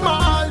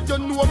small. You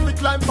know me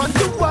climb on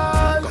the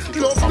wall.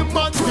 Love the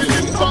man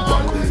feeling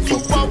bad. You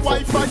a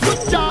wife and you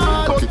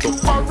dad. But you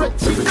a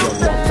wretch in the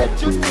bed.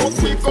 You go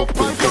wake up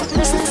and you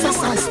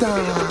exercise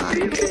time.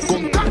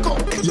 Come cock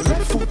up your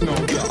left foot now,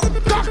 yeah.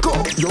 Cock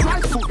up your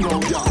right foot now,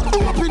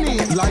 yeah. Open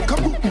it like a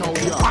book now,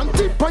 yeah. And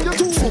tip on your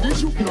two for the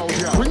shoot now,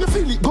 yeah. When you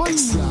feel it going,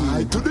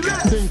 slide to the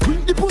left. Then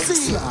clean the pussy,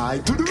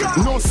 slide to the right.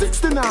 No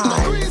 69, no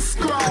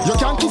crisscross. You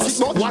can't kiss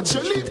it, but watch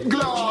your lip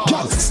gloss.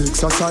 Girls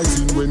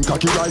exercising when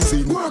cocky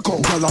rising. Work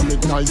out, girl I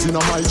make nice in a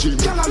my gym.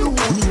 Girl alone,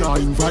 me nah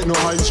invite no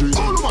hygiene.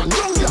 All man,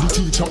 young girl, the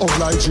teacher of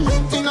hygiene.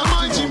 In a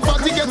my gym,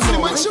 party get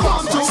slim when she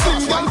want to.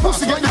 Slim girl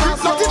pussy get the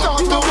grip, knock it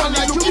out. No one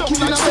like you young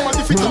like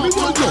somebody fit on me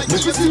one like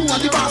you see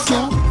what the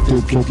basket.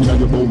 Take fucking at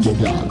your bumbo,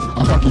 girl.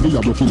 I cocky me a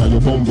blocking at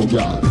your bumbo,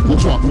 girl. You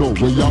trap now,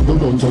 where you go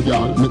run to,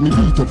 girl. Make me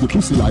beat up your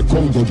pussy like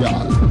Congo,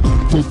 girl.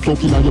 Take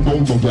fucking at your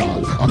bumbo,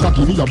 girl. I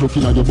cocky me a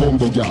blocking at your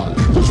bumbo, girl.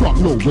 You trap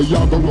now, where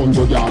you go run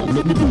to, girl.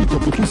 Make me beat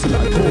up your pussy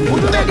like Congo,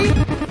 girl.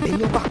 Bend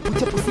your back, put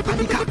your pussy on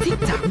the cock,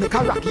 tick-tock. Make a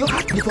rock your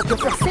heart, lift up your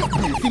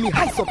frosted. See me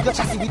heights up your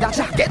chassis with a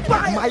jack. Get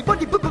why? My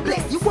body bubble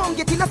bless, you won't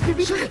get in a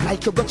spirit.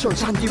 Like you go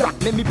church and the rock,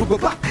 let me bubble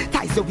back.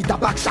 Ties you with a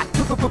back shot,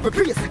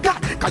 praise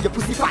God. Cause your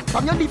pussy fat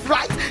from your live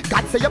right.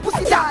 God say your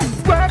pussy die.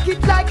 Work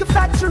it like a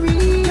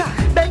factory.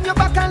 Bend your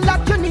back and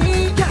lock your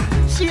knee.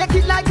 Shake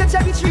it like a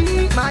cherry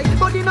tree. My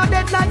body not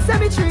dead like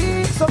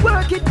cemetery. So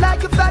work it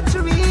like a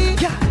factory.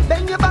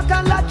 Bend your back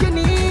and lock your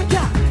knee.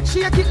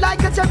 Shake it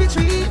like a cherry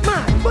tree.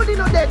 My body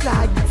not dead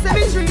like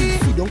cemetery.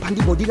 Sit down on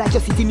the body like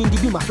you're sitting in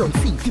the beamer front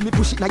seat. See me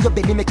push it now your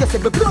belly make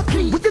yourself a blood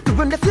clean. With the do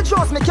left your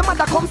drawers make your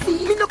mother come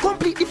see. Me no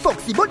completely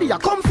foxy body a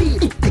comfy.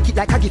 Take it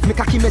like a gift, make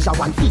a key measure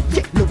 1 feet.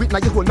 Yeah, no it now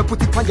you hold me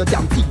put it on your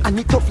damn feet. And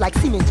it tough like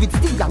cement with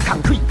steel and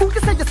concrete. Who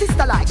you say your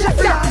sister like? Just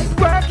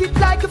work it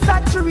like a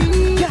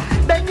factory.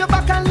 Bend your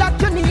back and lock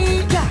your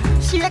knee.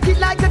 Shake it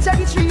like a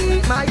cherry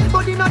tree. My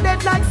body not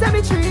dead like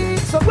cemetery.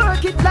 So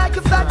work it like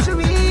a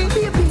factory.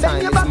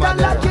 Bend your back and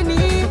lock your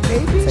knee.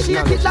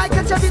 Shake it like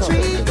a cherry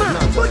tree.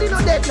 My body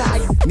not dead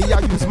like. Me I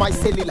use my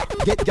cellular,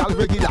 get gal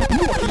regular.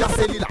 Nokia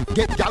cellular,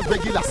 get gal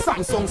regular.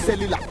 Samsung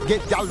cellular,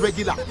 get gal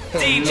regular.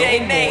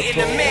 DJ Nate in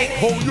the mix.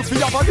 How you feel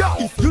have a girl?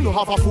 If you don't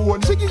have a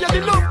phone, she give you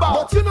the number.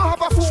 But you don't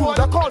have a phone,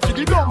 shoulda call for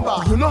the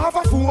number. You don't have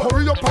a phone,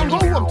 hurry up and go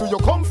home to your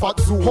comfort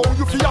zone. How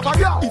you feel have a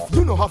girl? If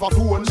you don't have a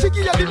phone, she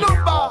give you the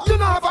number. You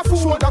don't have a phone,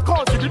 shoulda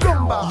call for the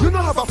number. You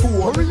don't have a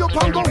phone, hurry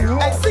up and go home.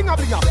 Hey, sing a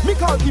bling me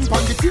call him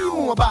on the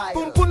T-Mobile.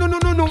 Boom boom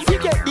no,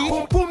 forget the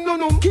boom boom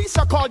no.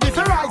 Keisha called the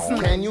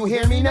Verizon. Can you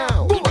hear me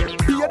now? Boom.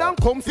 Beer than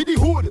come for the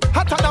hood.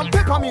 Hotter than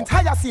peppermint,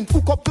 hyacinth,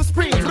 hook up the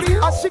spring.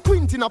 As she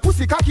quint in a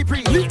pussy cocky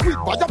pre. Liquid,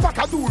 by your pack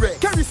a dure.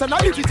 Kerosene a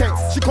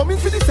Digitex. She come in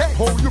for the sex.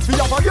 How you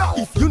feel have a girl?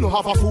 If you don't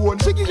have a phone,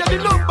 she give you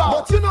the number.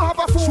 But you don't have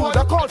a phone,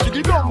 shoulda call for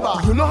the number.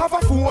 You don't have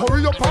a phone,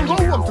 hurry up and go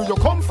home to your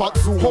comfort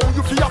zone. How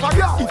you feel have a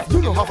girl? If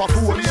you don't have a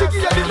phone, she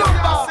give you the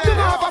number. You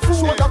don't have a phone,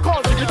 shoulda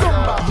call for the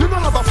number. You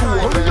don't have a phone,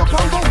 hurry up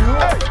and go home.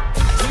 Hey.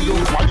 You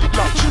want it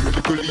like she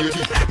little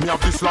lady. Me have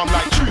this slam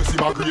like Tracy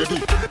McGrady.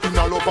 In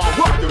a love and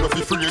war, you know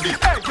fi free it.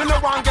 Hey, you know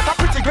want get a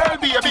pretty girl,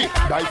 baby.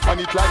 Dive on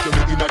it like you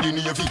in a the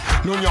navy.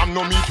 No yam,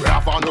 no meat, we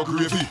have no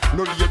gravy.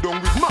 No lay down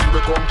with man,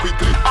 we come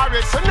quickly.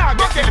 Alright, so now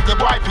get the little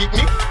boy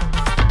picnic.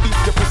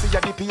 If the pussy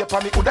a the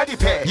paper, me coulda the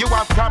pay. You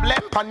have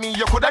problem, pan me,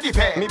 you coulda the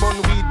pay. Me bun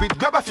weed with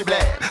grab a fi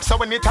blade. So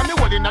anytime me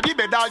hold inna the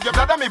bed, all your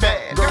blood on me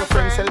bed.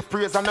 Girlfriend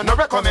self-praise and no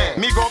recommend.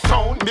 Me go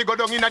town, me go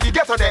down inna the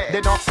ghetto there.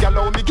 Then ox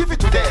allow me give it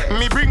to them.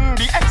 Me bring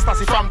the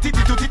ecstasy from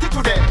titty to titty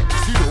to them.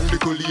 See down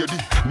little lady,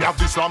 me have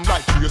this slam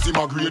like Tracy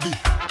McGrady.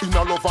 In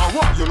a love and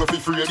war, you know fi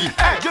free it.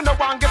 Hey, you know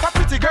want get a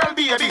pretty girl,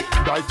 baby.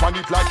 Dive on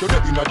it like you're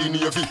inna the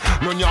navy.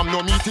 No yam,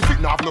 no meat, if it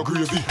not have no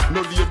gravy.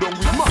 No lay down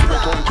with man, we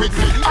come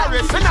quickly.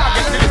 Alright, so now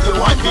get the little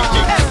one.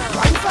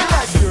 Right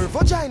side, your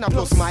vagina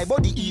plus my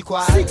body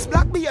equal 6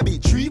 black baby,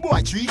 3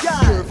 boy, 3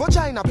 girl. Your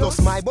vagina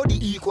plus my body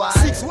equal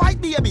 6 white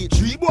baby,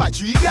 3 boy,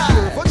 3 girl.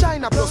 Your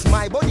vagina plus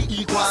my body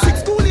equal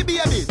 6 coolie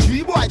baby,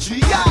 3 boy, 3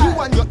 girl. You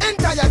and your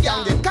entire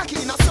gang get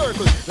cocky in a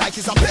circle like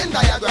it's a Venn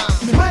diagram.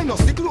 Me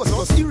minus the clothes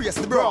plus erase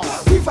the bra.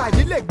 Divide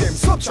the leg them,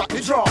 subtract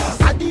the draw.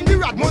 Add in the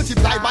rod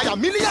multiply by a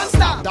million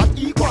star. That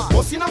equals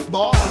busting off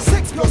ball.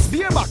 Sex plus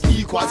bareback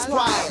equals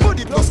pride.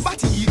 Body plus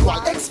body equal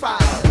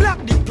X5.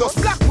 Black dick plus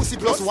black pussy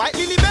plus white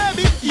lily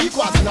baby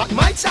equals not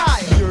my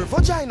child. Your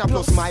vagina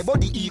plus my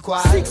body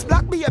equals 6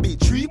 black baby,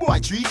 3 boy,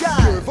 3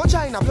 girl. Your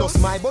vagina plus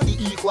my body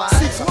equals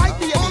 6 white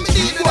baby,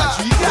 3 boy,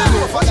 3 girl.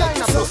 Your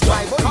vagina plus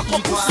my body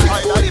equals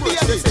 6 coolie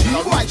baby,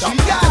 3 boy, 3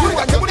 girl. You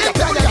and your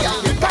entire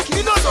gang back in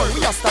the nursery.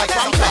 We are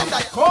starting from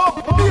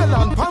come. Bail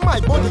and Palma my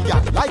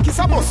bodyguard like it's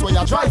a bus where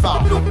you driver.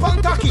 Look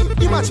pankaki,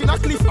 imagine a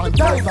cliff and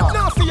diver.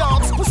 Now for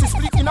yards, pussy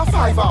split in a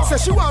fiver. Say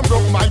she want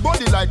broke my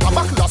body like a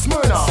buckle of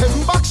Smyrna.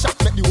 7 back shot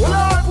make the whole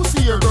her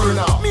pussy here burn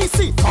off. Me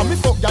see, and me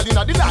fuck gal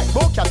inna the light,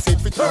 but can say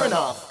it fi turn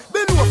off.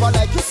 Bend over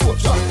like you soap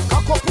shot.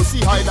 Cock up pussy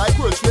high like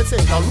World Trade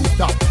Center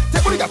rooftop.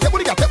 Take body gat till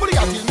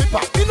me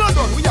pop. We not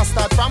done, we a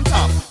start from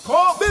top.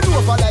 Bend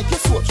over like you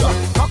soap shot.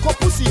 Cock up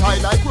pussy high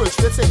like World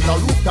Trade Center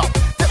rooftop.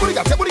 Take body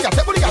gat till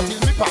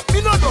me pop.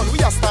 We not done, we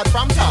a start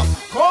from top.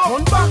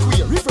 Run back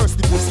way, reverse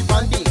the pussy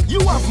banding.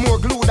 You have more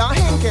glue than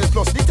Henkel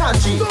plus the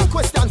tangy. Don't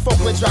question fuck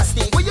with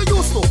drastic. Where you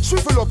used to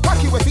shrivel up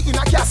cocky with it in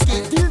a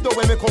casket. Dildo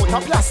when me count a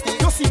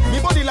plastic. You see,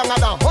 me body longer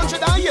than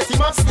 180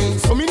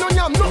 matchsticks. So me no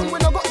yam nothing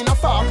when I got in a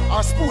fork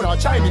or spoon or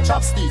Chinese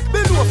chopstick.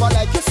 Bend over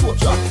like a soap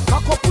shop.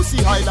 Cock up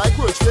pussy high like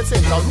World Trade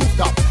Center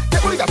rooftop.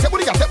 Take body gat till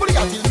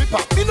me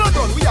pop. We not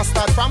done, we a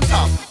start from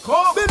top.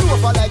 Bend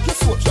over like a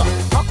soap shop.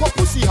 Cock up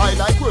pussy high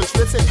like World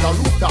Trade Center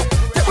rooftop.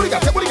 Take body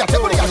gat till me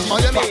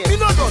pop. We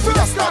not done, we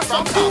a start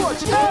from top.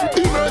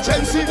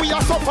 Emergency, we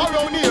a suffer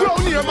round here.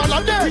 Round here, man,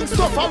 and there. Things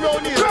tough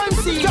around here. Crime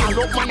scene, can't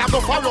look man a go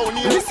around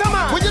here. Listen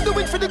man, what you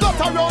doing for the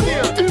gutter around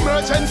here?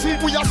 Emergency,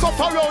 we a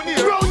suffer round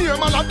here. Round here,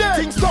 man, and there.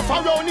 Things tough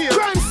around here.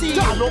 Crime scene,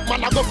 can't look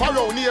man a go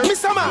around here.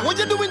 Mr. Man, what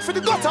you doing for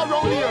the gutter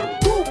around here?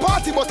 2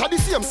 party but at the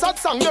same sad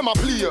song them a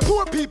play.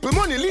 Poor people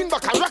money lean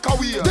back and rock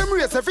away. Them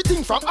raise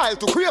everything from aisle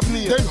to crave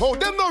near. Then how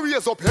them no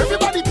raise up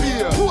everybody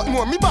pay.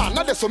 Portmore me ban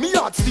now so me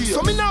yard stay.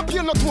 So me not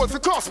pay no toll for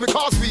cross me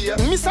causeway.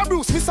 Mr.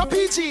 Bruce, Mr.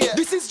 PG,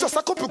 this is just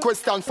a couple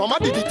questions from a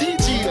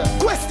DJ.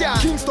 Question,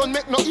 Kingston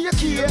make no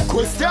AK.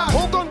 Question,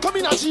 how gun come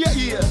in a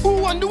GA?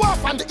 Who want the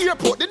wharf and the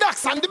airport, the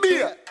docks and the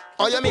beer?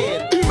 Oh you mean?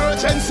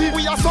 Emergency,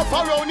 we are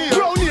suffer around here.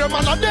 Round here,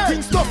 man, a dead.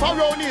 Things tough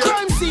around here.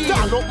 Crime scene,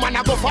 can't look man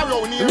a go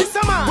around here. Mr.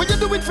 Man, what you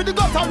doing for the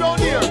gutter around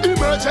here?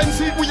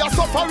 Emergency, we are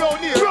suffer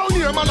around here. Round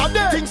here, man, a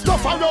dead. Things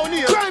tough around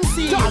here. Crime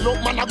scene, can't look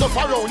man a go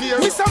around here.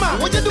 Mr. Man,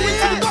 what you doing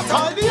for the gutter?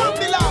 Call the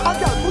ambulance. A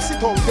girl pussy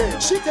tongue there.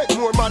 She take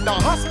more man than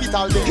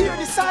hospital there. Hear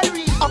the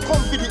siren, I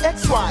come for the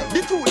XY.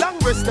 The 2 long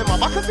breasts them a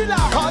back of the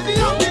line. Call the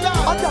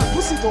ambulance. A girl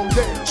pussy tongue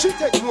there. She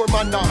take more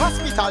man than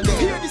hospital there.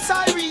 Hear the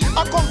siren,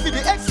 I come for the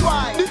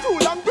XY. The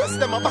 2 long breasts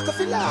them a back of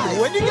the line.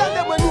 When the girl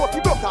them when you up,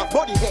 you broke off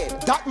body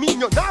head. That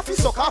mean you not fi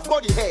suck off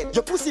body head.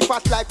 Your pussy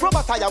fat like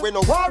rubber tire when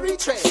no worry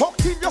tread. Fuck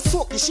till you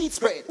soak the sheet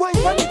spread. Why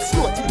when it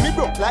slow till me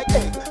broke like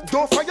egg.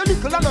 Don't fry your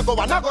nickel and I go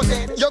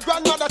dead. Your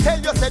grandmother tell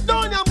you said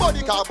down your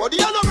body car body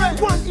and no bread.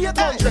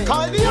 1-800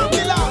 call the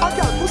ambulance. A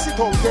girl pussy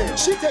tongue dead.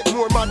 She take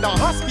more man than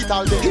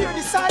hospital dead. Hear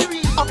the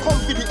siren, I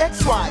come for the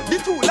XY. The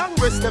 2 long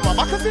breasts them a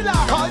back of the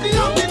line. Call the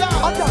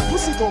ambulance. A girl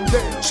pussy tongue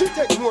dead. She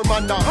take more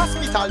man than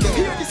hospital dead.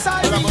 Hear the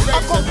siren,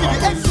 I come for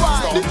the XY.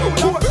 The 2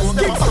 long breasts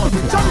them a back of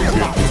the line.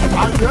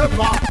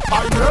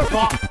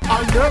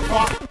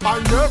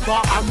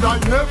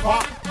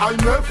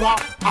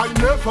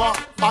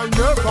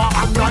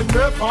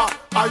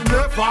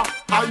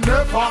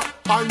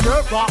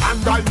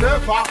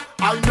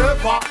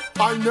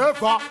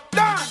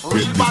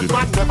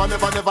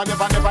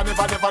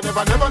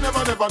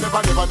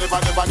 Real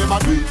bad man never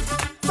do it.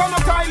 Son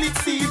of Kylie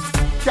seed,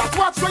 can't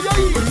watch where you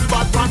eat. Real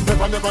bad man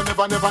never do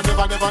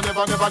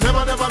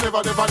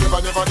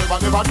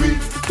it.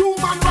 2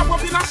 man wrap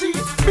up in a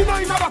sheet, me know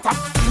in a that.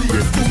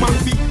 2 man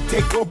feet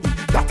take up,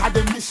 that are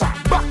the mission.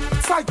 Back,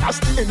 side dash,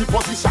 any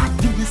position.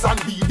 Give this and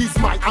be this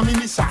my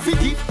ammunition.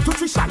 Fit it,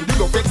 nutrition, the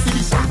love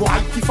exhibition.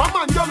 Boy, if a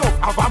man you love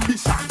have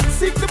ambition.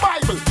 Seek the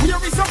Bible, here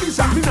is your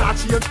vision. Me not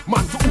change,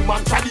 man to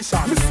woman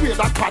tradition. Me swear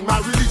that pan my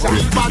religion.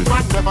 Real bad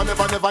man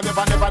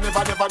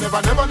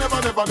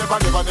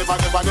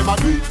never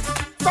do it.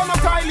 Son of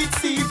Kylie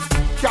seed,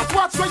 can't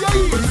watch where you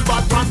eat. Real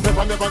bad man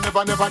never do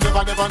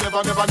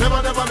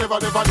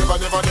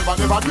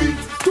it.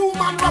 2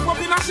 man wrap up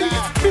in a sheet,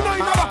 me know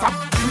in a lot of.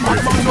 Bad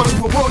man not to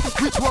a word,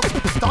 which one?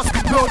 That's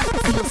the blood,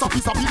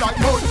 feels happy like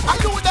mud. I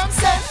know them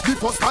say, the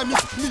first time me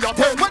a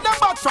tell. When them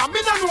bad from, me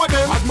no know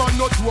them. Bad man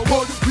not to a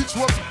word, which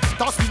one?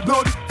 That's the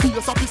blood,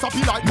 feels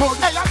happy like mud.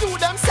 Hey, I know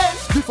them say,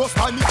 the first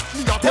time me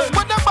a tell.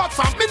 When them bad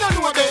from, me no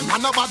know them.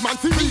 And a bad man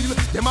feel real,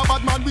 them a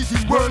bad man with the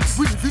words.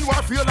 We live in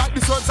warfare like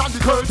the sons and the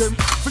girls. Them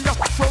feel your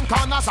from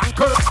corners and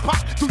curves.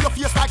 Pack to your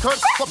face like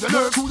curves, up your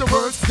nerves to your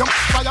words. You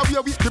fly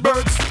away with the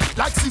birds,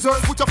 like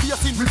scissors, put your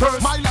face in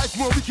reverse. My life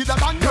more wickeder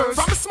than yours.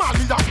 From a small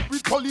million,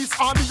 with police,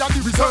 army and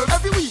the reserve.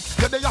 Every week,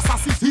 yeah, they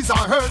assassin his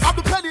or hers. I'm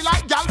the penny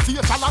like gal,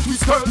 facial and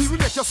twist girls. He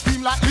will make you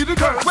scream like little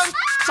girls. When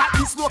chat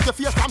this smoke your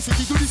face from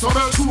city to the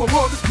suburbs. True a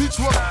word, which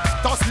word,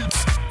 that's it.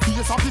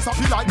 Face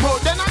happy like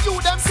mud. Then I you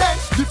them say,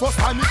 the first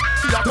time me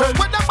see a turn.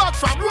 When them bad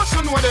from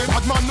Russian know them.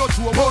 Bad man not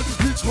true a word,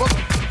 which word,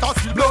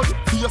 that's the blood.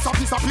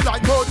 Face happy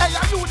like mud. Hey,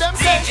 I you them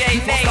say, the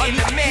first time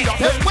me see a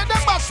turn. When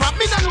them bad from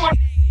me no know.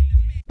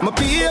 My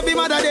baby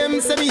mother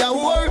them say me a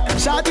whore.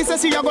 Shawty say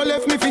she a go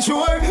left me for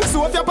sure.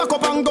 So if you pack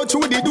up and go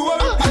through the door,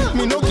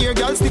 me no care,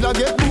 girl still a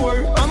get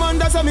poor.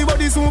 Amanda say me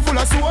body soon full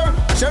of sore.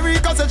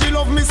 Sherika say she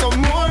love me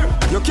some more.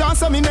 You can't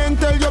say me name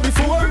tell you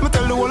before. Me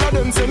tell the whole of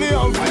them say me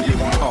out.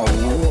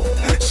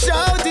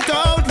 Shout it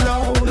out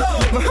loud.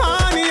 My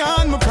honey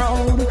and my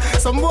proud.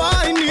 Some boy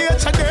in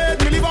nature dead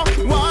me live up.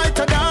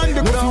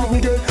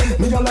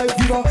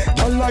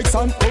 like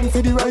sand, come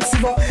for the right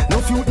silver. No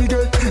feud me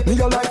get, me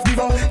a life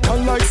giver.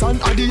 Can like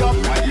sand, at the up.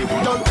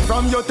 Girl,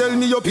 from you tell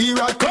me your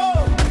period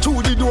come.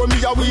 Through the door, me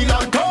a wheel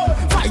and come.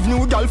 5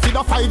 new girl for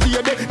the 5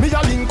 year day. Me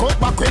a link up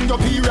back when your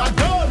period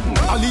done.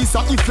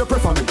 Alisa, if you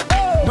prefer me,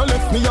 no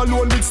left me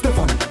alone with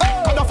Stephanie.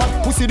 Cause the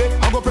fat pussy there,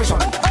 I go pressure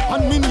me.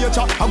 And me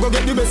nature, I go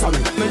get the best of me.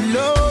 Me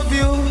love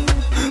you,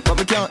 but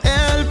we can't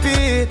help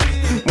it.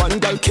 One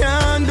girl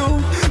can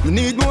do, we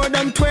need more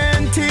than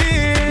 20.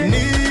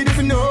 Need if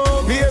you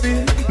know,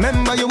 baby.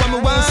 Remember you want my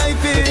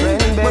wifey,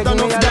 but I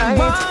know that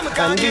mama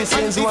can't get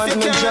this is what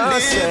me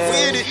just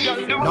said.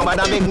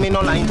 Nobody make me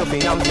no line to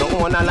be, I'm no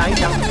one a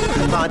lighter.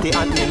 Party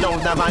at me,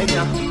 love the vibe,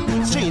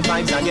 yeah. Street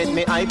vibes, I get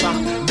me hyper.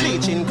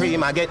 Bleaching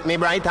cream, I get me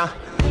brighter.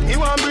 You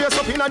want brace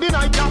up in the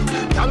night, yeah.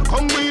 Y'all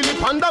come wheel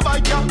it on the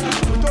bike, yeah.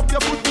 Put up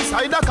your foot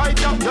beside the kite,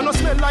 yeah. You no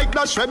smell like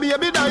that shred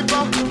baby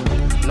diaper.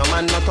 No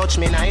man no touch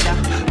me neither.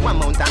 One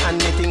mountain and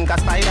me think a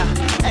spider.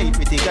 Hey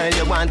pretty girl,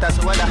 you want a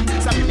soda.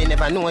 Sorry me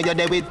never know you're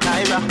there with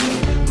Tyra.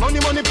 Money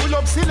pull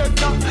up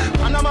selector.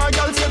 And my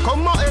girl say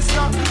come more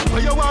extra.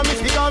 When you want me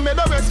figure me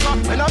the rest for.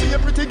 When I be a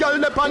pretty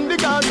girl up on the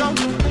Gaza.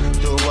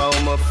 Do how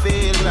me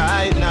feel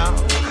right now.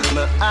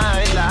 My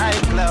eye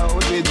like cloud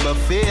with my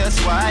face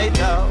white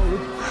out.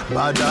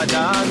 Badder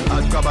than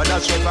hot grabber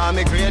that straight for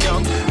me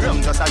cranium.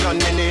 Rum just a gun,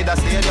 me need a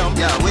stadium.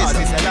 Yeah,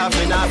 wisdom. Sell off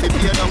me not fi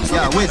pay them. So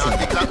yeah, wisdom.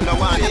 The clock no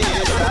one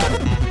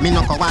is. Me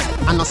no coward,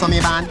 and no so me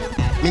ban.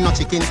 Me no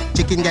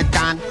chicken get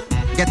gone.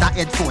 Get a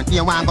headphone,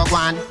 you want go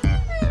gone.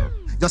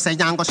 You say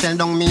you go shell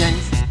down me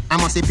ends. I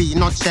must be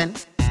peanut shell.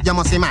 You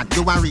must be mad,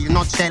 you a real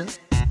nutshell.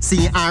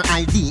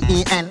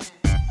 CRIDEL.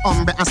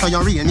 Umbre, I saw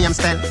your real name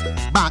spell.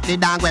 Back the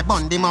dog we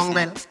bun the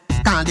mongrel.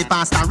 Call the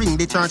pastor, ring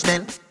the church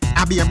bell.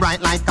 I be a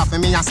bright like coffee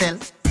me a sell.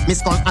 Me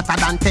skull hotter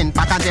than 10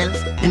 pack of gel.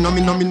 Me no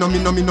afraid. Me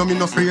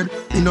no afraid.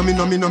 Me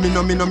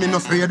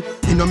no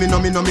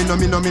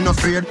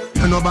afraid.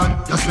 You no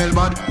bad, you smell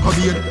bad,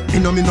 obeyed. Me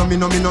no afraid. Me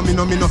no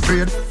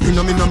afraid.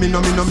 Me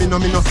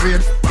no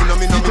afraid.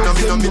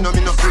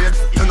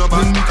 You no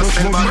bad, you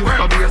smell bad,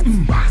 obeyed.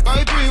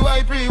 Why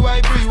pre?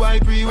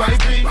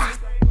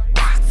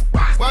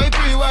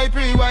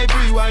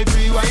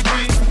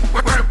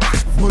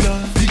 Bola,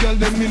 the girl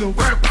them me love.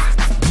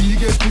 He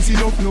get pussy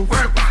love.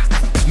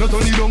 Not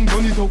only long,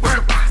 turn it up. Be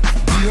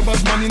a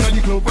bad man inna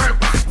the club.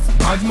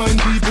 Bad man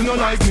people no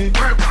like me.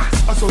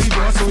 I saw he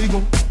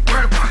go.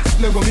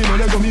 Lego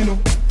me no.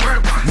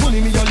 Money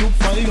me a look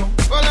fine no.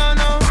 Well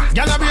no,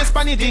 gyal a brace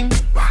funny thing.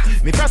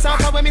 Me cross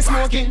out when me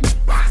smoking.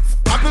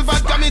 Apple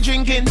vodka me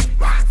drinking.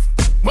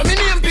 When me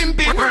name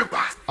pimping.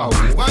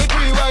 Why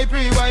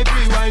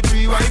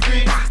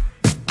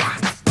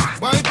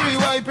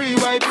pre?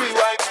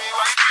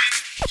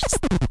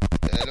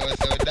 You know it's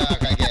so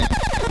dark again.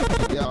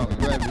 Yo,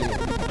 Wembley,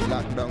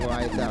 lockdown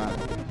right now.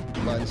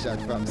 Gunshot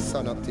from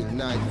sun up till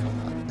night.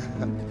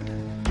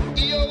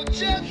 Yo,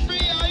 Jeffrey,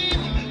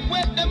 I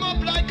wet them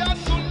up like a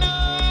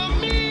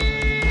tsunami.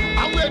 I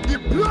wear the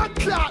blood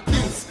clot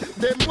this.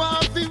 Them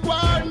want to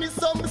warn me,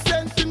 some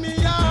sense in me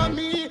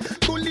army.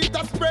 Bullet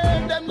a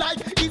spray them like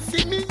it's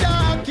in me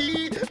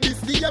yaki. This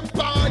the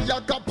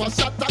empire, got a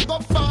shot, I go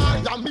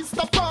fire.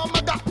 Mr.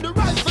 Farmer got the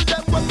rifle,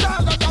 them was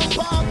taller than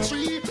palm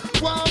tree.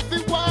 Want to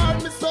warn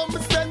me, some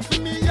sense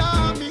in me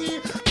army.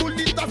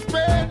 Bullet a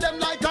spray them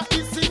like a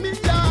it's in me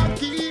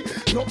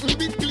yaki. Nothing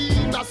be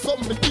clean, or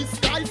some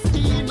disguise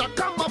in a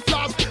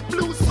camouflage.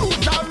 Blue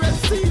suit, a red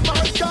sea, my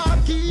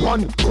khaki.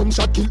 One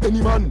gunshot kill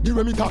any man. The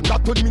Remington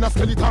that told him in a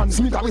skeleton.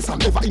 Smith a Wesson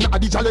never in a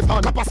Adija left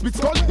hand. Kappa split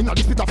skull in a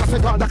the split of a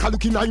second. That can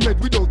look in a head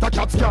without a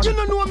cat scan. You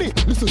don't know me.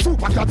 Listen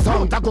super cat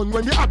sound. That gun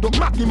when we add up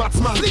Magnum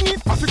Matsman. Sling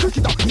it as a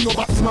cricketer. Me no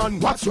batsman.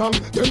 What's wrong?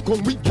 Them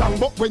come with gang,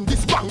 but when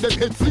this bang, them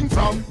head fling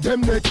from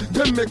them neck.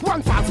 Them make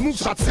one fast move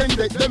shot send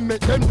it. Them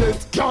make them dead.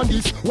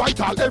 Candice,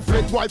 Whitehall,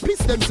 Everett, why piss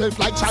themselves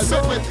like child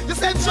bedwet. You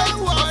said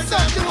John Ward,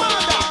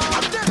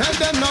 tell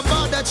them no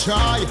bother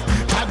try.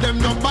 Tell them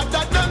no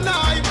bother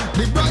deny.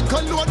 The bright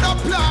color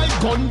apply.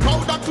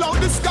 Gunpowder cloud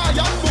the sky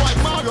and boy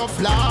Mario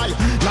fly.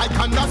 Like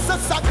a NASA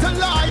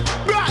satellite.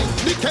 Right,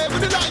 the cave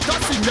with the light. I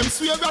sing them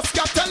swear a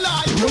scatter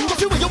light. Remember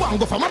the way you want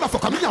go for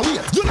motherfucker me and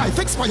wait. Your life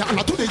expire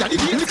and today you the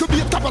day. Little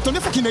bit tap out on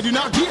the fucking head in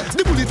our gate.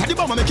 The bullet at the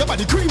bomb make your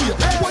body creamy.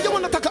 Why you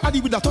wanna take a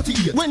addy with a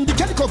 38? When the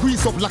calico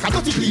grease up like a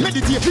dirty plate.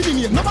 Meditate, living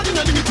here, nobody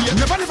no limitate.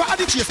 Never add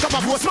the chase,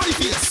 cover blow smiley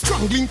face.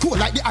 Strangling cold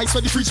like the ice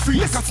where the fridge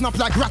freeze. Make a snap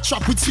like rat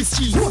trap with Swiss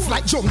cheese. Rose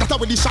like jump, that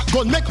where the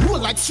shotgun. Make roll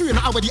like strain,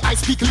 that where the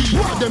ice pick lead.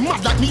 One of them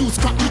mad like me use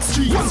crack with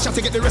street. One shot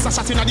to get the rest of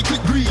shot in the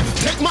clip breathe.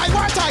 Take my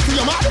war title,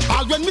 you mad?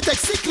 All when me take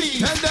sick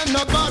leave. Tell them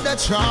no bother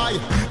try.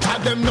 Tell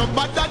them no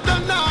bother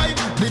deny.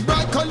 The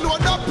bright color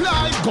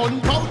apply.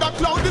 Gunpowder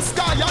cloud the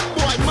sky and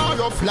boy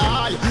Mario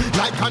fly.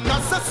 Like a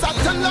NASA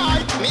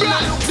satellite. Me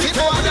look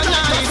before the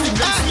night.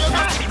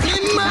 Me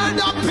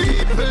murder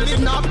people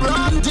in a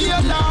broad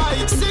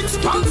daylight. 6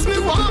 pounds me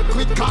walk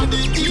with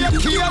candy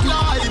AK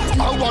light.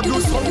 I want to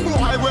some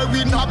boy where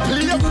we not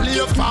play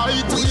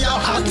fight. We are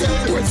hot,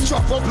 we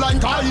strap up like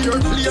a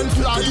airplane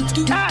flight.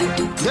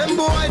 Them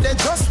boy they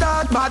just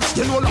start bad.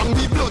 You know long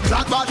we blood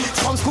clot bad.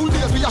 From school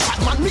days we a fat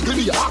man, mickle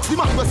me. Ask the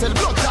man we sell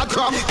blood clot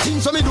crap.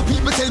 Things so me do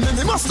people tell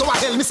me must go a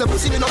hell. Me say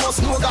pussy me no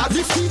must know God.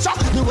 This teacher,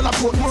 me will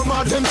approach more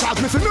mad. Them charge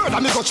me for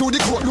murder, me go through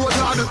the court load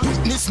lad.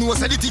 Witness know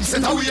say the thing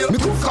set away. Me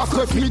cook off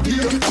crap me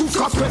dear.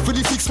 Cook off crap for the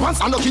 6 months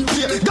and no kid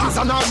play. Gas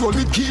and I roll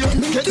with gear.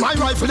 Get my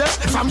rifle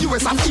from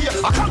US and here.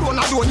 I can't run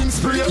alone in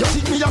spray. You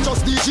think me a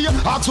just DJ?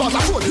 Ask what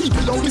I put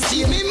people don't me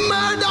see me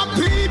murder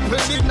people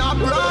in a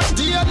broad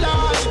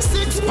daylight.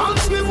 6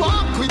 pounds me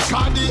walk with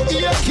cardi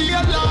AK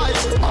light.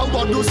 I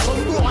want to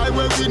some boy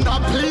where we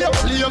not play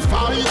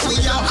fight.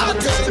 We are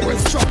hot, we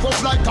strap up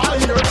like a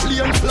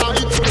airplane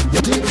flight.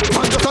 You think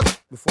man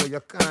just before you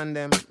can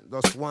them,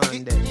 just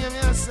one them. Hear me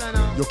a say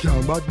now. You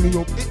can't bad me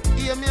up.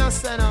 Hear me a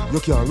say now. You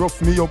can't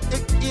rough me up.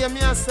 Hear me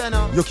a say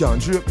now. You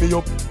can't drape me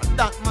up.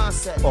 That man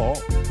said. Oh,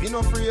 we no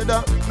afraid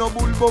of no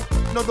bullbuck,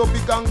 no dopey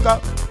canker.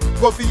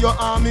 Go for your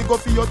army, go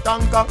for your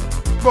tanker.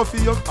 Go for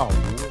your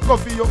go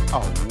for your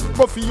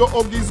go for your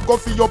huggies, go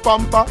for your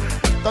pamper.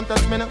 Don't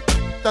touch me now,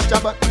 touch a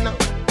button now.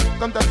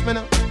 Don't touch me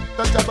now,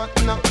 touch a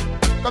button now.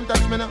 Come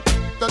touch me now,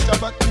 touch a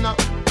button now.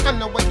 I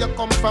know where you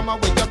come from or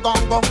where you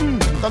gon' go.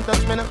 Come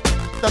touch me now,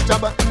 touch a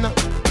button now.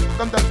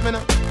 Come touch me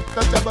now,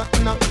 touch a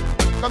button now.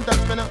 Come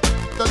touch me now,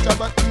 touch a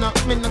button now.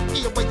 Me no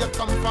care where you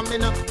come from, me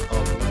now.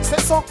 Say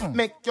something,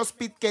 make your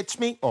spit catch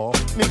me.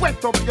 Me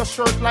wet up your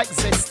shirt like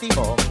zesty.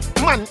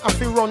 Man have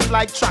to run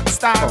like track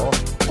star.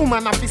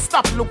 Woman have to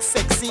stop look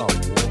sexy.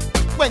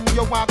 When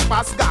you walk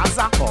past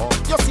Gaza,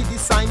 you see the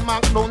sign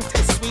mark don't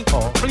test me.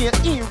 Play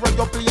hero,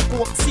 you play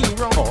Coke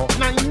Zero.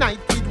 9 night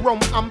with rum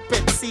and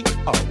Pepsi.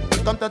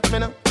 Come touch me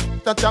now,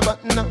 touch a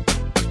button now.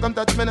 Come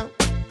touch me now,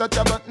 touch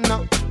a button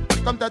now.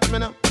 Come touch me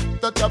now,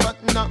 touch a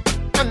button now.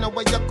 I know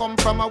where you come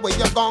from or where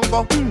you gon'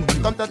 go.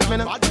 Come touch me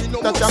now,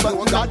 touch a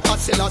button now. Come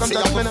touch me now,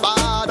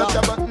 touch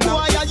a button now.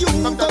 Why are you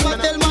come and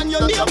tell man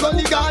your name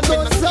only God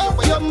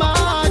knows your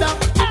mother?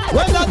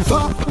 Where that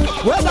for?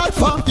 Where that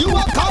for? You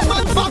a come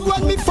and fuck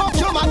when me fuck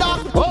your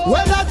mother.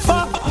 Where that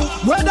for?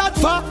 Where that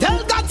for?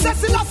 Tell God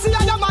Selassie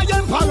I am my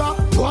emperor.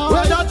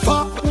 Where that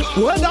for?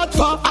 Where that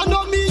for? I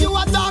know me you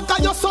a dark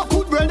and you so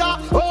good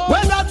brother.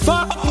 Where that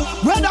for?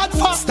 Where that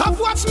for? Stop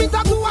watch me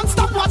tattoo and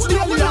stop watch the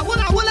hold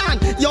on.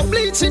 Your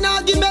bleaching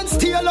arguments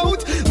steal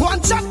out.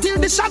 One shot till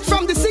the shot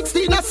from the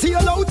 16 a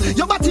seal out.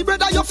 Your body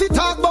brother you fit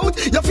talk about.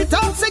 You fit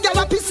talk say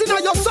girl a pissing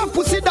on your son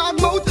pussy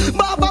dog mouth.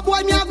 Baba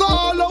boy me a go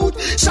all out.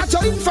 Shot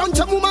you in front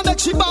of woman make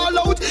she ball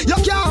out. You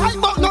can't hide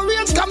but no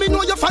range come in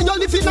know you find you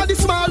living in the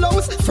small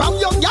house. From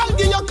young girl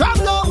give your crab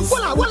nose.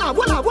 Voila.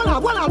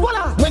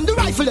 When the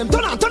rifle them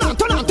turn on.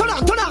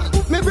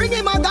 Me bring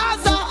him a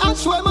Gaza and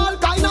show him all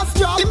kind of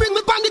stuff. He bring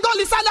me pan the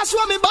gully side and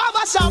show me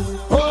barber shop.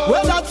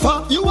 Where that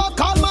for? You a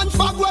call man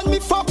fuck when me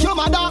fuck your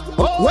mother.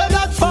 Where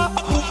that for?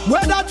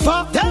 Where that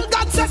for? Tell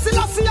God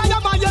Selassie I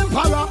am my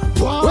emperor.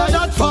 Where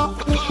that for?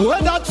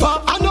 Where that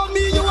for? I know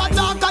me you a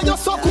dark and you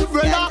so good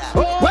brother.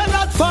 Where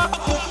that for?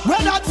 Where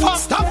that for?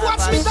 Stop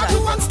watch me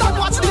tattoo and stop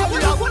watch me.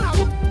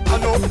 I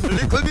know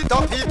little bit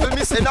of people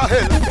me send a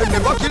hell. Them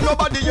never kill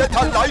nobody yet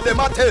and lie them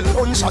a tell.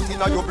 Gunshot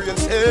in a your brain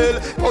cell.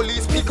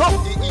 Police pick up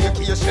the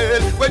AK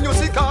shell. When you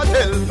see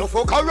cartel, no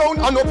fuck around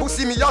and no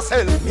pussy me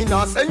yourself. Me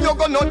nah send you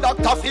go no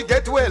doctor fi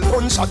get well.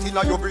 Gunshot in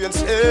a your brain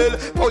cell.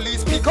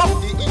 Police pick up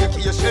the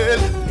AK shell.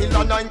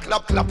 Miller 9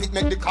 clap it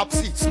make the cops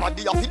see.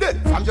 Smaddy a fi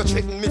dead. From you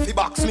threaten me fi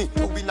box me.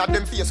 To win at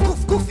them face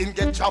goof him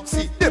get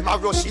chopsy. Them a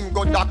rush him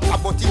go doctor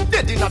but he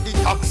dead in a the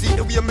taxi.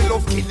 The way me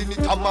love killing it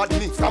a mad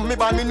me. From me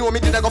by me know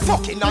me did I go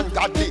fucking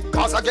ungodly.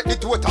 Cause I get the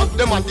two attack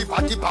them on the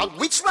party bag.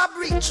 Which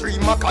robbery? 3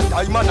 Mac a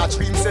diamond a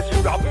dream say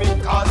you rob me.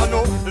 Cause I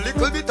know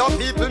little bit of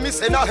people me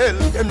send a hell.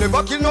 Them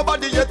never kill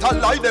nobody yet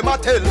and lie them a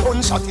tell.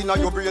 Gunshot in a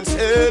your brain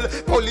cell.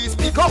 Police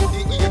pick up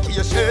the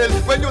AK shell.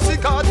 When you see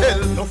cartel,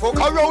 no fuck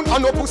around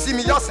and no pussy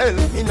me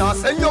yourself. Me nah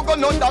send you go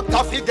no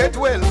doctor fi get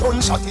well.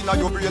 Gunshot in a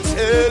your brain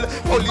cell.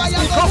 Police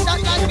pick up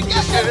the AK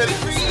shell.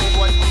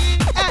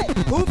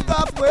 Hook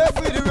up work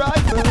with the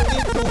rifle.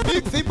 It's too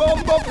big fi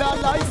bumbo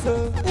clan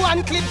license.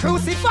 One clip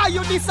crucify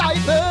you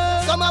disciple.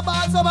 Some a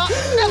ball, some a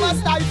never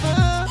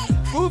stifle.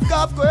 Hook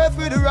up work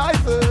with the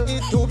rifle.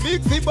 It's too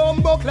big fi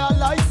bumbo clan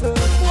license.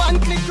 One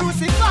clip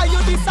crucify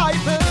you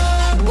disciple.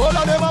 All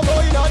of them are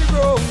going on the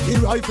ground. The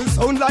rifle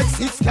sound like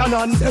 6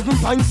 cannon.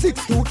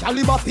 7.62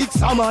 caliber fix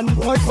a man.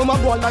 Boy come a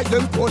go like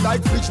them cold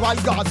like fridge while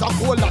Gaza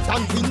cold that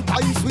and pin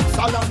time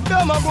Switzerland.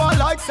 Them a go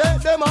like say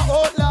them a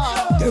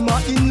outlaw. Them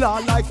a in-law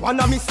like one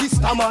of me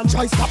sister man.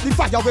 Try stop the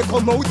fire we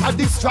come out of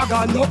this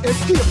dragon. No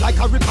escape like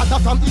a reporter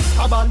from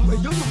Istanbul. Where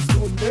you lose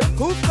down there?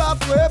 Cook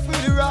up way for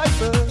the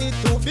rifle. It's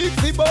too big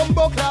for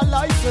bumbo clan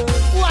license.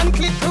 One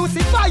clip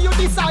crucify you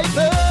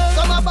disciple.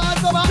 Some a bad,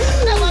 some a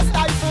never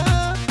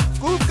stifle.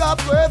 Cook up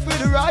way for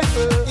the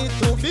rifle. It's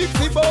too big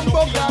for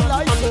bumbo clan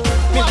license.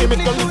 One clip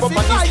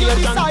crucify you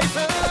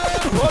disciple.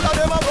 All of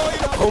them are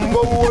going up.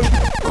 combo hole.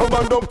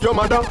 Covered up your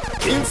mother.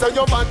 Inside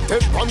your bad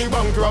take for me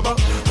bank robber.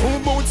 Who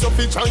boots your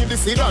feet and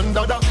this and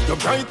dada. You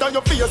bright on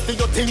your face till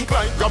you think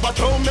like grabber.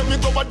 Don't make me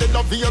go a dead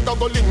of here go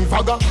link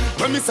fagger.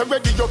 When me say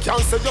ready you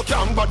can't say you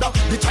can't bother.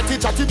 The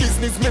chatty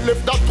business me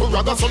left that to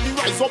ragga. So the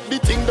rise up the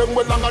thing them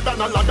well longer than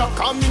a ladder.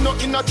 Cause me no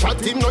in a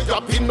chatting, no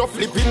yapping, no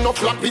flipping, no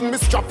flapping. Me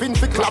strapping,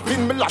 fi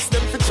clapping, me last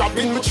them fi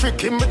chopping. Me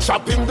tricking, me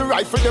chopping. The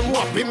rifle them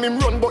whopping. Him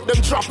run but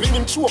them dropping.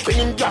 Him choking,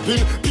 him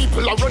gapping.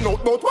 People are run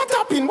out but what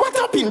happened?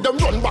 Them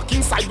run back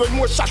inside when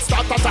more shots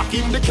start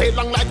attacking. They K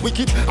long like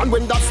wicked. And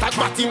when that start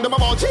batting them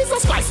about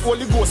Jesus Christ,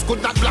 Holy Ghost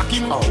could not block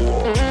him.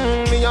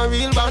 Me a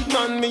real bad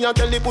man. Me a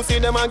tell the pussy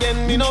them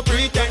again. Me no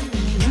pretend.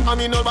 I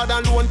me no bad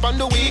alone on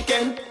the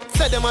weekend.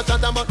 Say them a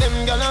chat about them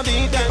gonna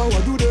beat them. How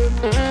I do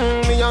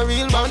them? Me a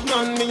real bad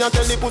man. Me a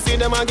tell the pussy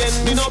them again.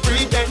 Me no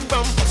pretend.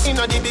 From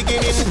inna the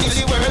beginning till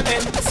the world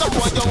end. Some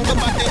boy young the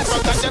bad in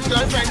front of them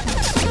girlfriend.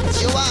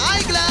 You a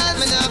high class.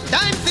 Me no have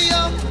time for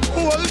you.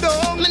 Hold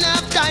on. Me no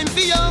have time for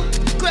you.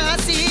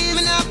 Grassy.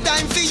 Me no have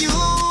time for you.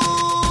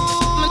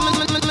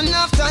 Me no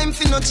have time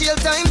for no jail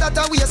time. That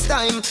a waste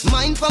time.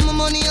 Mine for my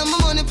money and my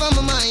money for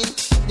my mind.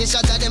 The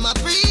shot of them a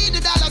free the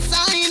dollar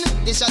sign.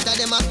 The shot of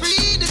them a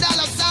free the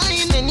dollar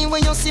sign.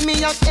 Anyway you see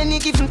me at any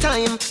given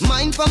time.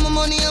 Mine for my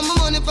money and my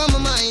money for my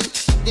mind.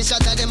 The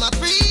shot of them a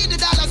free the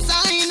dollar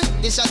sign.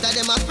 The shot of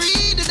them a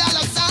free the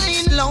dollar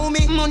sign. Low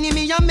me, money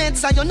me a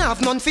meds I don't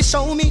have none fi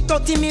show me.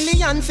 30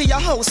 million for your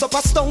house up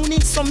a stony.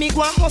 So me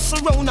go a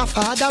hustle round a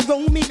father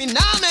round me. Me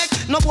nah make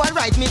no boy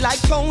ride me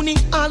like pony.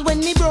 All when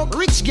me broke,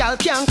 rich gal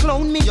can't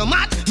clone me. You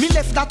mad? Me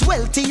left that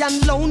wealthy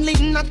and lonely.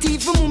 Not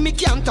even mommy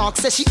can't talk,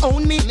 say she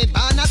own me. Me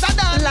born as a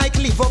dad, like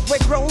live up where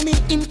grow me.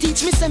 Him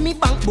teach me say me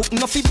bank book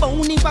no fi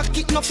bony. Back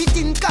it no fit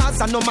in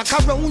cars and no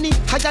macaroni.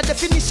 Higher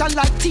definition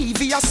like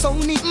TV or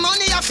Sony.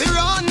 Money I fi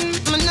run.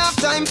 Me nah have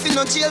time fi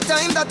no jail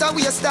time, that a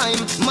waste time.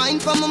 Mine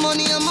for my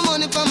money and my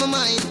money for my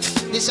mind.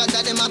 The shot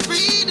of them a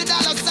free the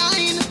dollar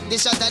sign. The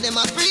shot of them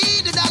a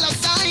free the dollar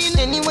sign.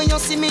 Anyway you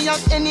see me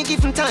at any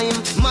given time.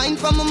 Mine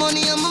for my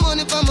money and my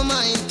money for my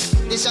mind.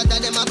 The shot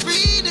of them a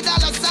free the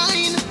dollar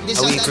sign. The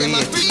shot of them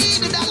a free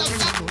the dollar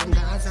sign.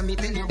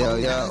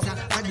 Yo.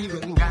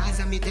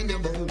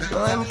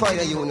 No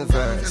Empire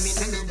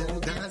Universe.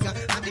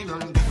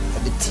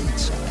 The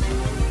teacher.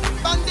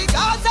 On the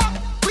Gaza,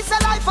 we say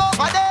life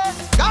over there.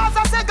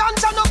 Gaza say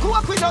ganja no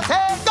cook we no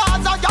take.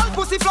 Gaza girl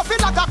pussy fluffy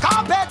like a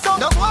carpet. So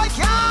no boy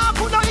can't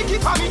put no icky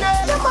for me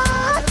name. No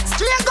man,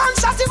 straight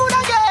gunshot he would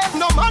again.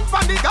 No man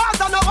from the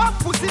Gaza no want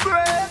pussy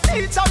bread.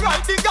 Teacher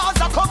write the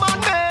Gaza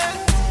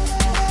commandment.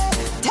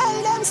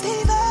 Tell them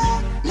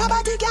Steven,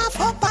 nobody can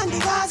fuck on the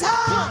Gaza.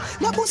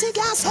 No pussy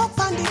can suck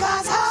on the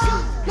Gaza.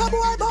 No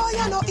boy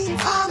and no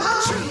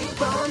informer.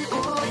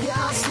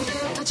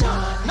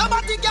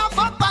 Nobody can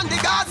fuck on the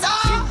Gaza.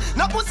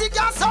 No pussy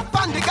can suck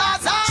on the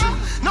Gaza.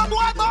 No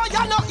boy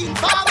and no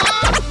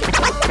informer.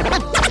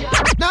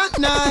 Not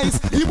nice.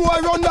 The boy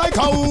run like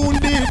a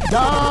wounded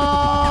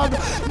dog.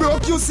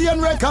 Broke you see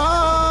and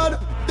record.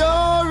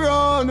 Don't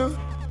run,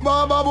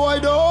 Baba boy,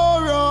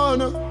 don't run.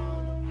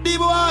 The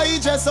boy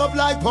dress up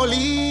like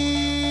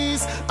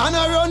police and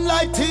I run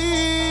like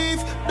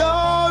thief.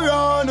 Don't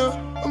run,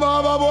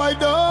 Baba boy,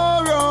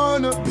 don't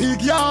run.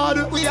 Big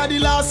yard, we are the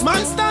last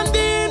man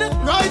standing.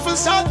 Rifle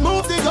shot,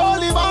 move the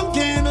goalie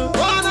banking.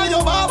 One of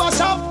your barber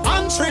shop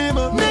and trim.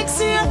 Next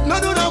year, no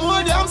do no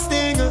more damn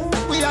sting.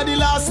 We are the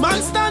last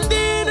man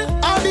standing.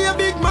 I'll be a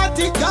big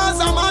matic cause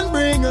a man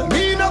bring.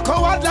 Me no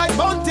coward like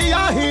Bunty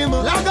or him.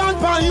 Log on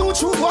pan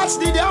YouTube, watch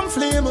the damn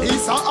flame.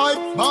 It's a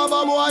hype,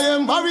 Baba boy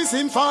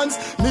embarrassing fans.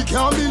 Me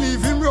can't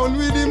believe him run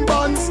with him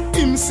bands.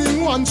 Him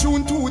sing one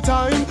tune 2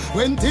 times.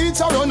 When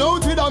teacher run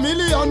out with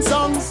 1,000,000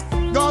 songs.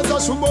 Gaza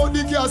shoot out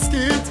the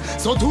casket.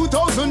 So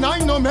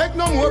 2009 no make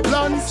no more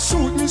plans.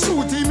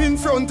 Shoot him in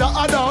front of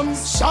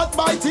Adams. Shot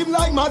bite him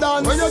like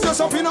Madden. When you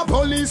just up in a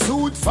police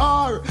suit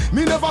far.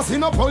 Me never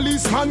seen a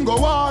policeman go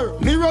war.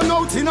 Me run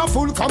out in a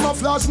full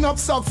camouflage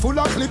knapsack full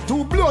of clip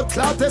 2 blood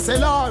clot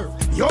SLR.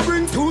 You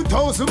bring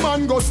 2,000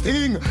 man go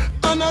sting.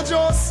 And I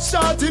just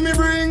shot him me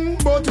bring.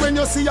 But when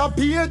you see a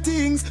peer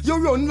things, you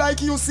run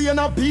like you see an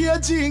a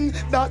paging.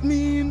 That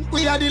mean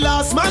we are the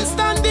last man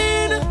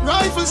standing.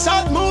 Rifle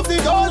shot move the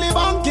goalie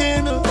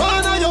banking.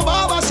 One of your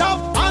barber shop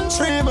and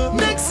trim.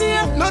 Next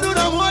year, no do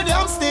no more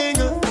damn sting.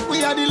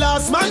 We are the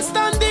last man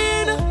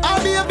standing.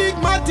 I'll be a big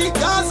matic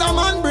cause a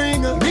man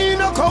bring. Me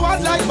no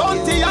coward like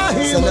Bunty or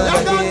him.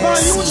 Like on for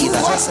you to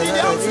watch the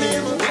damn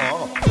flame.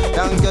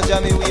 Thank you,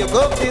 Jamie, wake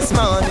up this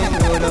morning.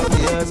 Roll up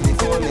the earth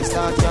before me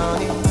start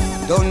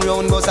yawning. Don't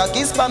round, bust a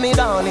kiss for me,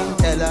 darling.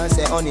 Tell her,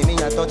 say, honey, me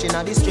a touching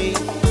at the street.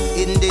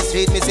 In the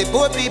street, me see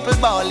poor people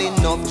balling.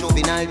 Enough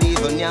juvenile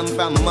even yam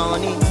from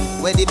money.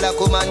 Where the black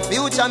woman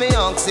future me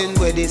oxen.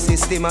 Where the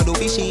system a do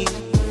be sheep.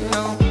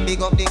 No,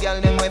 big up the girl,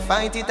 them we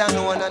fight it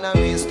alone. And a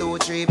race 2,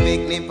 3,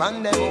 picnic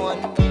on them one.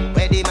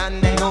 Where the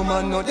man, them no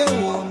man, no they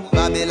home.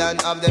 Babylon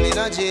have them in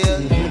a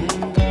jail.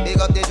 Big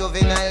up the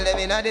juvenile, them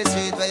in a the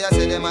street. Where you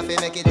say them have to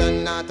make it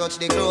and not touch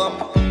the chrome.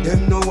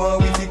 Them no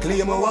one we fi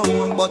claim our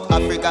own. But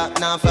Africa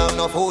now found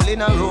no hole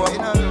in a room.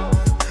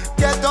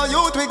 Ghetto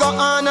youth, we go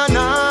on and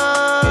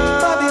on.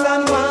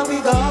 Babylon, where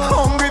we go?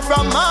 Hungry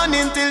from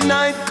morning till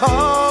night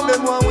come.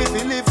 Them want we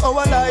feel live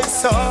our lives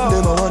so.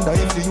 Them I wonder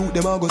if the youth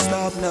them a go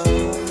stop now.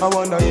 I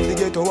wonder if the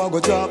ghetto a go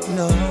drop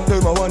now.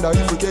 Them I wonder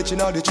if we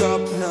catching all the trap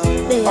now.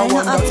 They I ain't no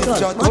wonder if obstacle.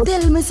 Jack But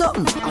tell me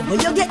something. When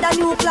you get the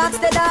new clocks,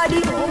 the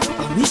daddy.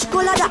 Which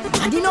color that?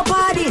 Daddy no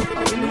party.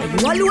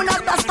 You alone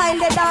have the style,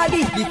 the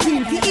daddy. The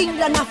queen for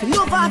England have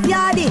love of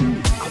yardy.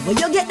 When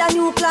you get the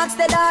new clocks,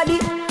 the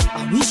daddy.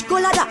 Which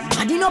color that?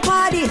 Daddy no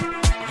party.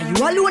 You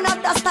alone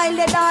have the style,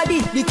 the daddy.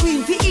 The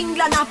queen for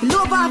England have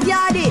love of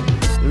yardy.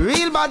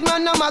 Real bad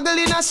man, no muggle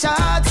in a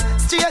shorts.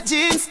 Straight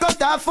jeans,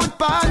 cut off foot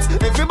pants.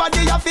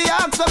 Everybody have to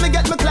ask when me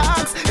get my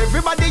clocks.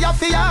 Everybody have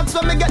to ask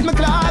when me get my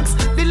clocks.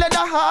 The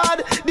leather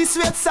hard, the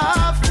sweat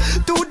soft.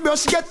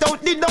 Toothbrush get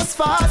out the dust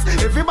fast.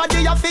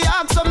 Everybody have to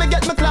ask when me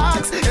get my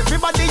clocks.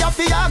 Everybody have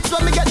to ask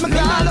when me get my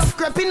clocks. I love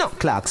creeping up.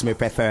 Clocks me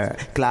prefer.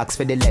 Clocks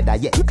for the leather,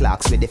 yeah.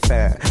 Clocks for the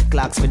fur.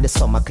 Clocks for the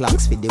summer,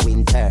 clocks for the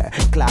winter.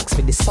 Clocks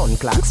for the sun,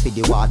 clocks for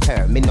the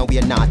water. Me know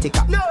we're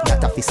nautica,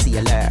 that of a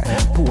sailor.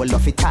 Pull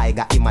off a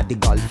tiger, him a the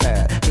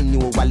golfer. Me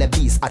knew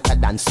wallabies hotter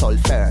than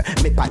sulfur.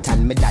 Me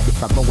pattern me daddy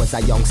from I was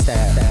a youngster.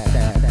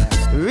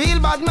 Real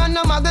bad man,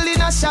 no muggle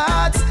in a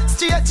shorts.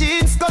 Straight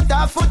jeans, cut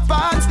off foot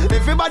pants.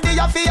 Everybody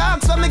have to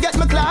ask when me get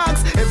my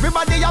clocks.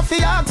 Everybody have to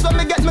ask when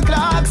me get my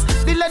clocks.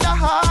 The leather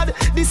hard,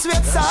 the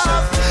sweat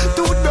soft.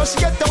 Toothbrush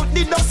get out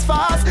the dust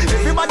fast.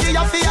 Everybody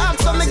have to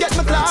ask when me get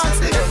my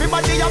clocks.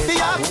 Everybody have to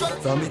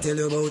ask. From me tell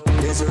you about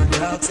desert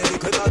blocks, say the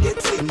quicker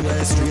get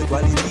finger. Straight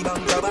while the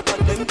bang grab up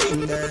on them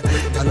thing there.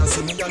 Gonna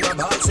see me on the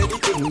ball, say the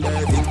thing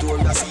there.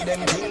 Victoria see them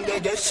thing, they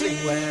get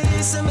shit where.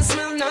 Some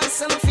smell nice,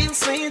 some feel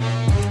sweet.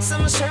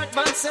 Some shirt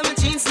pants, some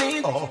jeans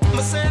neat.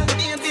 Myself,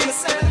 baby,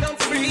 myself, I'm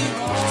free.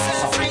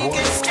 Myself, free,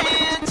 get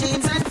straight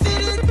jeans and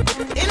fitted.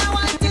 In a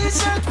white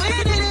t-shirt, we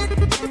did it.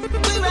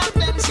 We rock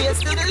them shades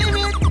to the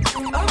limit.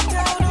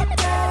 Uptown,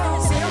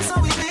 uptown. See how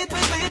so we beat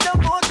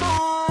up both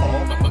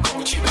more. My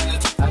Gucci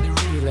belt are the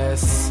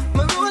realest.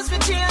 My rose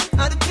for chain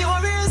are the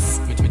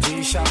purest. With my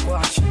G-Shock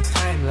watch,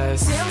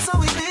 timeless. See how so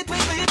we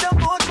beat up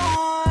both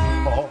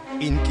more.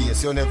 In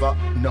case you never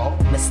know.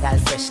 My style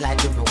fresh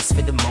like the rose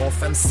for the mouth.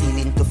 From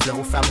ceiling to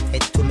flow, from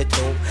head to my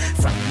toe.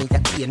 From me the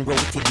clean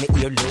rotated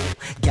me ear low.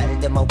 Girl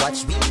them a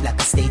watch me like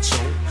a stage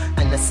show.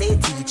 And I say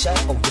teacher,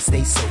 oh you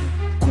stay so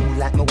cool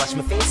like me wash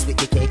my face with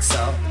the cakes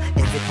up.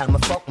 Every time I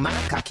fuck my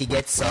cocky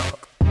gets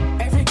sucked.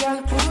 Every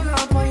girl pull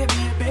up on your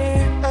baby.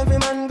 Every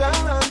man go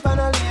around on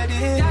a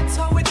lady. That's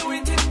how we do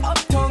it in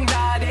Uptown,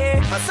 daddy.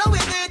 That's how we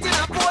do it in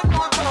a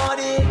Portmore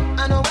party.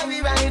 I know where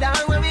we ride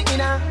or where we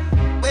in a.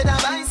 With a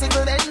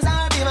bicycle, Benz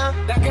or Beamer.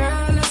 The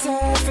girl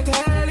herself, I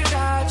tell you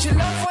that she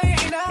love for you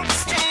in a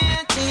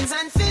straight jeans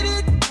and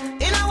fitted.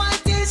 In a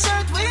white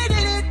t-shirt, we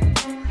did it.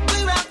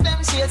 We rock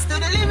them shades to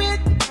the limit.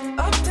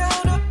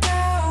 Uptown,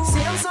 uptown. See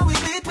how so we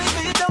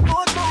beat up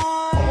both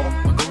more.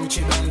 My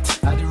Gucci belt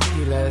are the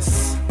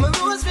realest. My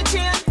rose for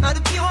chain are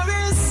the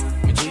purest.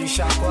 My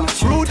G-Shock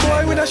watch. Rude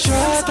boy with a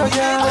shirt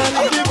again.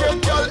 I give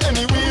red girl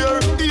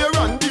anywhere, here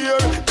and there.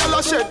 Girl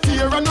a shed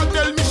tear and I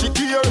tell me she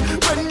care.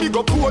 When me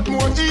go put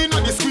more in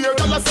on the square,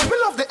 girl I say me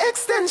love the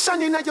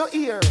extension in your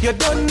ear. You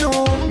don't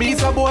know,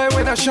 me's a boy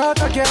when I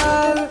shot a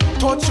girl.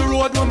 Touch the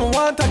road when me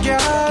want a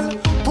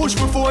girl. Push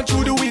my phone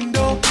through the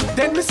window.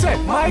 Then me say,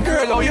 my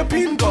girl, how you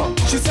pin go?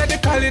 She said the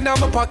calling on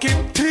my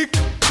pocket, tick.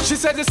 She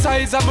said the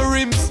size of my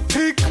rims,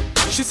 tick.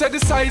 She said the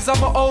size of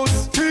my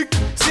house, tick.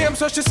 Same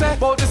so she said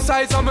about the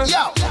size of my.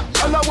 Yo,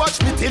 girl I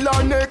watch me till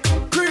her neck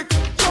creak.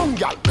 Young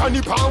girl, can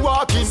you pan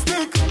walking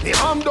stick? The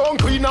arm down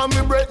queen and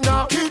me breath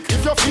now kick.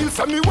 If you feel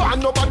for me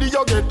want nobody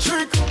you get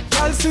trick.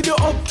 Girl see the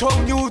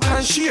uptown youth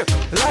and shake.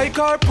 Like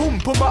her pum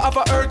pum have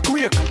a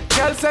earthquake.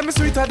 Girl say me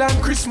sweeter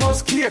than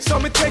Christmas cake. So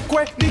me take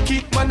away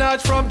Nicki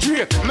Minaj from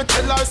Drake. Me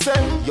tell her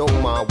say, yo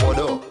man, what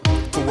up?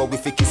 To what we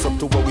fi kiss up,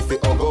 to what we fi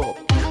hug up.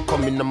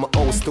 Come in my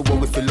house, to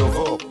what we fi love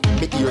up.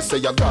 Me ear say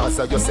your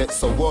Gaza, you said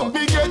so what?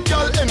 Me get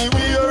girl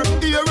anywhere,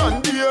 here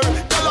and there.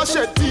 Girl a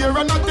shed tear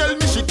and I tell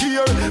me she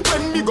care.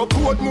 When me go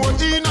put more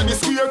in on the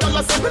square, girl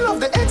I say me love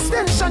the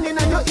extension in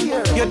your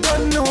ear. You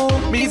don't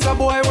know, me's a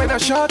boy when I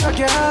shot a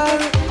girl.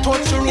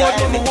 Touch the road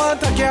when me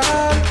want a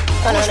girl.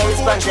 I know the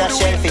sponge are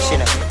shellfish, you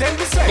know. Then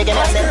we say,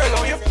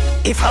 girl,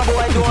 if a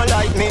boy don't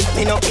like me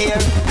no care.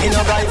 Me no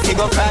guy fi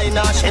go cry,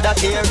 nah shed a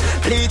tear.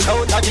 Bleach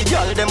out a the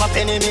girl, them a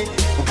penny me.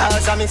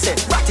 Cause a me say,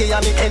 Ratty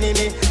a me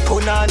enemy.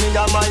 Punani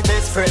a my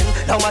best friend.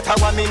 No matter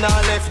what me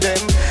nah left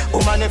them.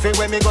 Woman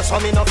everywhere me go, so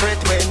me no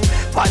fret when.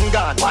 One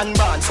gun, one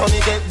band, so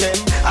me get them.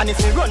 And if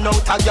me run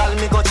out a girl,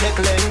 me go check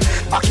them.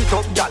 Back it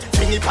up, girl,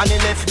 fling it on the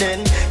left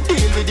then.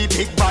 Deal with the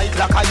big bike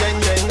like a yen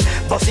yen.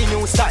 Bossy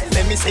new style,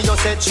 let me see you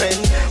set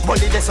trend.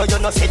 Bully this so you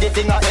no see the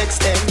thing a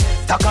extend.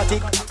 Takatik,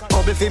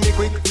 bubble fi me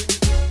quick.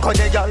 Cause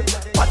the girl,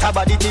 what a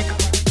body tick.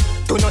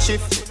 Do no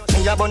shift,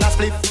 me a bun a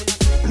split.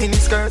 Mini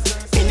skirt,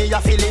 mini a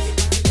fill it.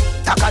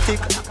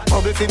 Takatik,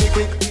 bubble fi me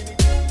quick.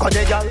 Cause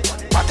the girl,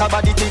 what a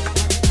body tick.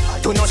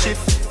 Do no shift,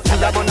 me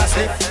a bun a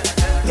slip.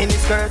 Mini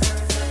skirt.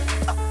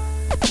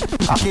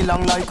 Cocky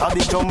long like a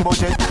big jumbo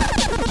jet.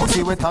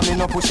 Pussy wet and me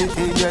no push it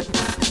in yet.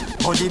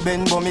 Body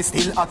bend but me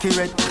still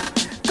accurate.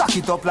 Cock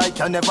it up like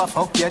you never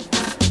fuck yet.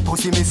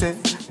 Pussy me say,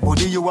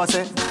 body you a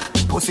say.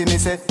 Pussy me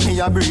say, me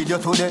a breed you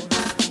today.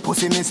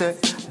 Pussy me say,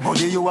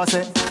 body you a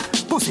say.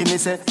 Pussy me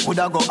say,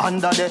 woulda go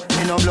under there.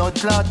 Me no blood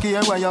clot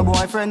care where your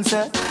boyfriend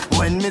say.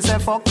 When me say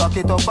fuck, cock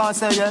it up and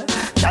say yeah.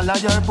 Gyal a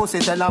your pussy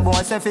tell a boy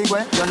say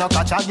figure. You no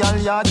catch a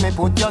gyal yard, me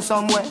put you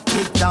somewhere.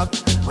 Tick tock,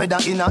 whether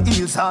in a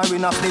heels or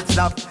in a flip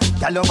flop.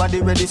 Gyal your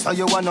body ready so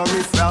you wanna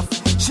riff raff.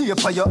 Shape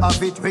for you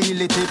have it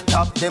really tip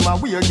top. Them a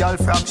weird gyal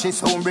frack, she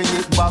soon bring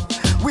it back.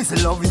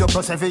 Whistle love you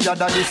plus every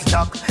other this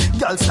jack.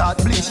 Gyal start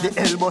bleach, the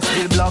elbow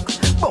still block.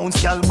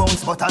 Bounce gyal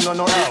bounce, but I know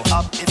no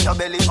up. If your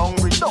belly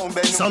hungry, don't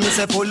bend. So me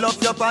say pull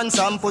up your pants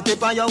and put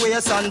it on your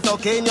waist and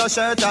tuck in your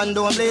shirt and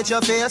don't bleach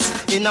your face.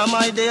 Inna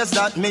my days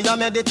that me a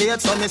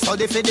meditate, so me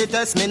study for the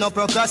test, me no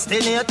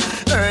procrastinate.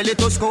 Early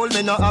to school,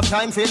 me no have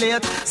time for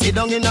late. Sit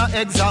down in a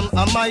exam,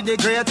 am I the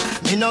great?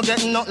 Me no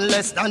get nothing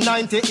less than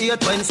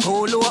 98. When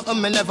school over,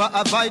 me never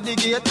avoid the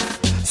gate.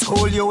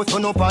 School youth,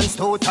 turn up pants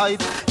too tight.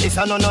 This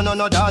a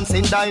no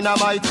dancing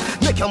dynamite.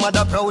 Make your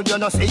mother proud, you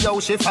no see how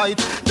she fight.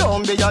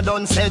 Don't be a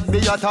done said, be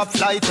a top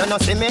flight. You no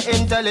see me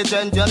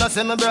intelligent, you no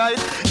see me bright.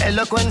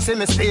 Eloquence in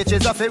me speech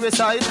is a free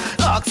recite.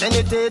 Ask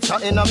any teacher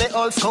in a me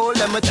old school,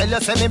 let me tell you,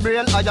 say me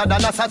brain higher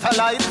than a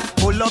satellite.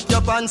 Pull up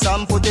your pants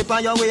and put it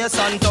on your waist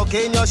and tuck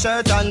in your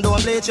shirt and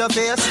don't bleach your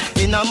face.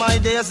 In my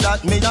days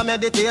that me a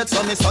meditate,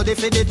 so me study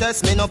for the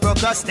test, me no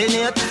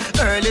procrastinate.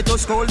 Early to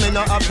school, me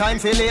no have time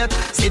for late.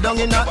 Sit down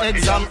in a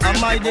exam,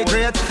 am I the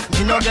great?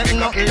 Me no get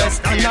nothing less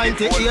than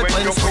 98.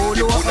 When school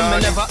over, me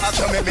never have.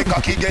 So make me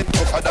cocky get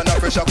tougher than a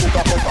pressure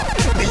cooker cover.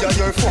 Me a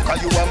your fucker,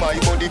 you are my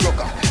body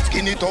rocker.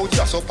 Skin it out,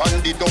 just up on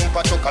the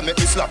dumper chucker. Make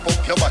me slap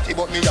up your body,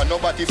 but me a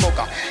nobody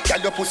fucker.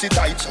 Girl, your pussy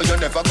tight, so you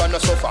never gonna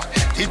suffer.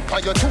 Tip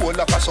on your toe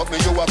like a suck me,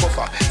 you a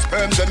buffer.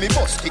 Sperms when me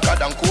bust thicker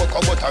than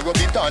cocoa butter. Rub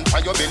it on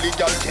your belly,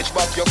 girl, catch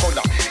back your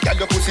collar. Girl,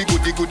 your pussy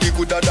goody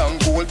gooder than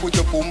gold. Put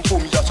your pum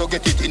pum, just so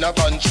get it in a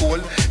control.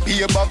 Be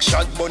a back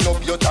shot, burn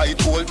up your tight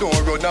hole. Don't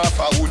run off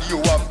a hood,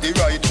 you have the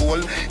right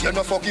hole. You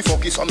no fucky,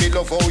 so me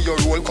love how you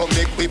roll. Come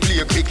make me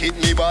play cricket,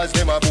 me balls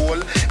them a bowl.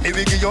 Me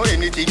will give you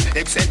anything,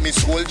 except me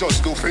soul.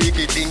 Just do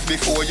freaky things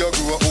before you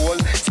grow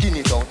old. Skin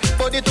it out,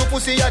 body to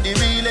pussy are the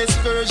realest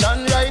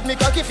version. Ride me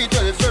cocky fit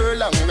 12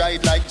 furlong,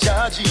 ride like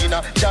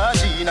Georgina.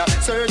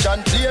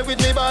 Surgeon, play with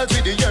me balls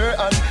with the year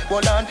and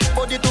hold on.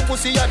 Body to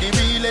pussy are the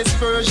realest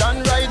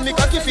version. Ride me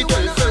cocky fit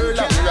 12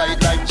 furlong,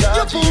 ride like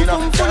Georgina.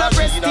 Full of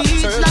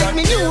prestige, like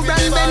me new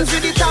brand Benz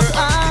with the top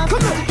off.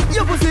 Come on,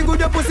 your pussy good,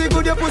 your pussy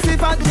good, your pussy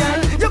fat girl.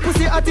 Your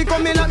pussy atty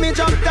coming like me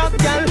drop top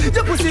girl.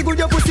 Your pussy good,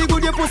 your pussy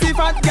good, your pussy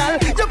fat girl.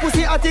 Your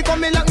pussy atty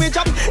coming like me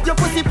drop. Your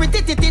pussy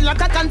pretty titty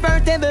like a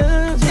convertible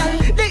girl.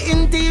 The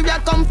interior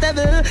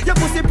comfortable. Your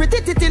pussy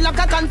pretty titty like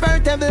a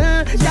convertible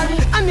girl.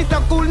 And it a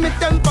cool me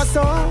temper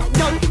so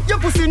done. Your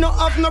pussy no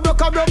have no broke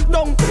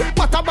down.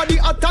 What a body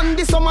hot and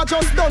the summer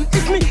just done.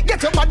 If me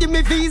get your body,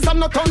 me visa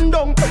no turn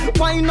down.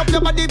 Wind up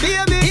your body,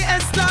 baby. The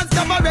S-Class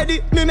top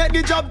ready. Me make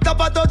the job top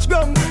a touch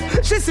ground.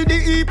 She see the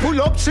E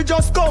pull up, she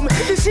just come.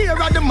 The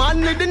share of the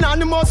man with the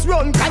anonymous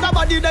run. Cause the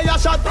body they a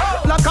shot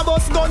like a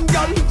bus gun,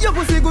 girl. Your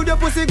pussy good, your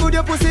pussy good,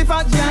 your pussy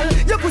fat, girl.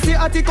 Your pussy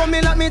atty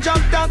coming like me drop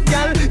top,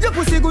 girl. Your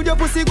pussy good, your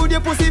pussy good,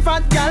 your pussy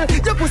fat, girl.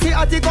 Your pussy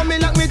atty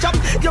coming like me drop.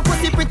 Your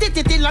pussy pretty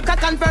titty like a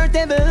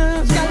convertible,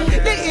 girl.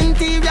 The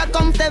interior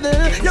comfortable.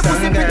 Your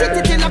pussy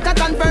pretty titty like a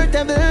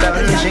convertible, girl.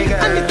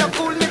 And it a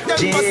cool me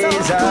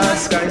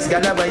Jesus Christ,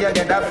 girl, where you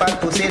get that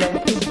fat pussy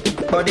then?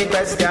 Body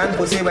question,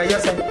 pussy where you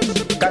say?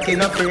 Cocky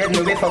no afraid,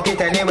 me we fuck it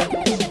anyway.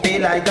 Be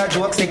like a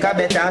joke, sick a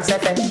better and say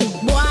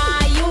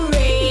Boy, you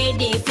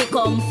ready fi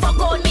come fuck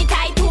on me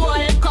tight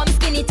hole? Come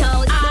skin it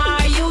out.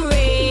 Are you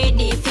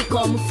ready fi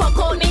come fuck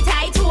on me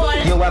tight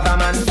hole? You have a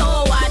man. So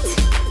what?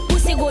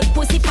 Pussy good,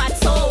 pussy fat,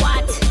 so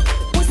what?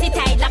 Pussy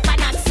tight like a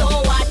knot, so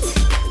what?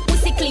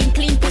 Pussy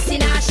clean, pussy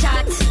not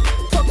shot.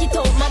 Fuck it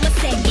out, mama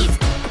say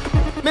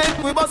it.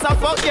 Make we bust a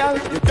fuck, girl.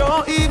 You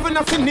don't even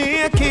have to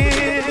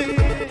naked.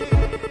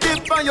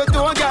 Dip on your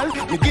toe,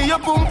 girl. You give your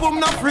pum pum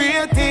no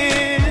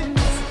rating.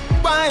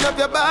 Wind up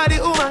your body,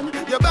 woman.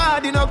 Your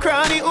body no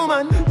cranny,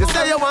 woman. You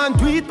say you want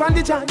to eat on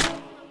the chat.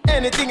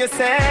 Anything you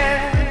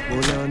say.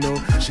 Oh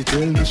no, she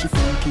tell me she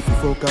freak if you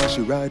fuck her,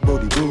 she ride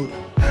body good.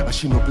 And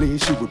she no play,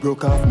 she will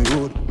broke off me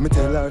road. Me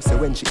tell her, say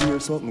when she hear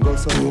something go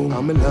so boom.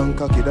 I'm a long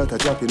cocky that a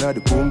drop in at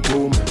the boom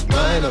boom.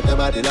 Wind up your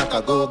body like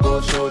a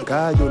go-go show.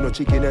 Cause you no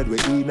chicken head we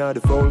eat now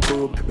the phone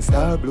club. Me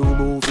star blue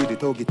movie, the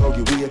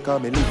tuggy way.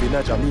 Cause me live in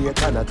a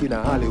Jamaica, not in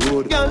a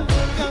Hollywood. Girl,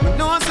 you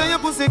know I say your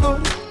pussy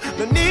good.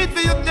 No need for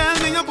you tell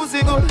me your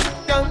pussy good.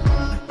 Girl,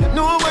 you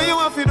know what you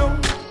have to do.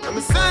 And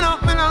me send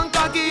up me long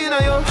cocky in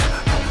a you.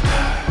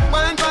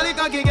 Wine for the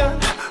cocky, girl.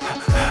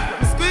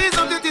 Squeeze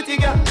up the titty,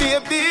 girl.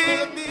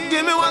 Baby,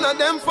 give me one of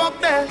them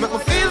fuck there. Make me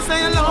feel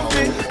say you love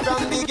me.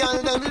 From the girl,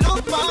 them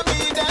look for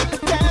me. Them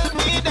tell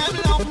me them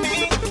love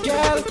me.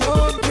 Girl,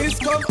 come, please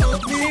come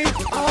with me.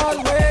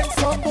 Always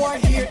some boy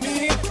hate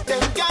me.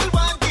 Them girl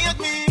want hate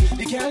me.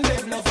 The girl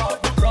them love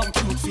out me brown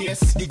cute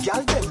face. The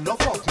girl them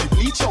love out me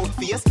bleach out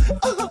face.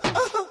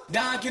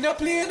 Dog, you no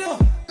play no.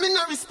 Me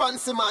no respect.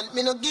 fancy man,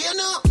 me no gear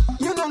no.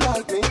 You don't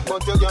like me,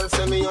 but your girl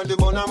say me on the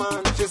bonner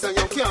man. She say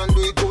you can't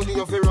do it good,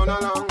 you fi run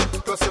along.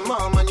 Plus your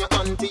mom and your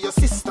auntie, your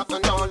sister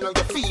and all of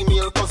your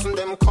female cousin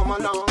them come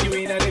along. You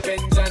inna the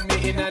Benz and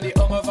me inna the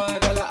Hummer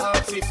van. All I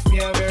ask if me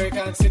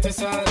American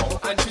citizen.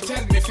 And she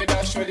tell me fi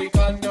dash with the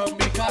condom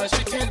because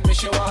she tell me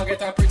she want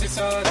get a pretty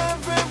son.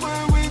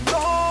 Everywhere we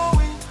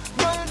going,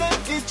 girl them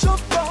itch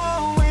up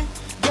going.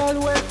 Girl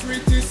we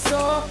pretty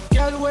so,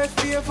 girl we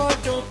favor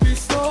don't be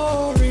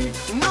story.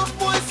 No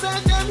boys say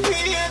them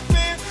hate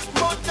me,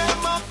 but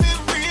them have to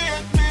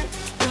rate me.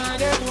 Now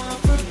them want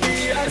to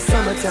be a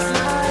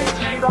summertime.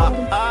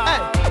 Hey,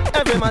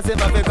 every man say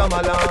fi come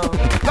along.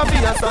 Go for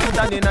your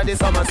suntan inna the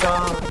summer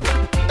sun.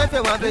 If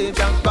you want bleach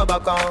and go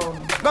back home,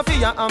 go for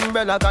your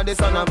umbrella 'cause the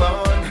sun a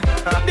burn.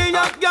 The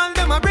young girl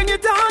them a bring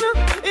it on.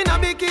 In a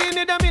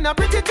bikini them in a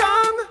pretty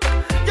tongue.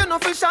 You know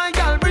fi shy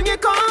girl bring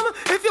it come.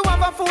 If you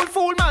have a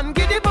fool man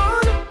get it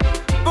on.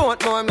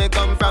 Both more may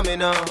come from me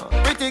now.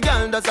 Pretty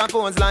girl does a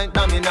pose like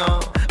dummy now.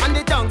 And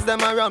the tongues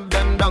them a rub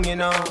them down you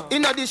know.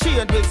 Inna the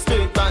shade with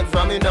straight vibes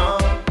from me now.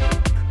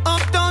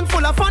 Uptown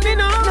full of fun you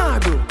know. Nah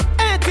bro,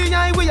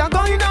 ATI we are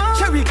going now.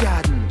 Cherry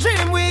Garden,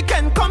 Dream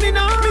Weekend coming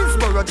now.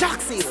 Middlesboro,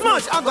 Jackson,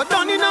 Smudge I got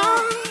done you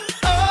know.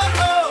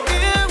 Oh,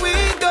 here we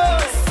go.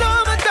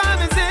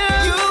 Summertime is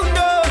here, you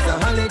know. It's a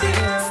holiday.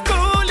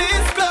 School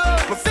is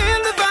closed, but feel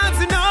the vibes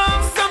you know.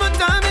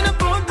 Summertime in a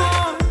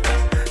Portmore,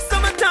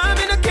 summertime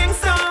in a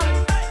Kingston,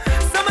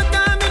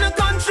 summertime in a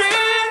country,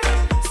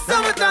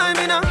 summertime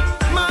in a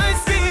my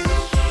city.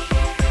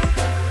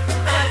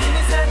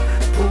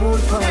 Pool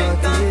party.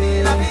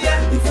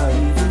 If I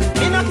even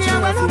Me no care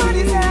what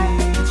nobody say.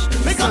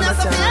 Me come here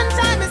so fi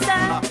enjoy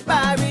myself.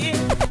 Barry,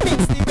 mix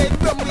the red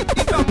rum with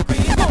the rum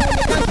cream. Oh,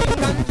 me can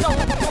drink and jump,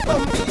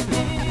 bumpy.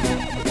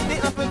 The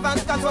apple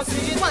vodka was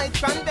sweet, white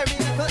cranberry,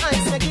 little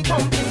ice make it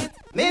complete.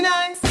 Me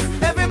nice,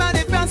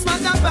 everybody fans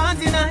smash and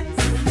party nice.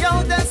 Yo,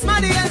 that's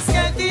money and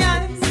scared the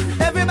eyes.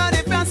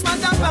 Everybody fans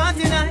smash and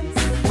party nice.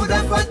 Put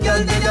a fat girl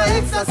need your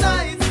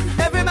exercise.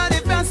 Everybody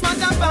fans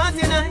smash and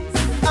party nice.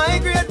 I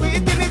great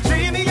weed, give me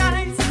dreamy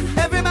eyes.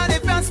 Everybody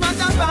fans smash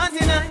and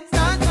party nice.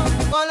 Start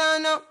up, all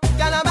on up,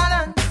 gyal a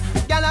balance,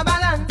 gyal a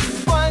balance.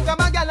 Boy grab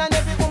a gyal and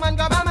every woman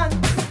grab a man.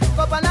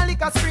 Cup and a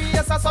liquor spree,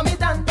 yes I saw me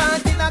done.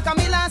 Party like a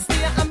me last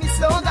year and me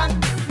slogan.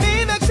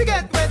 Me make she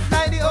get wet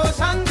like the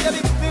ocean.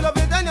 Baby, feel up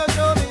it and you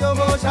show me your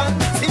motion.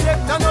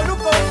 Select and no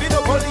look out for the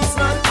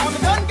policeman. I'm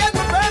done get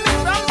the permit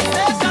from the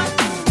station.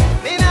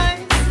 Me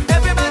nice,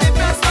 everybody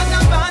fans smash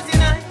and party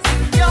nice.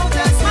 Yo,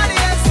 that's money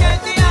and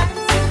scared the eyes.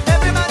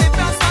 Everybody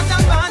fans smash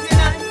and party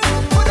nice.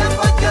 Put a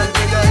fat girl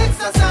to your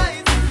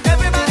exercise.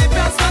 Everybody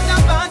fans smash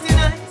and party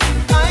nice.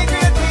 I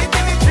great weed,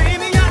 give me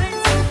dreamy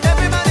eyes.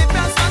 Everybody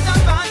fans smash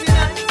and party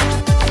nice.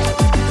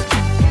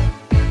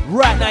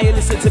 Right now you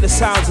listen to the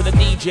sounds of the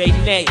DJ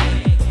Nate.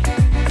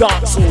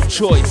 Dancehall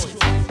choice.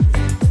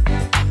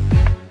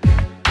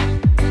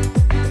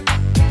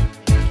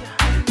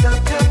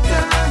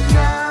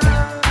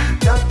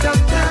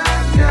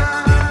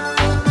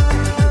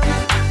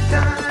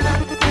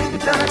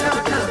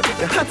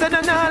 Hotter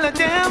than all of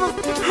them.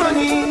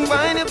 Honey,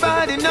 why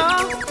nobody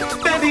know?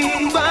 Baby,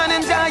 go and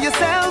enjoy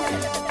yourself.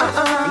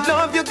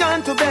 Love you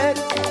gone to bed.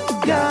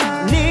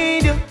 Yeah,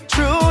 need you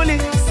truly.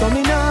 So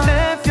me not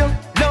left you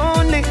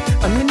lonely.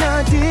 And me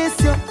not diss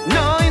you.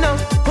 No, you know.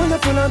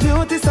 Full of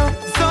beauty, so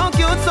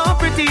cute, so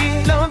pretty.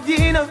 Love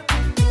you, know.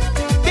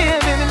 Yeah,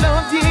 baby,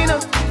 love you, know.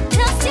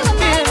 Trust you and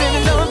my baby,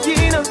 love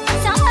you, know.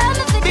 So I'm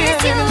a for Yeah,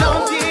 this baby, you.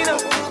 love you, know.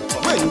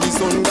 When the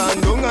sun gone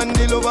down and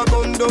the lover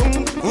gone down,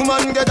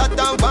 woman get that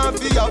down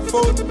for your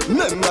phone.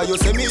 Remember you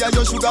say me a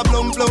your sugar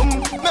plum plum.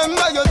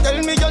 Remember you tell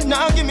me you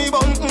nah give me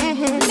bun.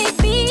 Me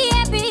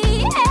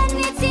baby,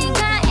 anything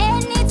or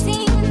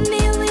anything.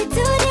 Me we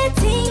do the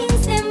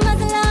things them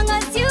as long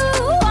as you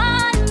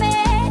want me.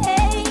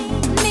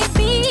 Me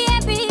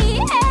baby,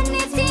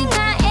 anything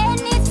or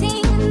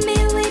anything. Me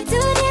we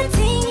do the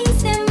things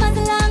them as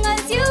long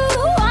as you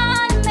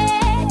want me.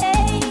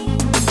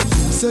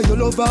 Say you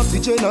love off the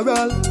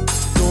general.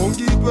 Don't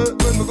give way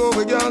when we go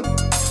again.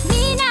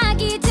 Me nah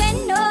give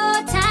you no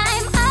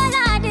time. All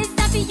of this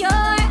stuff in your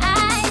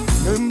eyes.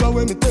 Remember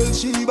when me tell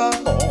Sheba,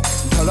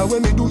 tell her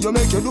when me do you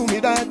make you do me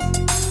that.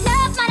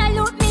 Love man, I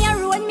loot me, I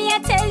ruin me, I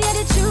tell you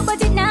the truth,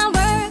 but it not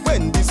work.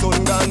 When the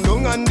sun gone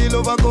down and the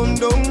lover come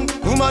down,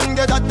 woman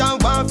get that down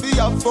for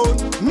your phone.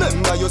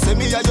 Remember you say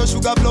me a your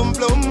sugar plum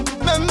plum.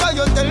 Remember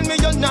you tell me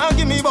you nah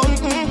give me bun.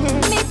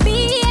 Me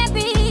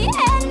baby,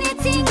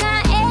 anything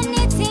or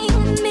anything.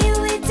 Me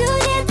we do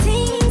the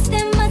things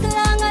them as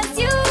long as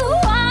you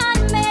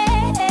want me.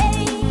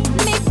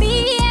 Me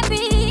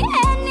baby,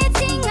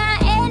 anything or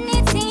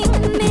anything.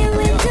 Me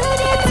we do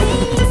the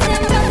things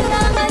them as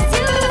long as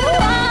you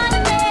want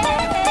me.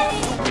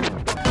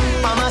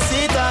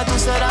 Mamacita, tú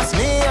serás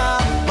mía.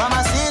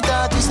 Mamacita,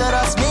 tú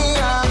serás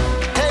mía.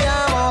 Te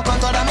amo con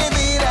toda mi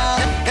vida.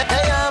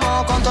 Te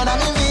amo con toda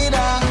mi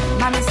vida.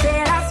 Mami,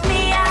 serás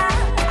mía,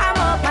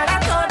 amor para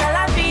toda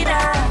la vida.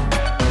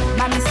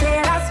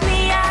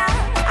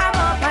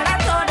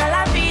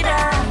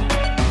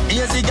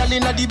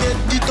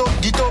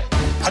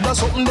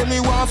 something that me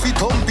want fi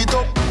thump it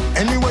up.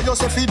 Anyway you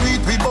say fi do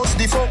it, we bust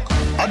the fuck.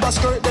 Other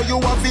skirt that you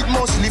have it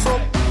must lift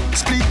up.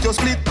 Split your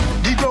split,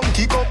 the ground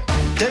kick up.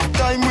 Take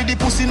time with the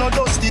pussy, no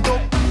dust it up.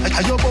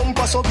 And your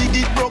bumper so big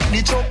it broke the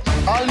chop.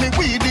 All me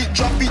weed it,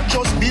 drop it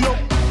just below.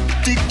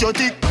 Tick your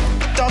tick,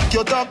 tap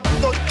your tap,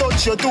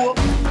 touch your toe.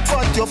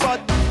 Fat your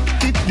fat,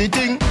 keep the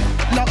thing,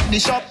 lock the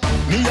shop.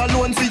 Me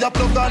alone for your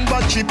plug and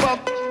battery pop.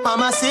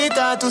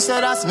 Mamacita, tú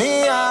serás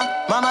mía.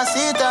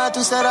 Mamacita,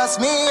 tú serás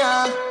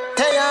mía.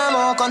 Te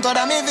amo con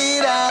toda mi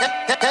vida.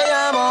 Te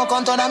amo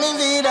con toda mi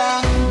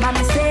vida.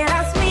 Mami,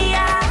 serás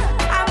mía.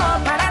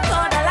 Amor para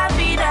toda la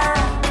vida.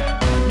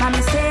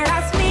 Mami,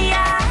 serás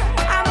mía.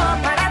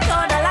 Amor para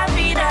toda la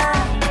vida.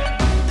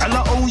 Tell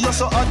her how you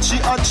so hot, she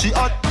hot, she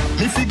hot.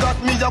 Me forgot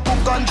me a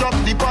cook and drop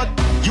the pot.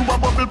 You a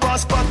bubble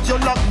pass pot, you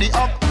lock the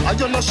up. And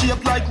you no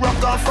shape like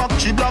rock or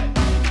factory block.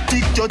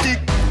 Tick your tick,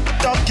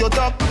 tap your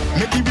tap.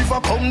 Make the river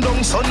come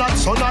down, so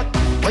not.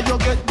 Where you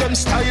get them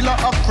style of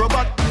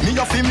acrobat. Me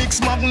a fi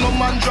mix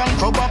magnum and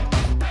drunk rubber.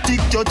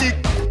 Tick your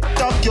tick,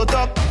 tap your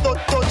tap,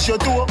 touch your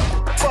toe.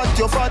 Fat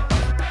your fat,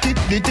 keep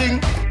the thing,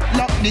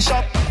 lock the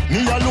shop.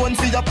 Me alone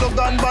for your plug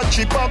and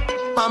battery pop.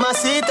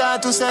 Mamacita,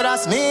 tú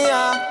serás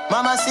mía.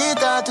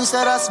 Mamacita, tú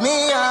serás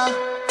mía.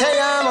 Te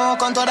amo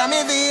con toda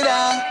mi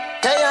vida.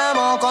 Te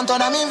amo con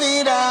toda mi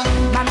vida.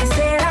 Mami,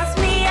 serás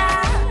mía.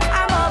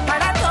 Amor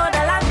para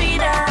toda la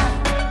vida.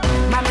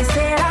 Mami,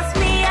 serás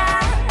mía.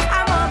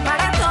 Amor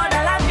para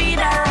toda la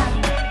vida.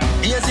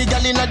 Yes, the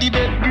girl inna the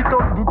bed,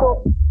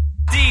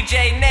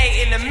 DJ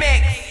Nate in the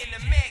mix.